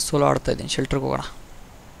 ಗ್ರಿಸೋಲ ಆಡ್ತಾ ಇದ್ದೀನಿ, ಶೆಲ್ಟ್ರಿಗೆ ಹೋಗೋಣ.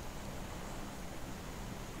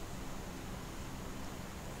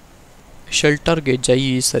 ಶೆಲ್ಟರ್ಗೆ ಜೈ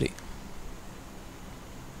ಸರಿ.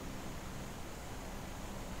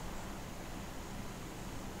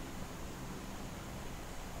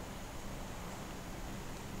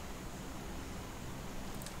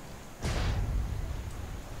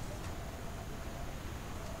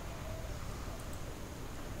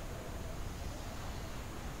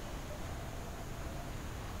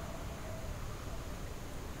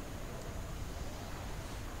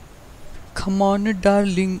 ಕಮಾನ್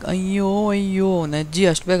ಡಾರ್ಲಿಂಗ್. ಅಯ್ಯೋ ಅಯ್ಯೋ, ನಜ್ಜಿ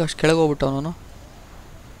ಅಷ್ಟು ಬೇಗ ಅಷ್ಟು ಕೆಳಗೆ ಹೋಗ್ಬಿಟ್ಟವನು.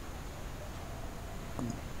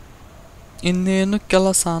 ಇನ್ನೇನು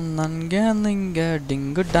ಕೆಲಸ ನನಗೆ ನಿಂಗೆ,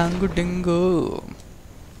 ಡಿಂಗು ಡಾಂಗು ಡಿಂಗು,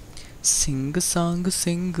 Singh song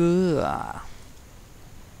Singh,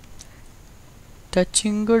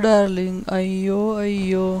 touching darling. ಅಯ್ಯೋ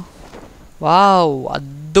ಅಯ್ಯೋ, ವಾವ್,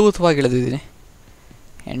 ಅದ್ಭುತವಾಗಿ ಇಳಿದಿದ್ದೀನಿ.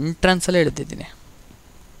 ಎಂಟ್ರೆನ್ಸಲ್ಲೇ ಇಳಿದಿದ್ದೀನಿ.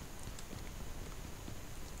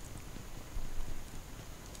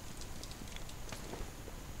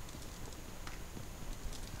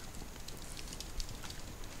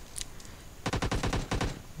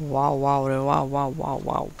 ವಾವ್ ವಾವ್ ರೇ ವಾವ್ ವಾವ್ ವಾವ್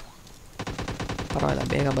ವಾವ್. ಪರವಾಗಿಲ್ಲ,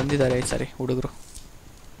 ಬೇಗ ಬಂದಿದ್ದಾರೆ ಈ ಸರಿ ಹುಡುಗರು,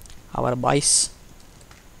 ಅವರ ಬಾಯ್ಸ್.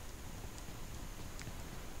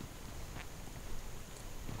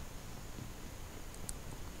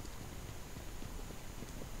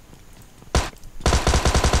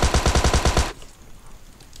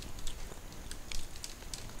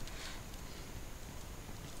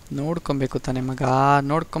 ನೋಡ್ಕೊಬೇಕು ತಾನೆ ಮಗ,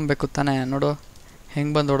 ನೋಡ್ಕೊಬೇಕು ತಾನೆ. ನೋಡು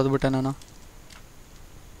ಹೆಂಗೆ ಬಂದು ಹೊಡೆದ್ಬಿಟ್ಟೆ ನಾನು.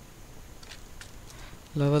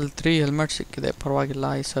 ಲೆವೆಲ್ 3 ಹೆಲ್ಮೆಟ್ ಸಿಕ್ಕಿದೆ, ಪರವಾಗಿಲ್ಲ.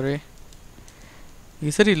 ಈ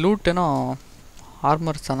ಸರಿ ಲೂಟ್ ಏನೋ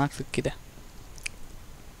ಆರ್ಮರ್ ಚೆನ್ನಾಗಿ ಸಿಕ್ಕಿದೆ.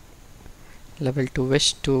 ಲೆವೆಲ್ 2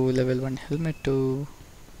 ವೆಸ್ಟು, ಲೆವೆಲ್ 1 ಹೆಲ್ಮೆಟ್ಟು,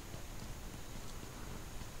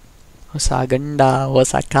 ಹೊಸ ಗಂಡ,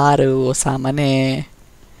 ಹೊಸ ಕಾರು, ಹೊಸ ಮನೆ,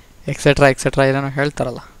 ಎಕ್ಸೆಟ್ರಾ ಎಕ್ಸೆಟ್ರಾ ಏನೇನೋ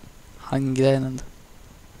ಹೇಳ್ತಾರಲ್ಲ, ಹಂಗಿದೆ ನಂದು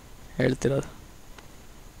ಹೇಳ್ತಿರೋದು.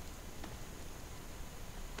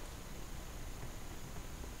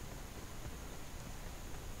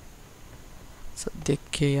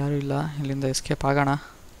 ಸದ್ಯಕ್ಕೆ ಯಾರೂ ಇಲ್ಲ, ಇಲ್ಲಿಂದ ಎಸ್ಕೇಪ್ ಆಗೋಣ.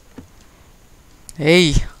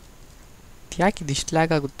 ಏಯ್, ಯಾಕಿದು ಇಷ್ಟು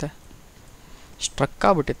ಲ್ಯಾಗ್ ಆಗುತ್ತೆ? ಸ್ಟ್ರಕ್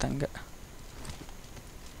ಆಗ್ಬಿಟ್ಟಿತ್ತು ಹಂಗೆ.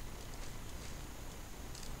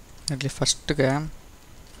 ಇಲ್ಲಿ ಫಸ್ಟ್ಗೆ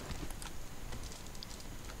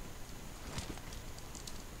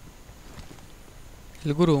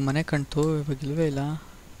ಇಲ್ಲಿ ಗುರು ಮನೆ ಕಾಣ್ತು, ಇವಾಗ ಇಲ್ವೇ ಇಲ್ಲ.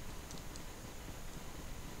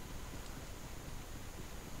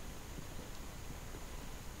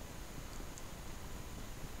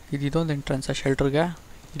 ಇದೊಂದು ಎಂಟ್ರೆನ್ಸ ಶೆಲ್ಟ್ರಿಗೆ.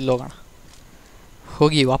 ಇಲ್ಲಿ ಹೋಗೋಣ,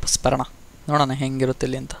 ಹೋಗಿ ವಾಪಸ್ ಬರೋಣ, ನೋಡೋಣ ಹೆಂಗಿರುತ್ತೆ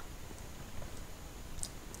ಇಲ್ಲಿ ಅಂತ.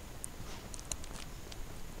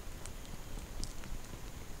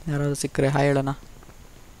 ಯಾರಾದರೂ ಸಿಕ್ಕರೆ ಹಾಯ್ ಹೇಳೋಣ.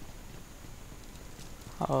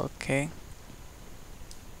 ಓಕೆ,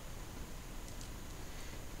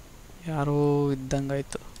 ಯಾರೋ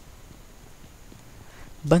ಇದ್ದಂಗಾಯ್ತು.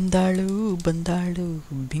 ಬಂದಾಳು ಬಂದಾಳು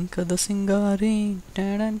ಬಿಂಕದ ಸಿಂಗಾರಿ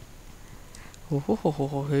ಟ್ಯಾಡನ್.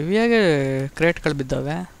 ಓಹೋ ಹೆವಿಯಾಗೆ ಕ್ರೇಟ್ಗಳು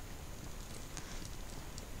ಬಿದ್ದಾವೆ.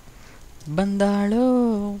 ಬಂದಾಳು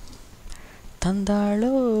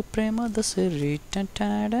ತಂದಾಳು ಪ್ರೇಮದ ಸಿರಿ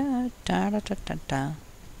ಟ್ಯಾಡ ಟ್ಯಾಡ ಟ್ಯಾಡ.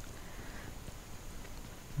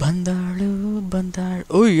 ಬಂದಾಳು ಬಂದಾಳು.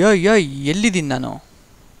 ಓಯ್ ಎಲ್ಲಿದ್ದೀನಿ ನಾನು?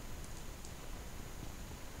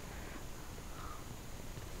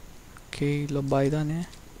 ಓಕೆ, ಇಲ್ಲೊಬ್ಬ ಇದ್ದಾನೆ.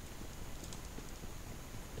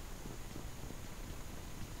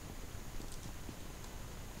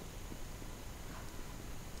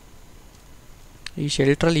 ಈ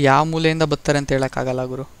ಶೆಲ್ಟ್ರಲ್ಲಿ ಯಾವ ಮೂಲೆಯಿಂದ ಬರ್ತಾರೆ ಅಂತ ಹೇಳೋಕ್ಕಾಗಲ್ಲ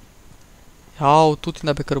ಗುರು. ಯಾವ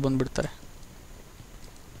ತೂತಿಂದ ಬೇಕಾದ್ರೂ ಬಂದುಬಿಡ್ತಾರೆ.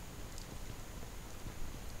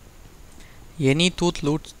 Any tooth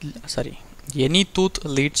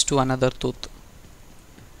leads to another tooth,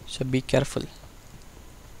 so be careful.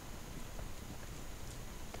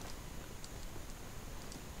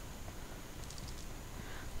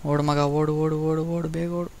 ಓಡು ಮಗ, ಓಡು ಓಡು ಓಡು ಓಡು,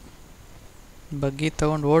 ಬೇಗ ಓಡು. ಬಗ್ಗಿ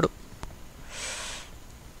ತಗೊಂಡು ಓಡು.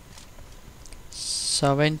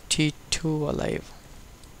 72 alive.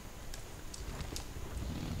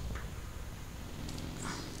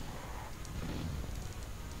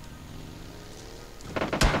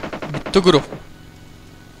 ಬಿತ್ತು ಗುರು.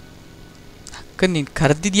 ಅಕ್ಕ ನೀನು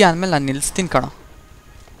ಕರೆದಿದ್ಯಾ ಅಂದಮೇಲೆ ನಾನು ನಿಲ್ಲಿಸ್ತೀನಿ ಕಣೋ.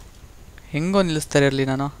 ಹೆಂಗೋ ನಿಲ್ಲಿಸ್ತಾರೆ ಇರಲಿ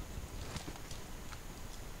ನಾನು.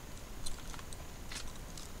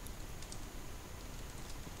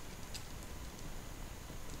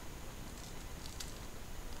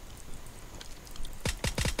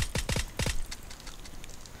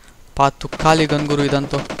 ತುಕ್ಕಾಲಿ ಗನ್ಗುರು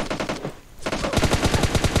ಇದಂತೂ.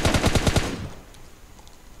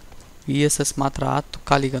 VSS ಮಾತ್ರ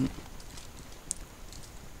ತುಕ್ಕಾಲಿ ಗನ್.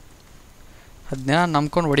 ಅದನ್ನೇ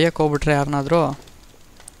ನಂಬ್ಕೊಂಡು ಹೊಡಿಯಕ್ಕೆ ಹೋಗ್ಬಿಟ್ರೆ ಯಾರನ್ನಾದರೂ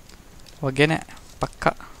ಹೊಗೆನೆ ಪಕ್ಕ,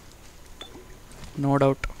 ನೋ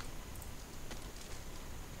ಡೌಟ್.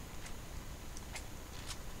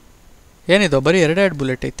 ಏನಿದು ಬರೀ 2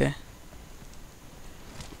 ಬುಲೆಟ್ ಐತೆ.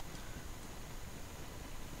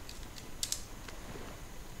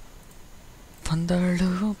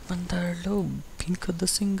 ಬಂದಾಳು ಬಂದಾಳು ಬಿಂಕದ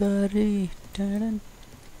ಸಿಂಗಾರಿ ಟ್ಯಾಡನ್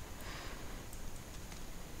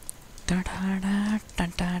ಟಡಾಡ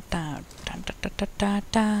ಟಟಾಟ ಟಂಟಟಟಟ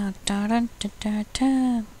ಟಡನ್ ಟಟಾಟ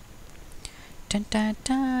ಟಂಟಾಟ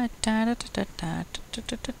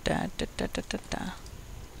ಟಡಟಟ ಟಟಟಟ.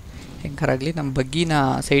 ಹೆಂಗಾರಾಗಲಿ ನಮ್ಮ ಬಗ್ಗಿನ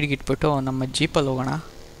ಸೈಡ್ಗೆ ಇಟ್ಬಿಟ್ಟು ನಮ್ಮ ಜೀಪಲ್ಲಿ ಹೋಗೋಣ.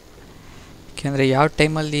 ಯಾಕೆಂದರೆ ಯಾವ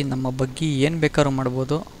ಟೈಮಲ್ಲಿ ನಮ್ಮ ಬಗ್ಗಿ ಏನು ಬೇಕಾದ್ರೂ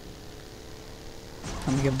ಮಾಡ್ಬೋದು.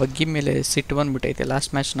 ನಮಗೆ ಬಗ್ಗಿ ಮೇಲೆ ಸಿಟ್ಟು ಬಂದುಬಿಟ್ಟೈತೆ.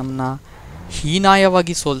 ಲಾಸ್ಟ್ ಮ್ಯಾಚ್ ನಮ್ಮನ್ನ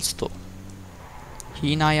ಹೀನಾಯವಾಗಿ ಸೋಲಿಸ್ತು.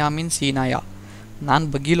 ಹೀನಾಯ ಮೀನ್ಸ್ ಹೀನಾಯ. ನಾನು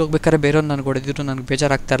ಬಗ್ಗಿಲಿ ಹೋಗ್ಬೇಕಾದ್ರೆ ಬೇರೆಯವ್ರು ನನಗೆ ಹೊಡೆದಿದ್ರು ನನಗೆ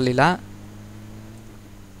ಬೇಜಾರಾಗ್ತಾ ಇರಲಿಲ್ಲ.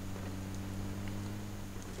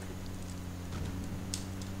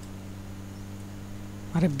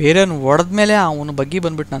 ಅರೆ ಬೇರೆಯವ್ನು ಹೊಡೆದ್ಮೇಲೆ ಅವನು ಬಗ್ಗಿ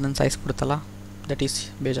ಬಂದ್ಬಿಟ್ಟು ನನ್ನನ್ನು ಸಾಯಿಸ್ಬಿಡುತ್ತಲ್ಲ, ದಟ್ ಈಸ್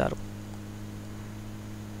ಬೇಜಾರು.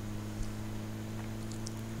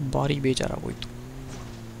 ಭಾರಿ ಬೇಜಾರಾಗೋಯ್ತು.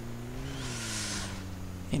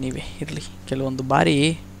 ಎನಿವೆ ಇರಲಿ, ಕೆಲವೊಂದು ಬಾರಿ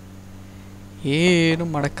ಏನು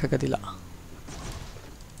ಮಾಡೋಕ್ಕಾಗೋದಿಲ್ಲ.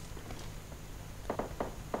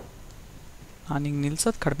 ನಾನು ಹಿಂಗೆ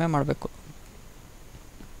ನಿಲ್ಸೋದು ಕಡಿಮೆ ಮಾಡಬೇಕು.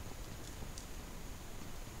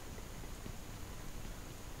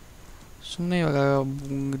 ಸುಮ್ಮನೆ ಇವಾಗ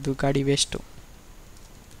ಇದು ಗಾಡಿ ವೇಸ್ಟು.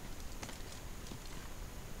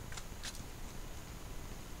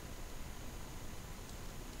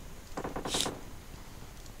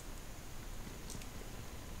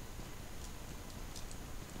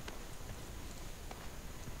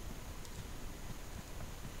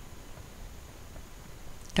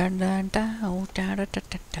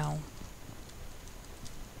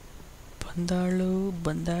 ಬಂದಾಳು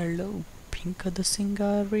ಬಂದಾಳು ಪಿಂಕದ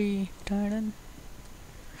ಸಿಂಗಾರಿ ಟಾಡನ್.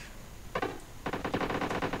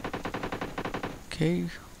 ಓಕೆ,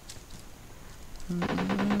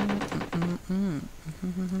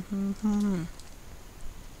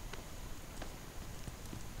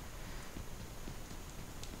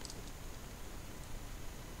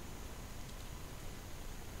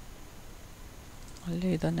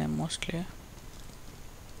 ಅಲ್ಲೇ ಇದ್ದಾನೆ mostly.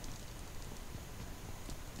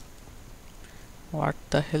 What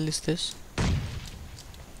the hell is this?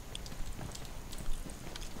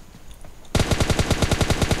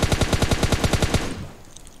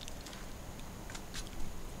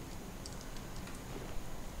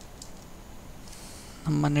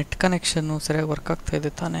 ನಮ್ಮ ನೆಟ್ ಕನೆಕ್ಷನ್ನು ಸರಿಯಾಗಿ ವರ್ಕ್ ಆಗ್ತಾ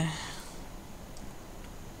ಇದೆ ತಾನೇ?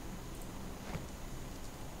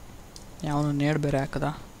 ಯಾವನು ನೇಡ್ ಬೇರೆ ಹಾಕದ?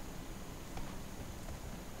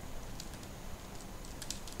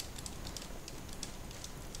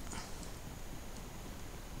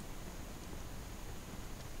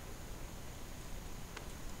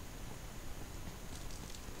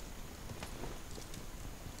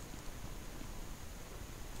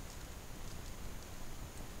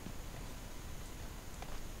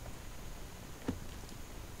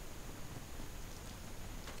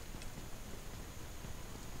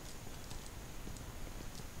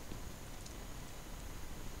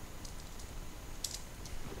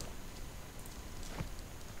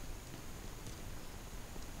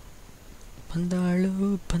 ಬಂದಾಳು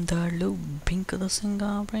ಬಂದಾಳು ಬಿಂಕದ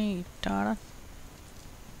ಸಿಂಗಾಪೈ ಟಾಡ.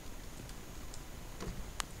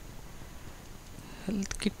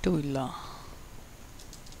 ಹೆಲ್ತ್ ಕಿಟ್ಟು ಇಲ್ಲ,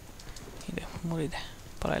 ಇದೆ 3 ಇದೆ,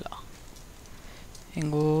 ಪರವಾಗಿಲ್ಲ,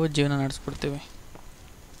 ಹೆಂಗೋ ಜೀವನ ನಡೆಸ್ಬಿಡ್ತೀವಿ.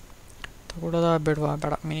 ತಗೊಳ್ಳೋದ ಬೇಡವಾ?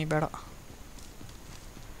 ಬೇಡ, ಮಿನಿ ಬೇಡ.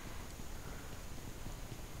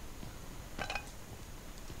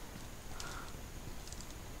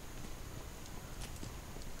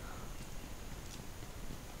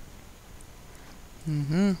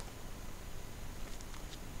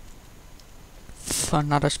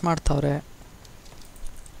 ಅಣ್ಣ ರಶ್ ಮಾಡ್ತಾವ್ರೆ.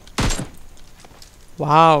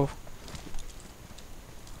 ವಾವ್,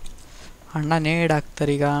 ಅಣ್ಣ ನೇಡ್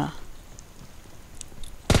ಹಾಕ್ತಾರೀಗ.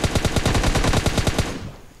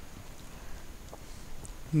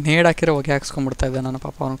 ನೇಡ್ ಹಾಕಿರೋ ಹೊಗೆ ಹಾಕ್ಸ್ಕೊಂಡ್ಬಿಡ್ತಾ ಇದ್ದೆ ನಾನು.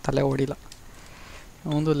 ಪಾಪ ಅವನಿಗೆ ತಲೆ ಓಡಿಲ್ಲ.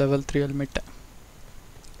 ಒಂದು ಲೆವೆಲ್ 3 ಹೆಲ್ಮೆಟ್.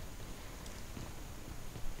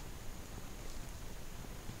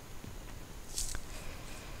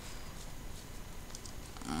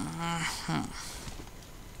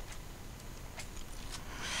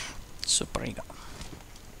 ಸೂಪರ್. ಈಗ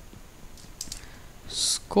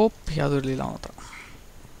ಸ್ಕೋಪ್ ಯಾವುದೂ ಇರಲಿಲ್ಲ ಅವನ ಹತ್ರ.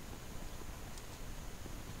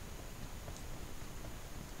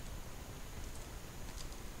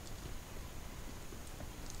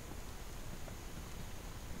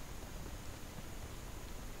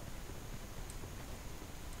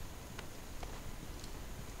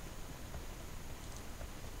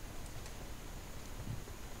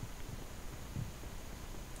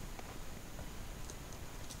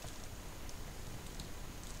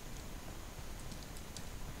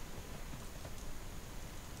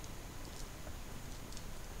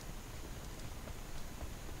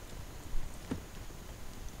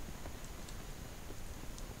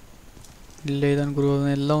 ಇಲ್ಲೇ ಇದನ್ ಗುರು,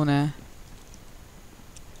 ಎಲ್ಲವನೇ.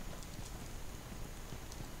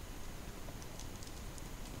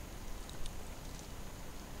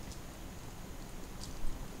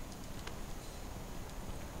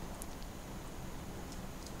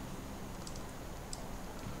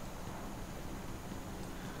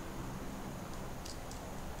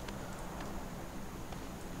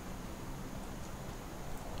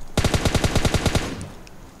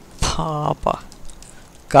 ಪಾಪ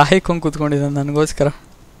ಕಾಯ್ಕೊಂಡು ಕೂತ್ಕೊಂಡಿದ್ದಾನೆ ನನಗೋಸ್ಕರ.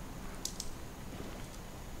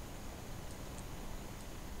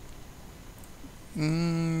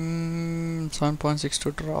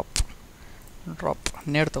 .62 ಡ್ರಾಪ್.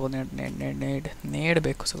 ನೇಡ್ ತಗೋ, ನೇಡ್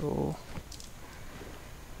ಬೇಕು ಸರು.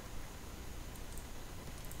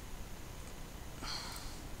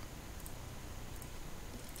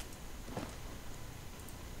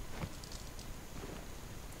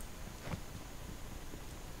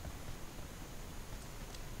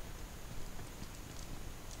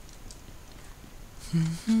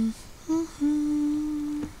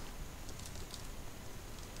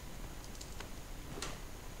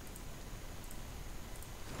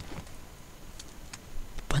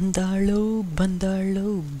 ಬಂದಾಳು ಬಂದಾಳು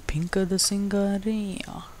ಬಿಂಕದ ಸಿಂಗಾರಿ.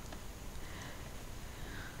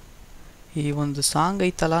 ಈ ಒಂದು ಸಾಂಗ್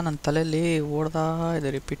ಐತಲ್ಲ ನನ್ನ ತಲೆಯಲ್ಲಿ ಓಡ್ದಾ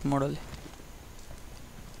ಇದೆ ರಿಪೀಟ್ ಮಾಡೋಲ್ಲಿ.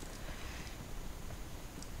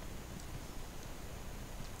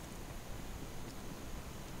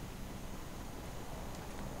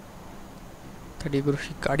 ತಡಿ ಗುರು,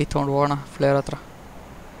 ಗಾಡಿ ತೊಗೊಂಡು ಹೋಗೋಣ ಫ್ಲೇರ್ ಹತ್ರ.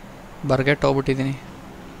 ಬರ್ಗೆಟ್ ಹೋಗ್ಬಿಟ್ಟಿದ್ದೀನಿ,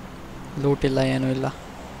 ಲೂಟ್ ಇಲ್ಲ, ಏನೂ ಇಲ್ಲ.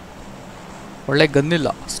 ಒಳ್ಳೆ ಗನ್ನಿಲ್ಲ.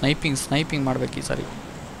 ಸ್ನೈಪಿಂಗ್ ಮಾಡ್ಬೇಕು ಈ ಸರಿ.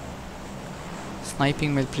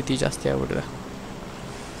 ಸ್ನೈಪಿಂಗ್ ಮೇಲೆ ಪ್ರೀತಿ ಜಾಸ್ತಿ ಆಗ್ಬಿಟ್ಟಿದೆ.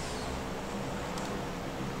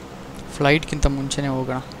 ಫ್ಲೈಟ್ಗಿಂತ ಮುಂಚೆನೇ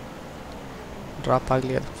ಹೋಗೋಣ, ಡ್ರಾಪ್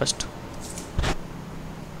ಆಗಲಿ ಅದು ಫಸ್ಟ್.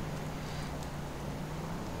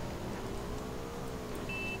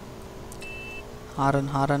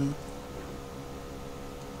 ಹಾರನ್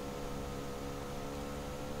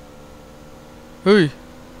ಏಯ್,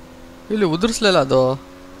 ಇಲ್ಲಿ ಉದುರಿಸ್ಲಿಲ್ಲ ಅದು.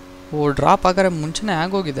 ಓ, ಡ್ರಾಪ್ ಆಗಾರೆ ಮುಂಚೆನೇ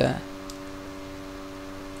ಆಗೋಗಿದೆ.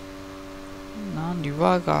 ನಾನು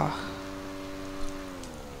ಇವಾಗ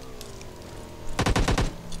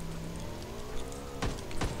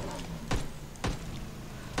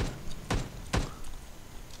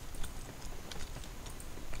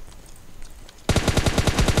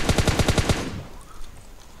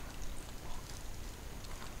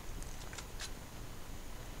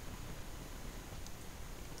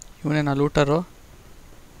ಇವನೇನಾ ಲೂಟರು?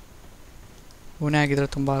 ಇವನೇ ಆಗಿದ್ರೆ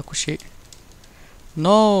ತುಂಬ ಖುಷಿ.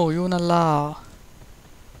 ನೋ, ಇವನಲ್ಲ.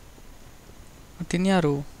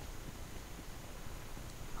 ಮತ್ತಿನ್ಯಾರು?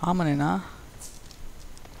 ಆ ಮನೇನಾ?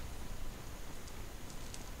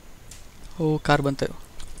 ಓ, ಕಾರ್ ಬಂತು.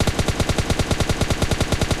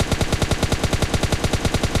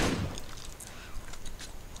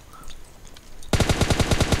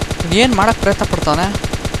 ಏನು ಮಾಡಕ್ಕೆ ಪ್ರಯತ್ನ ಪಡ್ತಾನೆ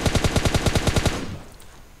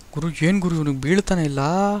ಗುರು. ಏನು ಗುರು ಇವನಿಗೆ ಬೀಳ್ತಾನೆ ಇಲ್ಲ.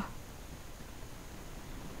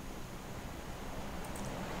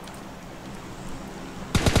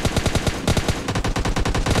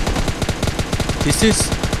 ದಿಸ್ ಈಸ್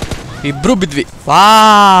ಇಬ್ರು ಬಿದ್ವಿ.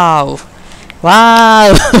 ವಾವ್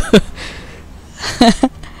ವಾವ್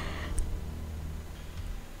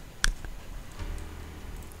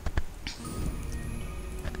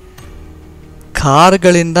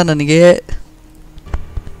ಕಾರ್ಗಳಿಂದ ನನಗೆ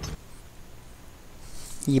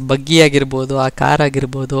ಈ ಬಗ್ಗಿ ಆಗಿರ್ಬೋದು, ಆ ಕಾರ್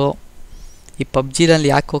ಆಗಿರ್ಬೋದು, ಈ ಪಬ್ಜಿನಲ್ಲಿ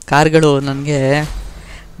ಯಾಕೋ ಕಾರ್ಗಳು ನನಗೆ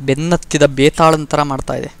ಬೆನ್ನತ್ತಿದ ಬೇತಾಳನ ಥರ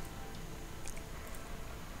ಮಾಡ್ತಾಯಿದೆ.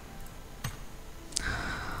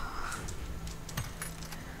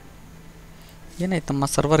 ಏನಾಯ್ತಮ್ಮ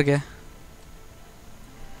ಸರ್ವರ್ಗೆ?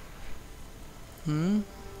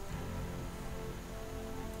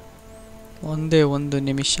 ಒಂದೇ ಒಂದು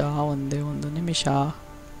ನಿಮಿಷ.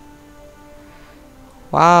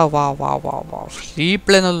 ವಾ ವಾ ವಾ ವಾ ವಾ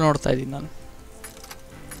ರೀಪ್ಲೇನಲ್ಲಿ ನೋಡ್ತಾ ಇದ್ದೀನಿ ನಾನು.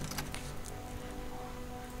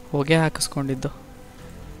 ಹೊಗೆ ಹಾಕಿಸ್ಕೊಂಡಿದ್ದು.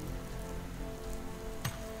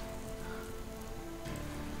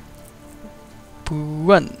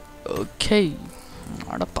 ಪೂವನ್ ಓಕೆ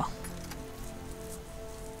ಮಾಡಪ್ಪ.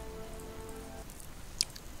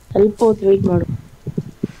 ಸ್ವಲ್ಪ ಹೊತ್ತು ವೇಟ್ ಮಾಡು.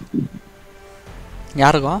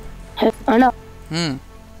 ಯಾರಿಗೋ? ಅಣ್ಣ.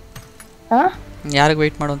 ಯಾರಿಗೆ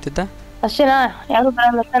ವೆಯ್ಟ್ ಮಾಡು ಅಂತಿದ್ದ? ಅಷ್ಟೇನಾ? ಯಾರು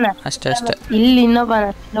ಬರಲ್ಲ ತಾನೆ? ಅಷ್ಟೇ ಅಷ್ಟೇ. ಇಲ್ಲಿ ಇನ್ನೊಬ್ಬ.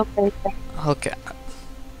 ಓಕೆ.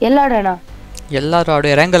 ಎಲ್ಲಾಡೋಣ? ಎಲ್ಲಾದ್ರೂ ಆಡು.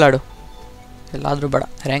 ರ್ಯಾಂಗಲ್ ಆಡು. ಎಲ್ಲಾದ್ರೂ ಬೇಡ,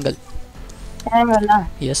 ರ್ಯಾಂಗಲ್. ರ್ಯಾಂಗಲ್ಲ?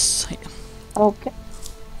 ಎಸ್. ಓಕೆ.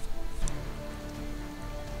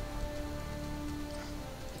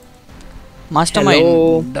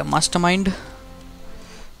 Master mind.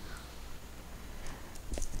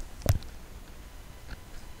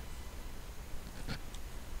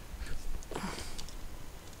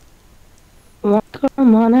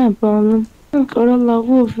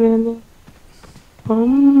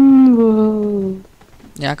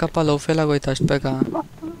 ಯಾಕಪ್ಪ ಲವ್ ಫೇಲ್ ಆಗೋಯ್ತು ಅಷ್ಟು ಬೇಗ?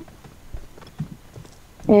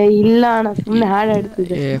 ಇಲ್ಲ ಅಣ್ಣ, ಸುಮ್ಮನೆ ಹಾಡು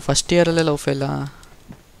ಹಾಡ್ತಿದ್ದೆ. First ಇಯರಲ್ಲೇ love ಫೇಲಾ?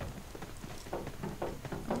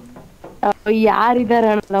 ಯಾರಿದ್ದಾರೆ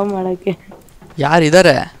ಅಣ್ಣ ಲವ್ ಮಾಡಕ್ಕೆ?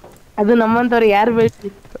 ಯಾರಿದ್ದಾರೆ? ಅದು ನಮ್ಮಂತವ್ರು ಯಾರು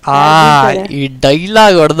ಬೆಳೆಸಿ. ಈ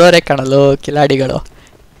ಡೈಲಾಗ್ ಹೊಡೆದವ್ರೆ ಕಣಲು ಕಿಲಾಡಿಗಳು.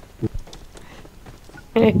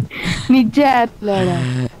 ನಿಜ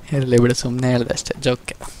ಇರಲಿ ಬಿಡು, ಸುಮ್ಮನೆ ಹೇಳ್ದೆ ಅಷ್ಟೇ,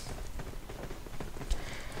 ಜೋಕೆ.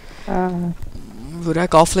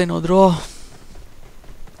 ಯಾಕೆ ಆಫ್ಲೈನ್ ಹೋದ್ರು?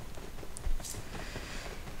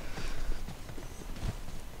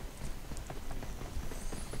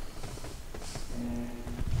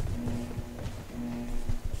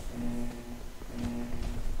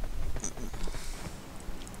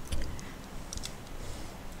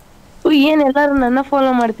 ಏನ್ ಎಲ್ಲರೂ ನನ್ನ ಫಾಲೋ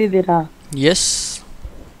ಮಾಡ್ತಿದ್ದೀರಾ? ಎಸ್,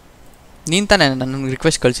 ನೀನ್ ತಾನೇ ನನಗೆ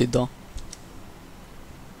ರಿಕ್ವೆಸ್ಟ್ ಕಳಿಸಿದ್ದು.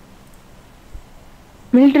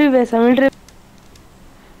 ಮಿಲಿಟರಿ ಬೇಸ ಮಿಲಿಟರಿ.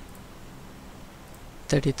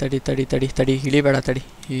 ತಡಿ ಇಳಿಬೇಡ, ತಡಿ.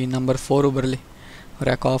 ಈ ನಂಬರ್ 4 ಬರಲಿ. ಅವ್ರು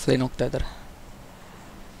ಯಾಕೆ ಆಫ್ಲೈನ್ ಹೋಗ್ತಾ ಇದ್ದಾರೆ?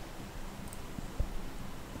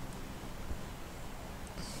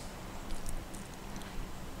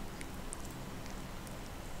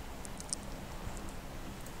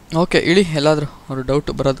 ಓಕೆ, ಇಳಿ ಎಲ್ಲಾದರೂ. ಅವರು ಡೌಟ್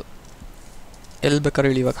ಬರೋದು ಎಲ್ಲಿ ಬೇಕಾದ್ರೂ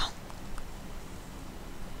ಇಳಿ ಇವಾಗ.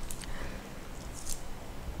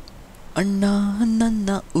 ಅಣ್ಣ ನನ್ನ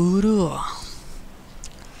ಊರು,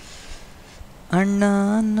 ಅಣ್ಣ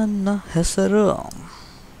ನನ್ನ ಹೆಸರು.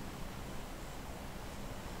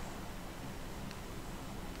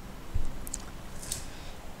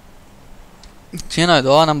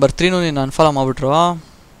 ಏನಾಯ್ತು? ನಂಬರ್ 3 ನೀನು ಅನ್ಫಾಲೋ ಮಾಡ್ಬಿಟ್ರು.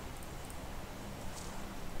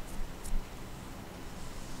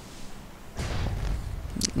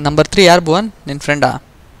 ನಂಬರ್ 3 ಯಾರು ಭುವನ್? ನಿನ್ನ ಫ್ರೆಂಡಾ?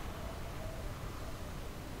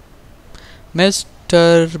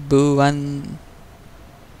 ಮಿಸ್ಟರ್ ಭುವನ್.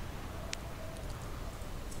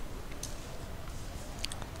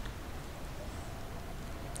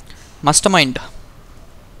 Master mind.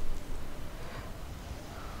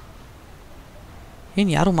 ಏನು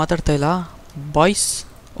ಯಾರು ಮಾತಾಡ್ತಾ ಇಲ್ಲ ಬಾಯ್ಸ್?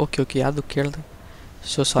 ಓಕೆ ಯಾವುದು ಕೇಳಿದೆ.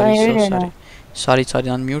 ಸಾರಿ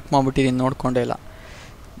ನಾನು ಮ್ಯೂಟ್ ಮಾಡಿಬಿಟ್ಟಿದ್ದೀನಿ, ನೋಡ್ಕೊಂಡೇ ಇಲ್ಲ.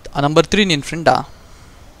 ನಂಬರ್ 3 ನಿನ್ನ ಫ್ರೆಂಡಾ?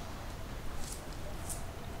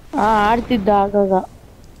 ಆಡ್ತಿದ್ದ ಆಗಾಗ.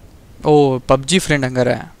 ಓ, ಪಬ್ಜಿ ಫ್ರೆಂಡ್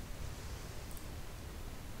ಹಂಗಾರೆ.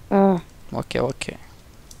 Okay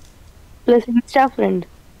plus insta friend.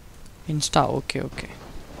 Insta okay.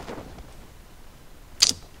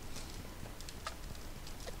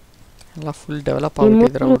 ಎಲ್ಲ ಫುಲ್ ಡೆವಲಪ್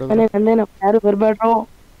ಆಗ್ಬಿಟ್ಟಿದ್ರ ಹುಡುಗರು. ಯಾರು ಬರ್ಬೇಡ್ರು.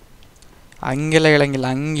 ಹಂಗೆಲ್ಲ ಹೇಳಂಗಿಲ್ಲ,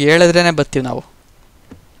 ಹಂಗೆ ಹೇಳಿದ್ರೇನೆ ಬರ್ತೀವಿ ನಾವು.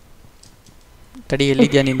 ತಡಿ,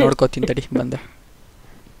 ಎಲ್ಲಿದ್ಯಾ ನೀನು? ನೋಡ್ಕೋತೀನಿ ತಡಿ, ಬಂದೆ.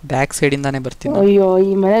 ಬ್ಯಾಕ್ ಸೈಡಿಂದಾನೇ ಬರ್ತೀನಿ ನಾನು. ಅಯ್ಯೋ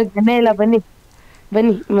ಈ ಮನೇಲಿ ಗನ್ನೇ ಇಲ್ಲ, ಬನ್ನಿ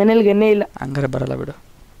ಬನ್ನಿ, ಮನೇಲಿ ಗನ್ನೇ ಇಲ್ಲ. ಹಂಗಾರೆ ಬರಲ್ಲ ಬಿಡು.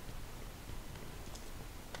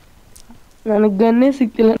 ನನಗೆ ಗನ್ನೇ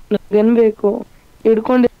ಸಿಕ್ತಿಲ್ಲ, ಗನ್ ಬೇಕು.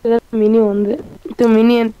 ಹಿಡ್ಕೊಂಡಿರೋ ಮಿನಿ ಒಂದೇ, ಇದು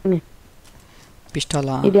ಮಿನಿ ಅಂತಾನೆ.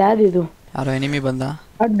 ಪಿಸ್ಟಲಾ? ಇದು ಯಾವ್ದಿದು? ಯಾರೋ ಎನಿಮಿ ಬಂದ.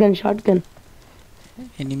 Short gun.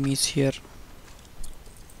 Enemies here.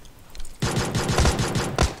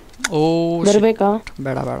 ಓ ಬರ್ಬೇಕಾ?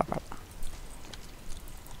 ಬೇಡ ಬೇಡ ಬೇಡ,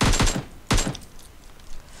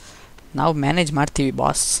 ನಾವು ಮ್ಯಾನೇಜ್ ಮಾಡ್ತೀವಿ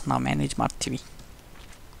ಬಾಸ್, ನಾವು ಮ್ಯಾನೇಜ್ ಮಾಡ್ತೀವಿ.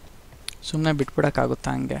 ಸುಮ್ಮನೆ ಬಿಟ್ಬಿಡೋಕ್ಕಾಗುತ್ತಾ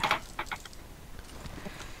ಹಂಗೆ?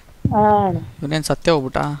 ಇವನೇನು ಸತ್ಯ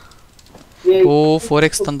ಹೋಗ್ಬಿಟ್ಟ? ಓ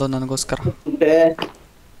 4x ತಂದು ನನಗೋಸ್ಕರ.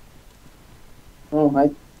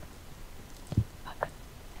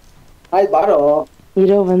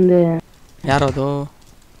 ಹೀರೋ ಬಂದೆ. ಯಾರದು?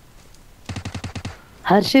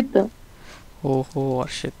 ಹರ್ಷಿತ್. ಓಹೋ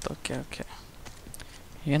ಹರ್ಷಿತ್, ಓಕೆ ಓಕೆ.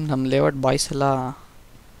 ಏನು ನಮ್ಮ ಲೇಔಟ್ ಬಾಯ್ಸ್ ಎಲ್ಲ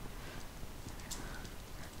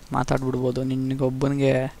ಮಾತಾಡ್ಬಿಡ್ಬೋದು.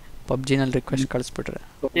 ನಿನಗೊಬ್ಬನಿಗೆ ಪಬ್ಜಿನಲ್ಲಿ ರಿಕ್ವೆಸ್ಟ್ ಕಳಿಸ್ಬಿಟ್ರೆ.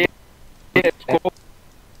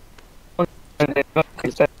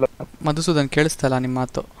 ಮಧುಸೂದನ್ ಕೇಳಿಸ್ತಲ್ಲ ನಿಮ್ಮ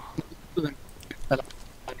ಮಾತು?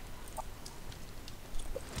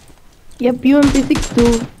 UMP ಸಿಕ್ತು.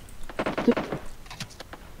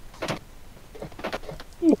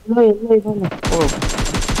 ಎಲ್ಲೋ ಇದ್ದಾನೆ.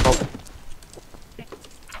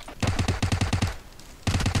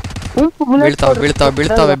 ಬೀಳ್ತಾವೆ ಬೀಳ್ತಾವೆ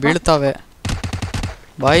ಬೀಳ್ತಾವೆ ಬೀಳ್ತಾವೆ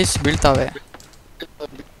ಬಾಯ್ಸ್, ಬೀಳ್ತಾವೆ.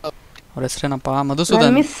 ಅವ್ರ ಹೆಸ್ರೇನಪ್ಪ?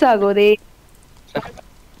 ಮಧುಸೂದನ್. ಮಿಸ್ ಆಗೋದೆ.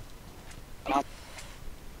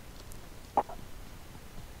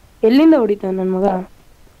 ಎಲ್ಲಿಂದ ಹೊಡಿತಾನೆ ನನ್ನ ಮಗ?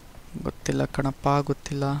 ಗೊತ್ತಿಲ್ಲ ಕಣಪ್ಪ,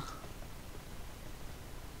 ಗೊತ್ತಿಲ್ಲ.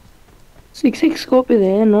 6 ಸ್ಕೋಪ್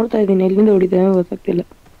ಇದೆ, ನೋಡ್ತಾ ಇದ್ದೀನಿ. ಎಲ್ಲಿಂದ ಹೊಡಿತಾನೆ ಗೊತ್ತಾಗ್ತಿಲ್ಲ.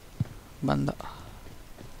 ಬಂದ.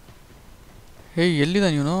 ಏಯ್ ಎಲ್ಲಿದ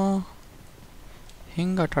ನೀನು?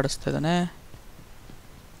 ಹಿಂಗೆ ಆಟ ಆಡಿಸ್ತಾ ಇದ್ದಾನೆ.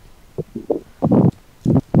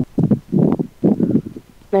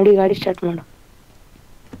 ನಡಿ ಗಾಡಿ ಸ್ಟಾರ್ಟ್ ಮಾಡು.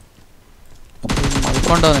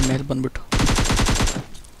 ಮಲ್ಕೊಂಡು ನನ್ನ ಮೇಲೆ ಬಂದ್ಬಿಟ್ಟು.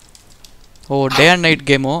 ಓ day and night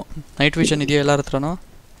game. Night vision ಇದೆಯಾ ಎಲ್ಲರ ಹತ್ರನೂ?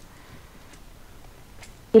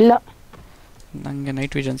 ಇಲ್ಲ, ನನಗೆ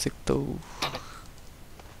ನೈಟ್ ವಿಷನ್ ಸಿಕ್ತು.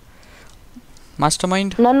 ಮಾಸ್ಟರ್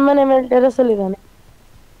ಮೈಂಡ್ ನನ್ನ ಮನೆ ಮೇಲೆ ಟೆರೆಸ್ ಅಲ್ಲಿ ಇದ್ದಾನೆ.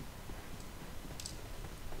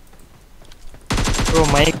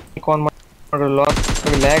 ಮೈಕ್ ಆನ್ ಮಾಡಲು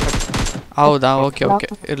ಲ್ಯಾಗ್. ಹೌದಾ? ಓಕೆ ಓಕೆ,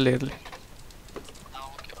 ಇರಲಿ ಇರಲಿ.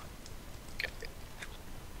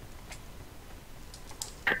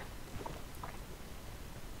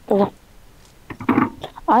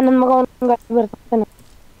 ನನ್ನ ಮಗ ಬರ್ತಾನೆ.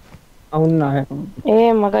 ಏ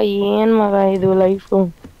ಮಗ, ಏನ್ ಮಗ ಇದು ಲೈಫು?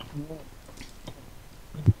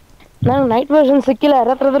 ನಂಗೆ ನೈಟ್ ವರ್ಷನ್ ಸಿಕ್ಕಿಲ್ಲ.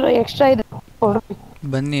 ಯಾರ ಹತ್ರ ಎಕ್ಸ್ಟ್ರಾ ಇದೆ?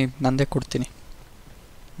 ಬನ್ನಿ, ನಂದೇ ಕೊಡ್ತೀನಿ,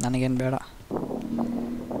 ನನಗೇನು ಬೇಡ.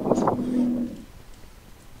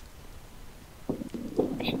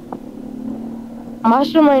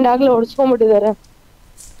 ಮಾಸ್ಟರ್ ಮೈಂಡ್ ಆಗ್ಲೇ ಹೊಡ್ಸ್ಕೊಂಡ್ಬಿಟ್ಟಿದ್ದಾರೆ.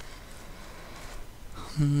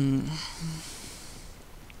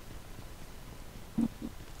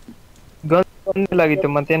 ಆಗಿತ್ತು,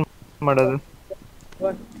 ಮತ್ತೇನ್ ಮಾಡೋದು?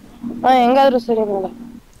 ಹೆಂಗಾದ್ರು ಸರಿ ಮಗ.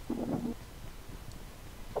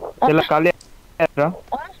 ಎಲ್ಲ ಖಾಲಿ ಆಯ್ತಾ?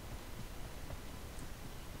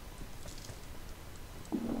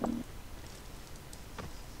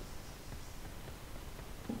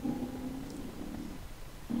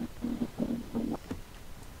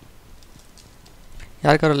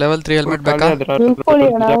 ಯಾರಿಗಾರು ಲೆವೆಲ್ 3 ಹೆಲ್ಮೆಟ್ ಬೇಕಾ? ನಿಂತ್ಕೊಳ್ಳಿ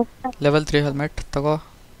ಅಣ್ಣ. ಲೆವೆಲ್ 3 ಹೆಲ್ಮೆಟ್ ತಗೋ.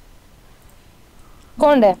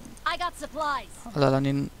 ಕೊಂಡೆ. I got supplies. ಅಲ್ಲ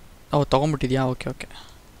ನೀನು ತೊಗೊಂಬಿಟ್ಟಿದ್ಯಾ? Okay okay.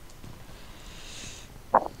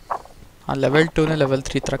 ಆ ಲೆವೆಲ್ 2ನೇ ಲೆವೆಲ್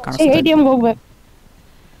 3 ಥರ ಕಾಣಿಸ್ತಾ ಇದೆ. ATM ಹೋಗ್ಬೇಕು.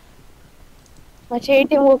 ಮತ್ತೆ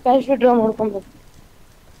ATM ಹೋಗಿ ಕ್ಯಾಶ್ ವಿಡ್ರಾ ಮಾಡ್ಕೊಬೇಕು.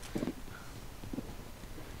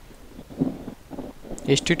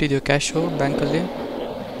 ಎಷ್ಟಿಟ್ಟಿದ್ಯೋ ಕ್ಯಾಶು ಬ್ಯಾಂಕಲ್ಲಿ?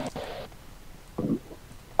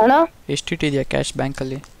 ಅಣ್ಣ ಎಷ್ಟಿಟ್ಟಿದ್ಯಾ ಕ್ಯಾಶ್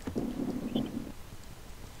ಬ್ಯಾಂಕಲ್ಲಿ?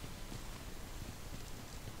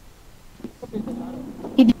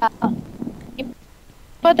 ಇದೆಯಾ?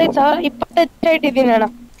 25,000 25 ಇಟ್ಟಿದ್ದೀನಿ ಅಣ್ಣ.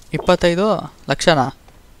 25 ಲಕ್ಷನಾ?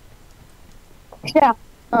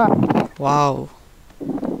 ವಾವ್,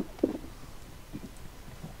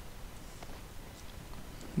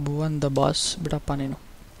 ಭುವನ್ ದ ಬಾಸ್ ಬಿಡಪ್ಪ ನೀನು.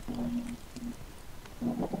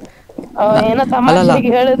 ಏನೋ ಅಲ್ಲಲ್ಲ, ತಮಾಷೆಗೆ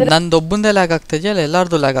ಹೇಳಿದ್ರೆ ನಂದೊಬ್ಬಂದೇ ಲ್ಯಾಗ್ ಆಗ್ತಾ ಇದೆಯಾ ಅಲ್ಲ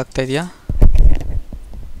ಎಲ್ಲಾರ್ದು ಲ್ಯಾಗ್ ಆಗ್ತಾ ಇದೆಯಾ?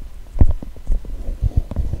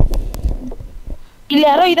 ಇಲ್ಲಿ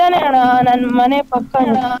ಯಾರೋ ಇದಾನೆ ಅಣ್ಣ, ನನ್ನ ಮನೆ ಪಕ್ಕ.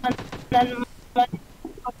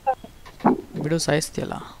 ಬಿಡು,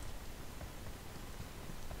 ಸಾಯಿಸ್ತೀಯಲ್ಲ.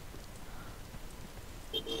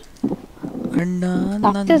 ಅಣ್ಣ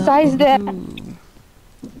ಅಷ್ಟೇ ಸಾಯಿಸ್ದೆ.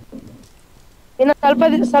 ಇನ್ನು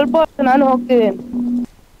ಸ್ವಲ್ಪ ಹೊತ್ತು ನಾನು ಹೋಗ್ತಿದ್ದೇನೆ.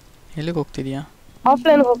 ಎಲ್ಲಿಗೆ ಹೋಗ್ತಿದ್ಯಾ?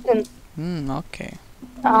 ಆಫ್ಲೈನ್ ಹೋಗ್ತೀನಿ. ಓಕೆ.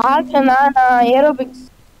 ನಾನು ಏರೋಬಿಕ್ಸ್.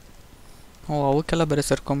 ಓ ಅವಕ್ಕೆಲ್ಲ ಬೇರೆ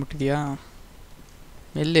ಸೇರ್ಕೊಂಡ್ಬಿಟ್ಟಿದ್ಯಾ?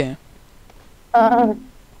 ಎಲ್ಲಿ?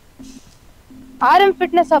 RM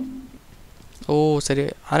fitness up. ಓ ಸರಿ,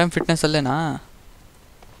 RM fitness ಅಲ್ಲೇನಾ?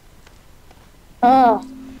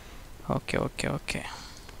 Okay okay okay.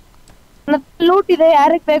 Loot ಇದೆ,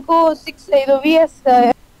 ಯಾರಿಗೆ ಬೇಕು? 6 ಇದು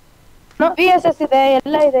VSS ಇದೆ,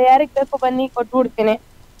 ಎಲ್ಲ ಇದೆ. ಯಾರಿಗೆ ಬೇಕು ಬನ್ನಿ, ಕೊಟ್ಬಿಡ್ತೀನಿ.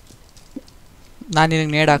 ನಾನು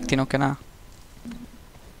ನಿನಗೆ ನೇಡ್ ಹಾಕ್ತೀನಿ, ಓಕೆನಾ?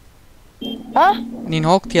 ನೀನು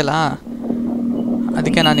ಹೋಗ್ತೀಯಲ್ಲ,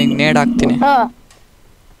 ಅದಕ್ಕೆ ನಾನು ನಿನಗೆ ನೇಡ್ ಹಾಕ್ತೀನಿ.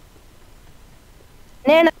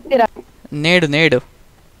 ನೇಡು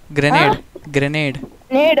ಗ್ರೆನೇಡ್.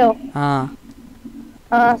 ನೇಡು. ಹಾಂ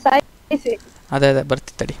ಸಾಯಿಸಿ. ಅದೇ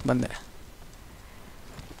ಬರ್ತಿತ್ತಡಿ, ಬಂದೆ.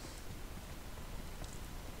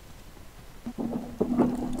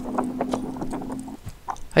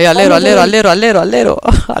 ಅಯ್ಯೋ ಅಲ್ಲೇರು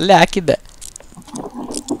ಅಲ್ಲೇ ಹಾಕಿದ್ದೆ.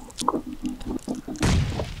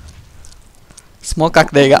 ಸ್ಮೋಕ್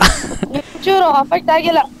ಹಾಕ್ದೆ ಈಗ. ಚೂರು ಅಫೆಕ್ಟ್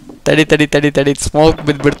ಆಗಿಲ್ಲ. ತಡಿ ಸ್ಮೋಕ್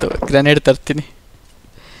ಬಿದ್ಬಿಡ್ತು. ಗ್ರೆನೇಡ್ ತರ್ತೀನಿ.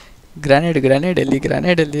 ಗ್ರೆನೇಡ್ ಎಲ್ಲಿ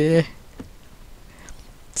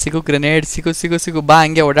ಸಿಗು ಗ್ರೆನೇಡ್, ಸಿಗು ಬಾ,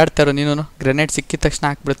 ಹಂಗೆ ಓಡಾಡ್ತಾರೋ ನೀನು. ಗ್ರೆನೇಡ್ ಸಿಕ್ಕಿದ ತಕ್ಷಣ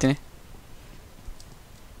ಹಾಕ್ಬಿಡ್ತೀನಿ.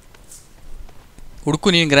 ಹುಡುಕು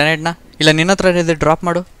ನೀನು ಗ್ರೆನೇಡ್ನ, ಇಲ್ಲ ನಿನ್ನ ಹತ್ರ ಇದೆ, ಡ್ರಾಪ್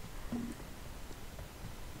ಮಾಡು.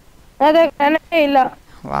 ಇಲ್ಲ.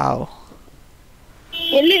 ವಾವ್,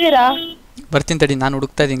 ಎಲ್ಲಿದ್ದೀರಾ? ಬರ್ತೀನಿ ತಡಿ, ನಾನು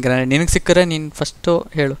ಹುಡುಕ್ತಾ ಇದ್ದೀನಿ ಗ್ರೆನೇಡ್. ನಿನಗೆ ಸಿಕ್ಕರೆ ನೀನು ಫಸ್ಟು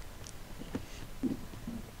ಹೇಳು.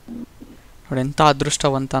 ನೋಡಿ ಎಂಥ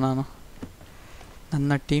ಅದೃಷ್ಟವಂತ ನಾನು.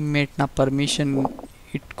 ನನ್ನ ಟೀಮ್ಮೇಟ್ನ ಪರ್ಮಿಷನ್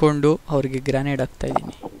ಇಟ್ಕೊಂಡು ಅವ್ರಿಗೆ ಗ್ರೆನೇಡ್ ಹಾಕ್ತಾ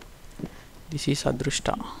ಇದ್ದೀನಿ. ದಿಸ್ ಈಸ್ ಅದೃಷ್ಟ.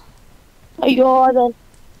 ಅಯ್ಯೋ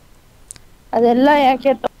ಅದೆಲ್ಲ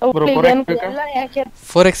ಯಾಕೆ?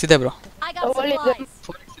 4x ಇದೆ ಬ್ರೋ. I got supplies.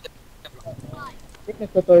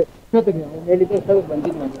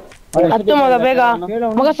 ಹತ್ತು ಮಗ, ಬೇಗ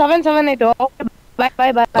ಮಗ. 778.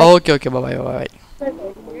 ಬಾಯ್. Okay bye.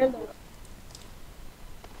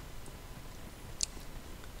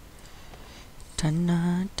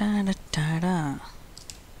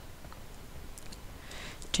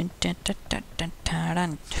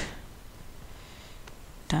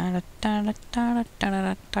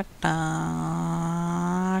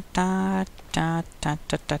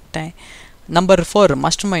 Number 4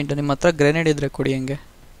 master mind, ನಿಮ್ಮ ಹತ್ರ ಗ್ರೆನೇಡ್ ಇದ್ರೆ ಕೊಡಿ. ಹಂಗೆ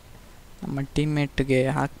ನಮ್ಮ ಟೀಮ್ಮೇಟ್ಗೆ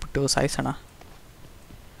ಹಾಕ್ಬಿಟ್ಟು ಸಾಯಿಸೋಣ.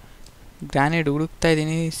 ಗ್ರಾನೇಡ್ ಹುಡುಕ್ತಾ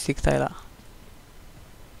ಇದ್ದೀನಿ, ಸಿಗ್ತಾ ಇಲ್ಲ.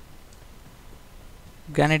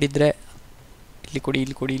 ಗ್ರಾನೇಡ್ ಇದ್ದರೆ ಇಲ್ಲಿ ಕೊಡಿ.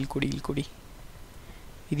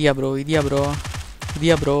 ಇದೆಯಾ ಬ್ರೋ? ಗ್ರೆನೇಡ್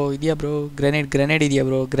ಇದೆಯಾ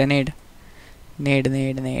ಬ್ರೋ? ಗ್ರೆನೇಡ್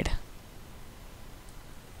ನೇಡ್.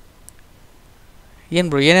 ಏನು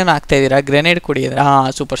ಬ್ರೋ ಏನೇನು ಆಗ್ತಾ ಇದ್ದೀರಾ? ಗ್ರೆನೇಡ್ ಕೊಡಿ. ಹಾಂ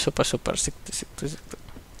ಸೂಪರ್. ಸಿಕ್ತು.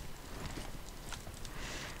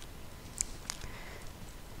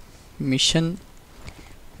 ಮಿಷನ್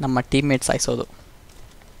ನಮ್ಮ ಟೀಮ್ಮೇಟ್ ಸಾಯಿಸೋದು.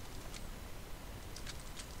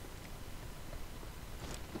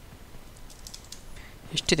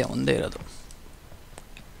 ಎಷ್ಟಿದೆ? ಒಂದೇ ಇರೋದು.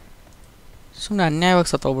 ಸುಮ್ಮನೆ ಅನ್ಯಾಯವಾಗಿ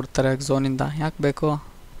ಸತ್ತೋಗ್ಬಿಡ್ತಾರೆ ಝೋನಿಂದ. ಯಾಕೆ ಬೇಕು?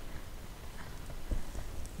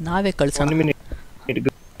 ನಾವೇ ಕಳ್ಸೋಣ.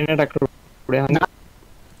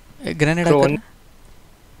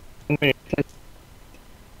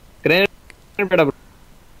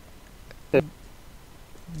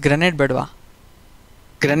 ಗ್ರೆನೇಡ್ ಬೇಡವಾ?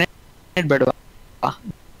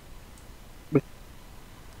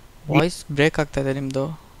 ವಾಯ್ಸ್ ಬ್ರೇಕ್ ಆಗ್ತಾ ಇದೆ ನಿಮ್ಮದು.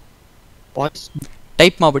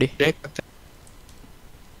 ಟೈಪ್ ಮಾಡ್ಬಿಡಿ.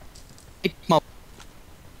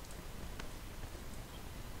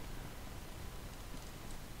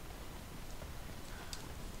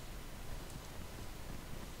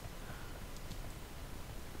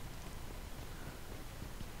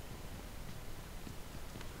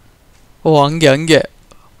 ಓ ಹಂಗೆ.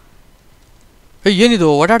 ಏನಿದು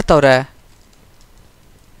ಓಡಾಡ್ತಾವ್ರೆ?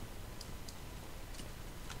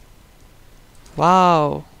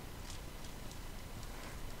 ವಾವ್,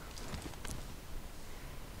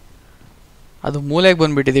 ಅದು ಮೂಲೆಗೆ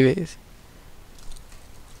ಬಂದ್ಬಿಟ್ಟಿದ್ದೀವಿ.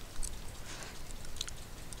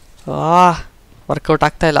 ವರ್ಕೌಟ್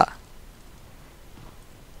ಆಗ್ತಾ ಇಲ್ಲ.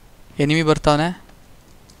 ಎನಿಮಿ ಬರ್ತಾವನೆ,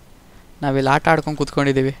 ನಾವಿಲ್ಲಿ ಆಟ ಆಡ್ಕೊಂಡು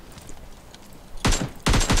ಕೂತ್ಕೊಂಡಿದ್ದೀವಿ.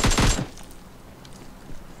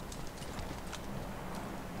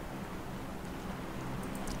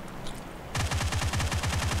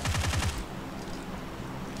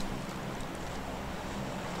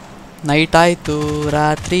 ನೈಟ್ ಆಯಿತು,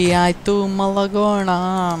 ರಾತ್ರಿ ಆಯಿತು, ಮಲಗೋಣ.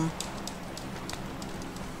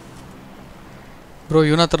 ಬ್ರೋ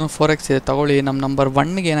ಇವನ ಹತ್ರ 4x ಇದೆ, ತಗೊಳ್ಳಿ. ನಮ್ಮ ನಂಬರ್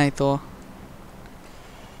 1ಗೆ ಏನಾಯಿತು?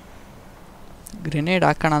 ಗ್ರೆನೇಡ್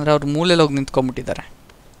ಹಾಕೋಣ ಅಂದರೆ ಅವ್ರು ಮೂಲೆಯಲ್ಲಿ ಹೋಗಿ ನಿಂತ್ಕೊಂಡ್ಬಿಟ್ಟಿದ್ದಾರೆ.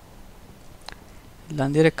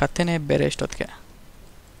 ಇಲ್ಲಾಂದಿದ್ರೆ ಕತೆನೇ ಬೇರೆ. ಎಷ್ಟೊತ್ತಿಗೆ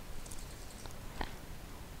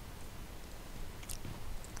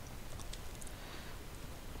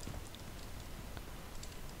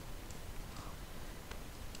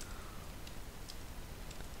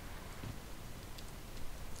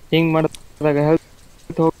ಹಿಂಗ್ ಮಾಡಿದಾಗ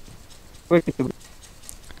ಹೆಲ್ತ್ ಹೋಗ್ಬೇಕಿತ್ತು.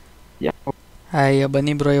 ಅಯ್ಯೋ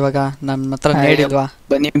ಬನ್ನಿ ಬ್ರೋ, ಇವಾಗ ನಮ್ಮ ಹತ್ರ ನೇಡಿಲ್ವಾ?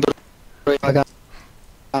 ಬನ್ನಿ bro, ಇವಾಗ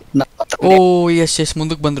ಓ ಎಸ್ ಎಸ್,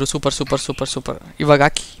 ಮುಂದಕ್ಕೆ ಬಂದರು. Super super super super. ಇವಾಗ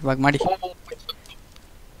ಹಾಕಿ, ಇವಾಗ ಮಾಡಿ.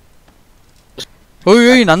 ಓಯ್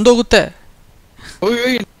ಓಯ್ ನಂದೋಗುತ್ತೆ.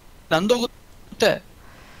 ನಂದೋಗುತ್ತೆ.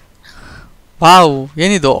 ವಾವ್,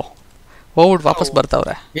 ಏನಿದು? ಹೋಗ್ಬಿಟ್ಟು ವಾಪಸ್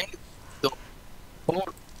ಬರ್ತಾವ್ರೆ.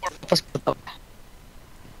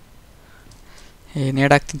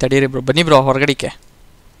 ನೇಡಾಕ್ತೀನಿ ತಡೀರಿ ಬ್ರೋ. ಬನ್ನಿ ಬ್ರೋ ಹೊರಗಡಿಕೆ.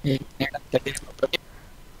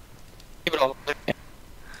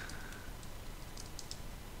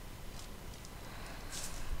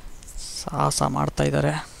 ಸಾಹಸ ಮಾಡ್ತಾ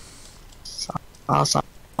ಇದ್ದಾರೆ.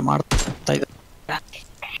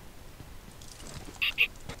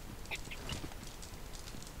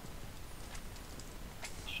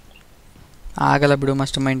 ಆಗಲ್ಲ ಬಿಡು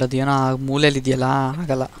ಮಾಸ್ಟರ್ ಮೈಂಡ್, ಅದು ಏನೋ ಆ ಮೂಲೆಯಲ್ಲಿ ಇದೆಯಲ್ಲ,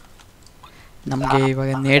 ಆಗಲ್ಲ ನಮಗೆ. ಇವಾಗ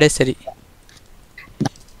ನೇಡೆ ಸರಿ.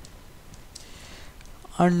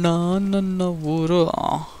 ಅಣ್ಣ ನನ್ನ ಊರು.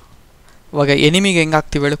 ಇವಾಗ ಎನಿಮಿಗೆ ಹೆಂಗೆ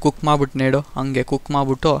ಹಾಕ್ತೀವಿ ಹೇಳಿ? ಕುಕ್ ಮಾಡ್ಬಿಟ್ಟು ನೇಡು, ಹಂಗೆ ಕುಕ್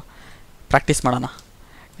ಮಾಡಿಬಿಟ್ಟು ಪ್ರಾಕ್ಟೀಸ್ ಮಾಡೋಣ.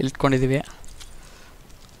 ಇಟ್ಕೊಂಡಿದ್ದೀವಿ.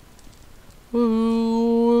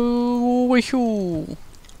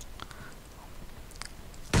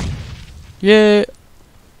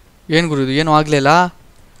 ಏನು ಗುರು ಇದು? ಏನೂ ಆಗಲಿಲ್ಲ,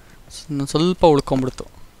 ಸ್ವಲ್ಪ ಉಳ್ಕೊಂಬಿಡ್ತು.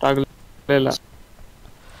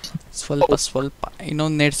 ಸ್ವಲ್ಪ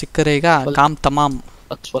ಇನ್ನೊಂದು ನೇಡ್ ಸಿಕ್ಕರೆ ಈಗ ಕಾಮ್ ತಮಾಮ್.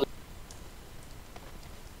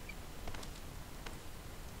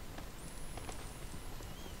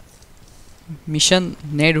 ಮಿಷನ್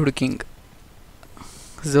ನೇಡ್ ಹುಡುಕಿಂಗ್.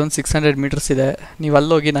 ಝೋನ್ 600 ಮೀಟರ್ಸ್ ಇದೆ. ನೀವು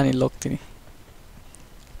ಅಲ್ಲೋಗಿ, ನಾನು ಇಲ್ಲಿ ಹೋಗ್ತೀನಿ.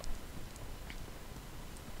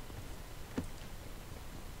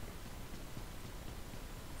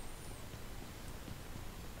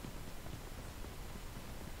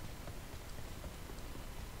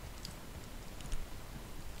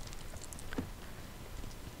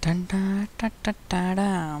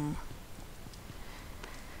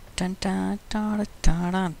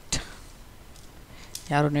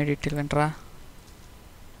 ಯಾರು ನೇಡ್ ಇಟ್ಟಿಲ್ವೇನ್ರ?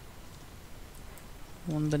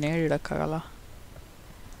 ಒಂದು ನೇಡ್ ಇಡೋಕ್ಕಾಗಲ್ಲ.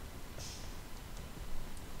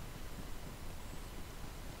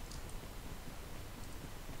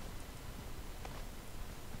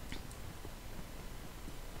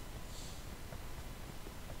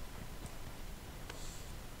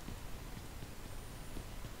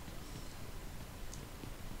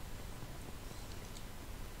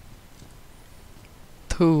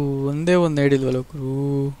 ಒಂದೇ ಒಂದು ಹೇಳಿಲ್ವಲ್ಲ ಗುರು.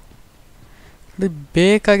 ನೋಡಿ,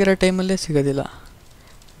 ಬೇಕಾಗಿರೋ ಟೈಮಲ್ಲೇ ಸಿಗೋದಿಲ್ಲ.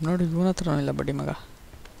 ನೋಡಿ ಇವನ ಹತ್ರ ಇಲ್ಲ ಬಡ್ಡಿ ಮಗ.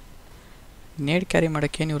 ನೇಡ್ ಕ್ಯಾರಿ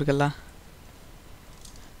ಮಾಡೋಕ್ಕೇನು ಇವ್ರಿಗೆಲ್ಲ?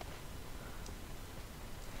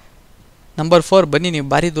 ನಂಬರ್ 4 ಬನ್ನಿ, ನೀವು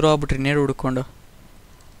ಭಾರಿ ದೂರ ಆಗ್ಬಿಟ್ರಿ ನೇಡ್ ಹುಡ್ಕೊಂಡು.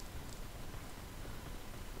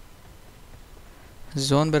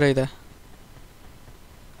 ಝೋನ್ ಬೇರೆ ಇದೆ.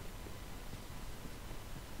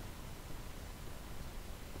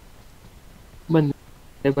 ಬಂದೆ.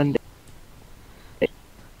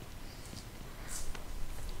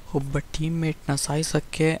 ಒಬ್ಬ ಟೀಮ್ಮೇಟ್ನ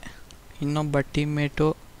ಸಾಯಿಸೋಕ್ಕೆ ಇನ್ನೊಬ್ಬ ಟೀಮ್ಮೇಟು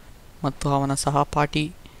ಮತ್ತು ಅವನ ಸಹಪಾಠಿ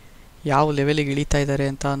ಯಾವ ಲೆವೆಲಿಗೆ ಇಳಿತಾ ಇದ್ದಾರೆ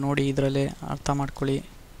ಅಂತ ನೋಡಿ ಇದರಲ್ಲೇ ಅರ್ಥ ಮಾಡ್ಕೊಳ್ಳಿ.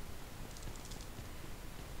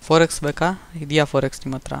 4x ಬೇಕಾ? ಇದೆಯಾ 4x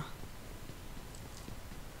ನಿಮ್ಮ ಹತ್ರ?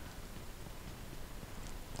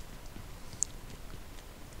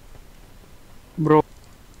 ಬ್ರೋ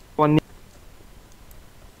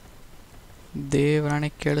ದೇವರಾಣೆ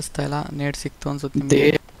ಕೇಳಿಸ್ತಾ ಇಲ್ಲ. ನೇಡ್ ಸಿಕ್ತು ಅನ್ಸುತ್ತೆ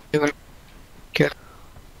ನಿಮಗೆ.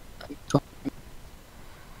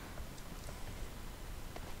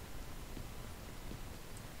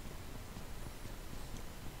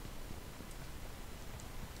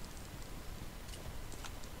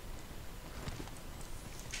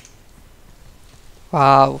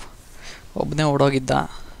 ವಾವ್, ಒಬ್ಬನೇ ಓಡೋಗಿದ್ದ.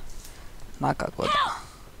 4 ಹಾಕೋದು.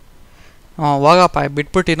 ಹೋಗಪ್ಪ,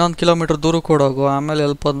 ಬಿಟ್ಬಿಟ್ಟು ಇನ್ನೊಂದು ಕಿಲೋಮೀಟ್ರ್ ದೂರಕ್ಕೆ ಓಡೋಗು. ಆಮೇಲೆ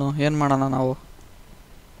ಎಲ್ಪನ್ನು ಏನು ಮಾಡೋಣ ನಾವು?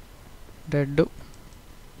 ಡೆಡ್ಡು.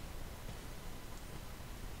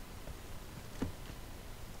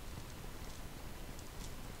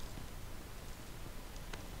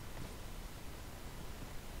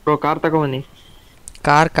 Bro car ತಗೊಂಬನ್ನಿ.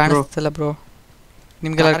 ಕಾರ್ ಕಾಣಿಸ್ತಿಲ್ಲ ಬ್ರೋ.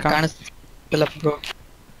 ನಿಮಗೆಲ್ಲ ಕಾಣಿಸ್ತಿಲ್ಲ ಬ್ರೋ.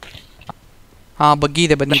 ಹಾಂ, ಬಗ್ಗಿ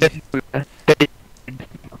ಇದೆ, ಬನ್ನಿ.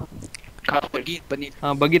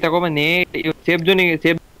 ಬಗ್ಗಿ ತಗೊಂಬನ್ನಿ. ಸೇಫ್ ಝೋನಲ್ಲಿ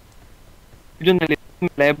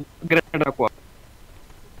ಗ್ರೆನೇಡ್ ಹಾಕುವ.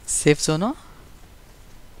 Safe zone?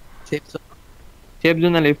 Safe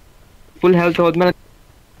ಝೋನಲ್ಲಿ full health ಹೋದ್ಮೇಲೆ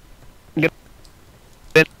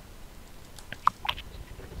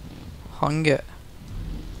ಹಂಗೆ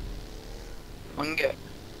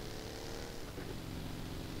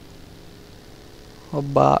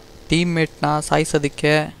ಒಬ್ಬ ಟೀಮ್ಮೇಟ್ನ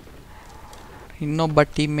ಸಾಯಿಸೋದಕ್ಕೆ ಇನ್ನೊಬ್ಬ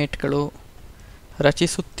ಟೀಮ್ಮೇಟ್ಗಳು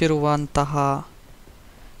ರಚಿಸುತ್ತಿರುವಂತಹ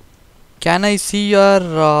can I see your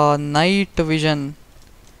night vision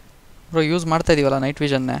bro use ಮಾಡ್ತಾ ಇದೀವಲ್ಲ ನೈಟ್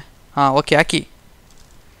ವಿಷನ್ನೇ ಹಾಂ ಓಕೆ ಹಾಕಿ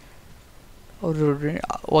ಅವರು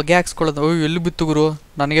ಹೊಗೆ ಹಾಕ್ಸ್ಕೊಳ್ಳೋದು ಎಲ್ಲಿ ಬಿತ್ತು ಗುರು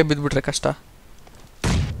ನನಗೆ ಬಿದ್ದುಬಿಟ್ರೆ ಕಷ್ಟ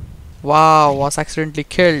was accidentally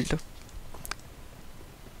ಕೇಳ್ಡ್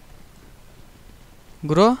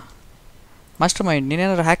Guru master mind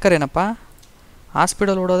ನೀನೇನಾದ್ರು hacker ಏನಪ್ಪ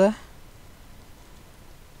ಹಾಸ್ಪಿಟಲ್ ಓಡೋದೆ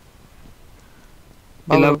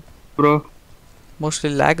ಬ್ರೋ ಮೋಸ್ಟ್ಲಿ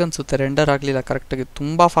ಲ್ಯಾಗ್ ಅನಿಸುತ್ತೆ ರೆಂಡರ್ ಆಗಲಿಲ್ಲ ಕರೆಕ್ಟಾಗಿ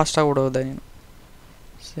ತುಂಬ ಫಾಸ್ಟಾಗಿ ಓಡೋದೆ ನೀನು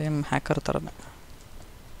ಸೇಮ್ ಹ್ಯಾಕರ್ ಥರನೇ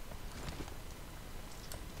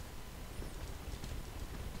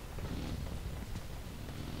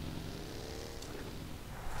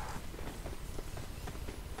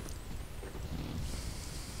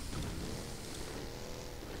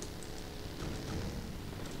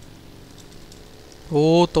ಓ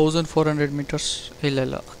 1400 ಮೀಟರ್ಸ್ ಇಲ್ಲ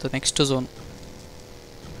ಅದು ನೆಕ್ಸ್ಟ್ ಝೋನ್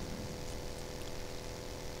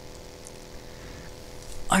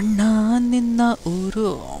ಅಣ್ಣ ನಿನ್ನ ಊರು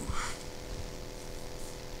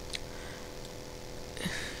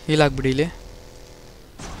ಇಲ್ಲಾಗ್ಬಿಡಿ ಇಲ್ಲಿ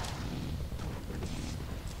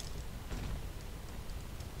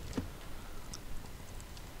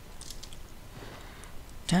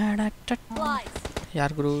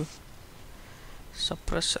ಯಾರು ಗುರು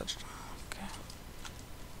ಸಪ್ರೆಸರ್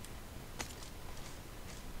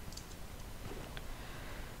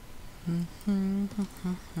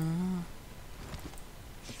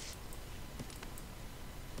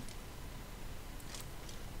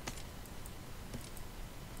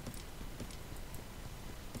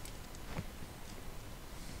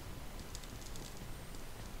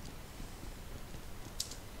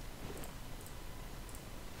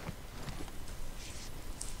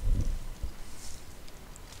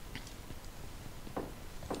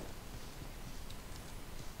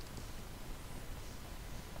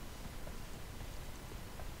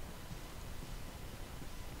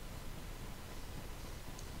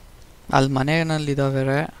ಅಲ್ಲಿ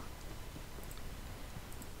ಮನೆಯಲ್ಲಿದ್ದಾವೆ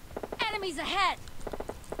Enemies ahead!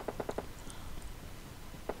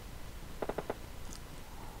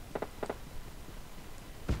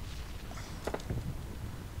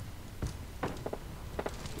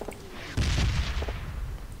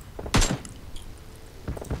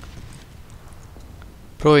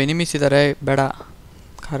 ಬ್ರೋ ಎನಿಮೀಸ್ ಇದ್ದಾರೆ ಬೇಡ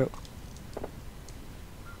ಕಾರು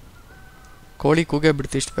ಕೋಳಿ ಕೂಗೆ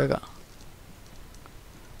ಬಿಡ್ತು ಇಷ್ಟು ಬೇಗ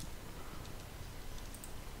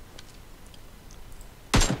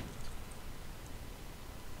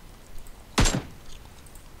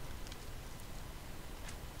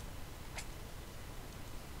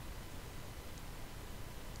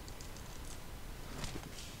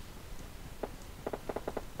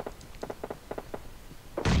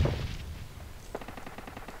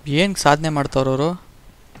ಏನು ಸಾಧನೆ ಮಾಡ್ತಾವ್ರವರು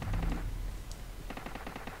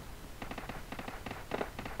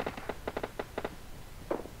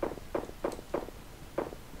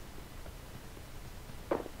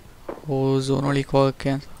ಓ ಝೋನ್ ಒಳಗೆ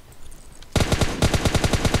ಹೋಗೋಕ್ಕೆ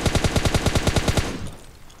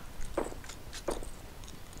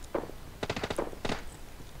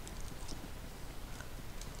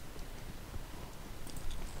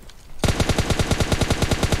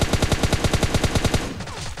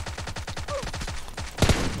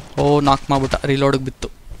ಓ ನಾಕ್ ಮಾಡ್ಬಿಟ್ಟ ರಿಲೋಡ್ಗೆ ಬಿತ್ತು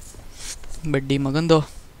ಬಡ್ಡಿ ಮಗಂದು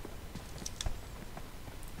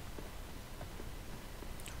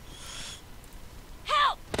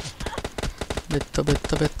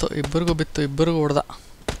ಬೆತ್ತು ಇಬ್ಬರಿಗೂ ಹೊಡೆದ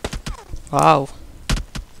ವಾವ್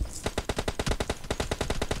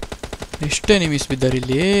ಎಷ್ಟೇ ನಿಮಿಸ್ ಬಿದ್ದಾರೆ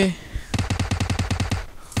ಇಲ್ಲಿ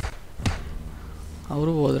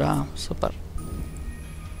ಅವರು ಹೋದ್ರಾ ಸೂಪರ್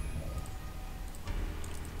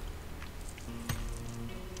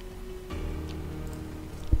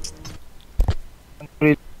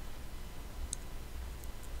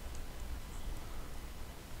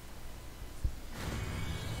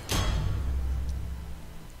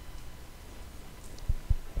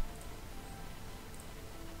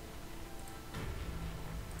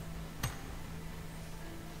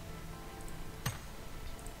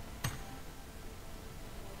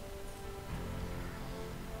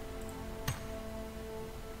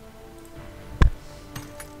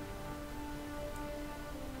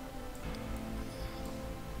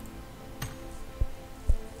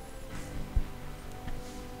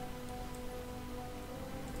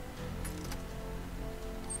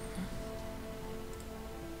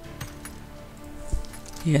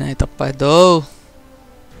ಏನಾಯ್ತಪ್ಪ ಇದು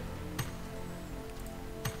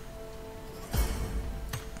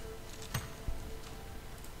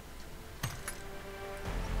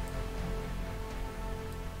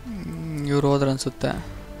ಇವ್ರು ಹೋದ್ರೆ ಅನಿಸುತ್ತೆ.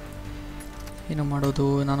 ಏನು ಮಾಡೋದು?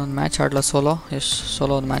 ನಾನೊಂದು ಮ್ಯಾಚ್ ಆಡಲ ಸೋಲೋ.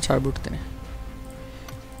 ಸೋಲೋ ಒಂದು ಮ್ಯಾಚ್ ಆಡ್ಬಿಡ್ತೀನಿ.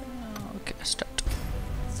 Okay start.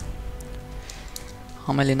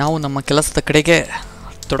 ಆಮೇಲೆ ನಾವು ನಮ್ಮ ಕೆಲಸದ ಕಡೆಗೆ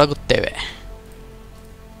ತೊಡಗುತ್ತೇವೆ.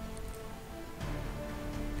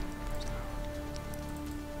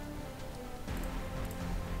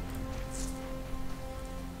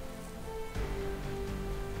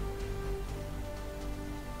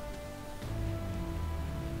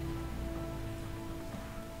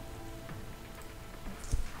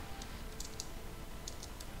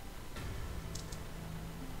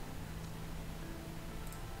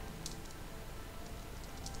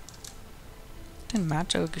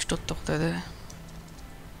 ಮ್ಯಾಚ್ ಆಗೋಕ್ಕೆ ಇಷ್ಟೊತ್ತು ತಗೋತಾ ಇದೆ.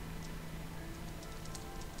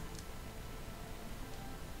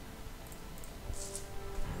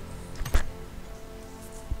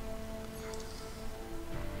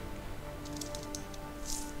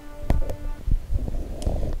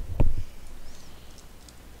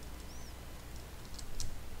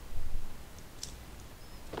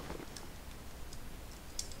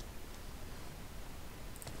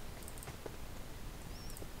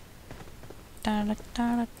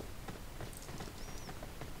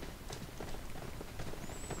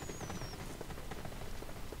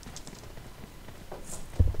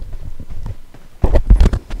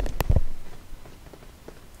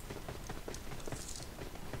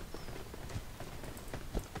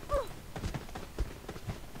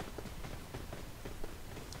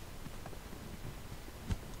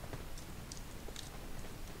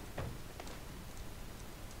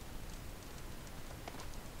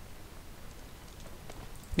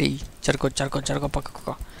 Charco, paco,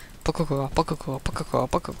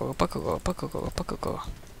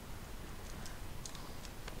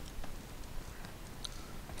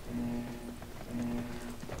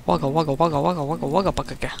 Waga,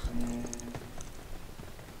 paca.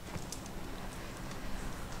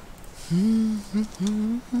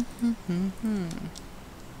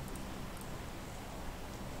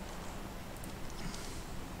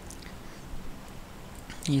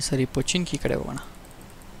 ಈ ಸರಿ ಪೊಚಿನ್ಕಿ ಕಡೆ ಹೋಗೋಣ.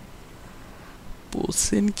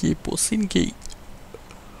 ಪೊಸಿನ್ಕಿ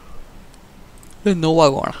ನೋವಾ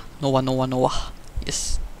ಹೋಗೋಣ. ನೋವಾ ಎಸ್.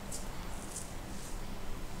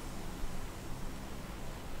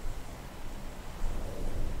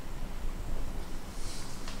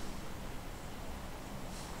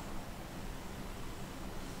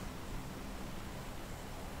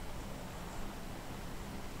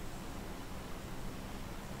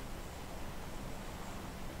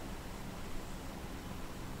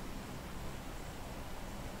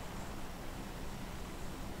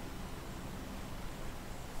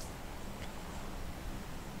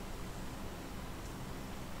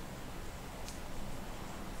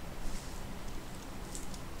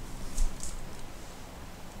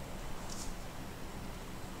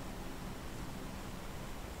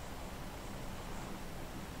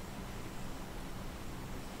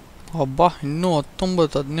 ಒಬ್ಬ ಇನ್ನೂ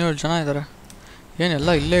 19-17 ಜನ ಇದ್ದಾರೆ.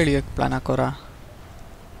 ಏನೆಲ್ಲ ಇಲ್ಲೇ ಇಳಿಯೋಕ್ಕೆ ಪ್ಲ್ಯಾನ್ ಹಾಕೋರ?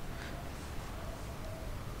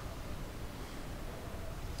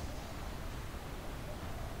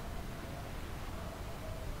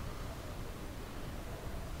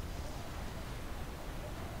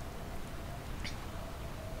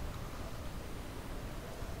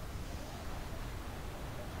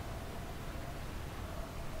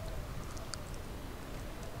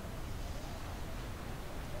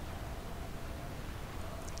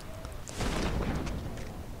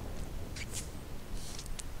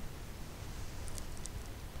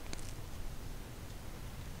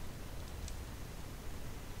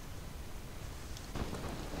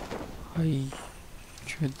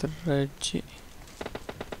 Чудраджи.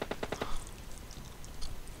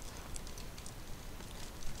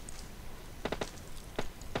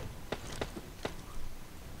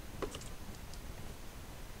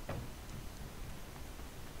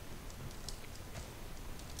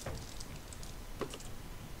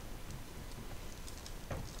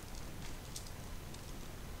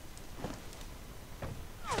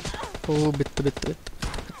 О, битто.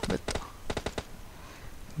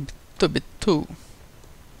 ಬಿತ್ತು.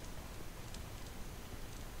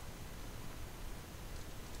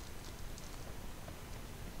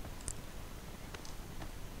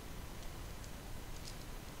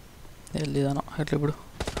 ಎಲ್ಲಿದಾನೋ ಇರಲಿ ಬಿಡು.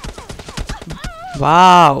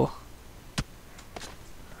 Wow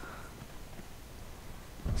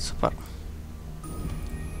super.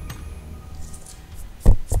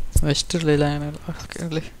 ಎಷ್ಟು ಇರಲಿಲ್ಲ ಏನಿಲ್ಲ.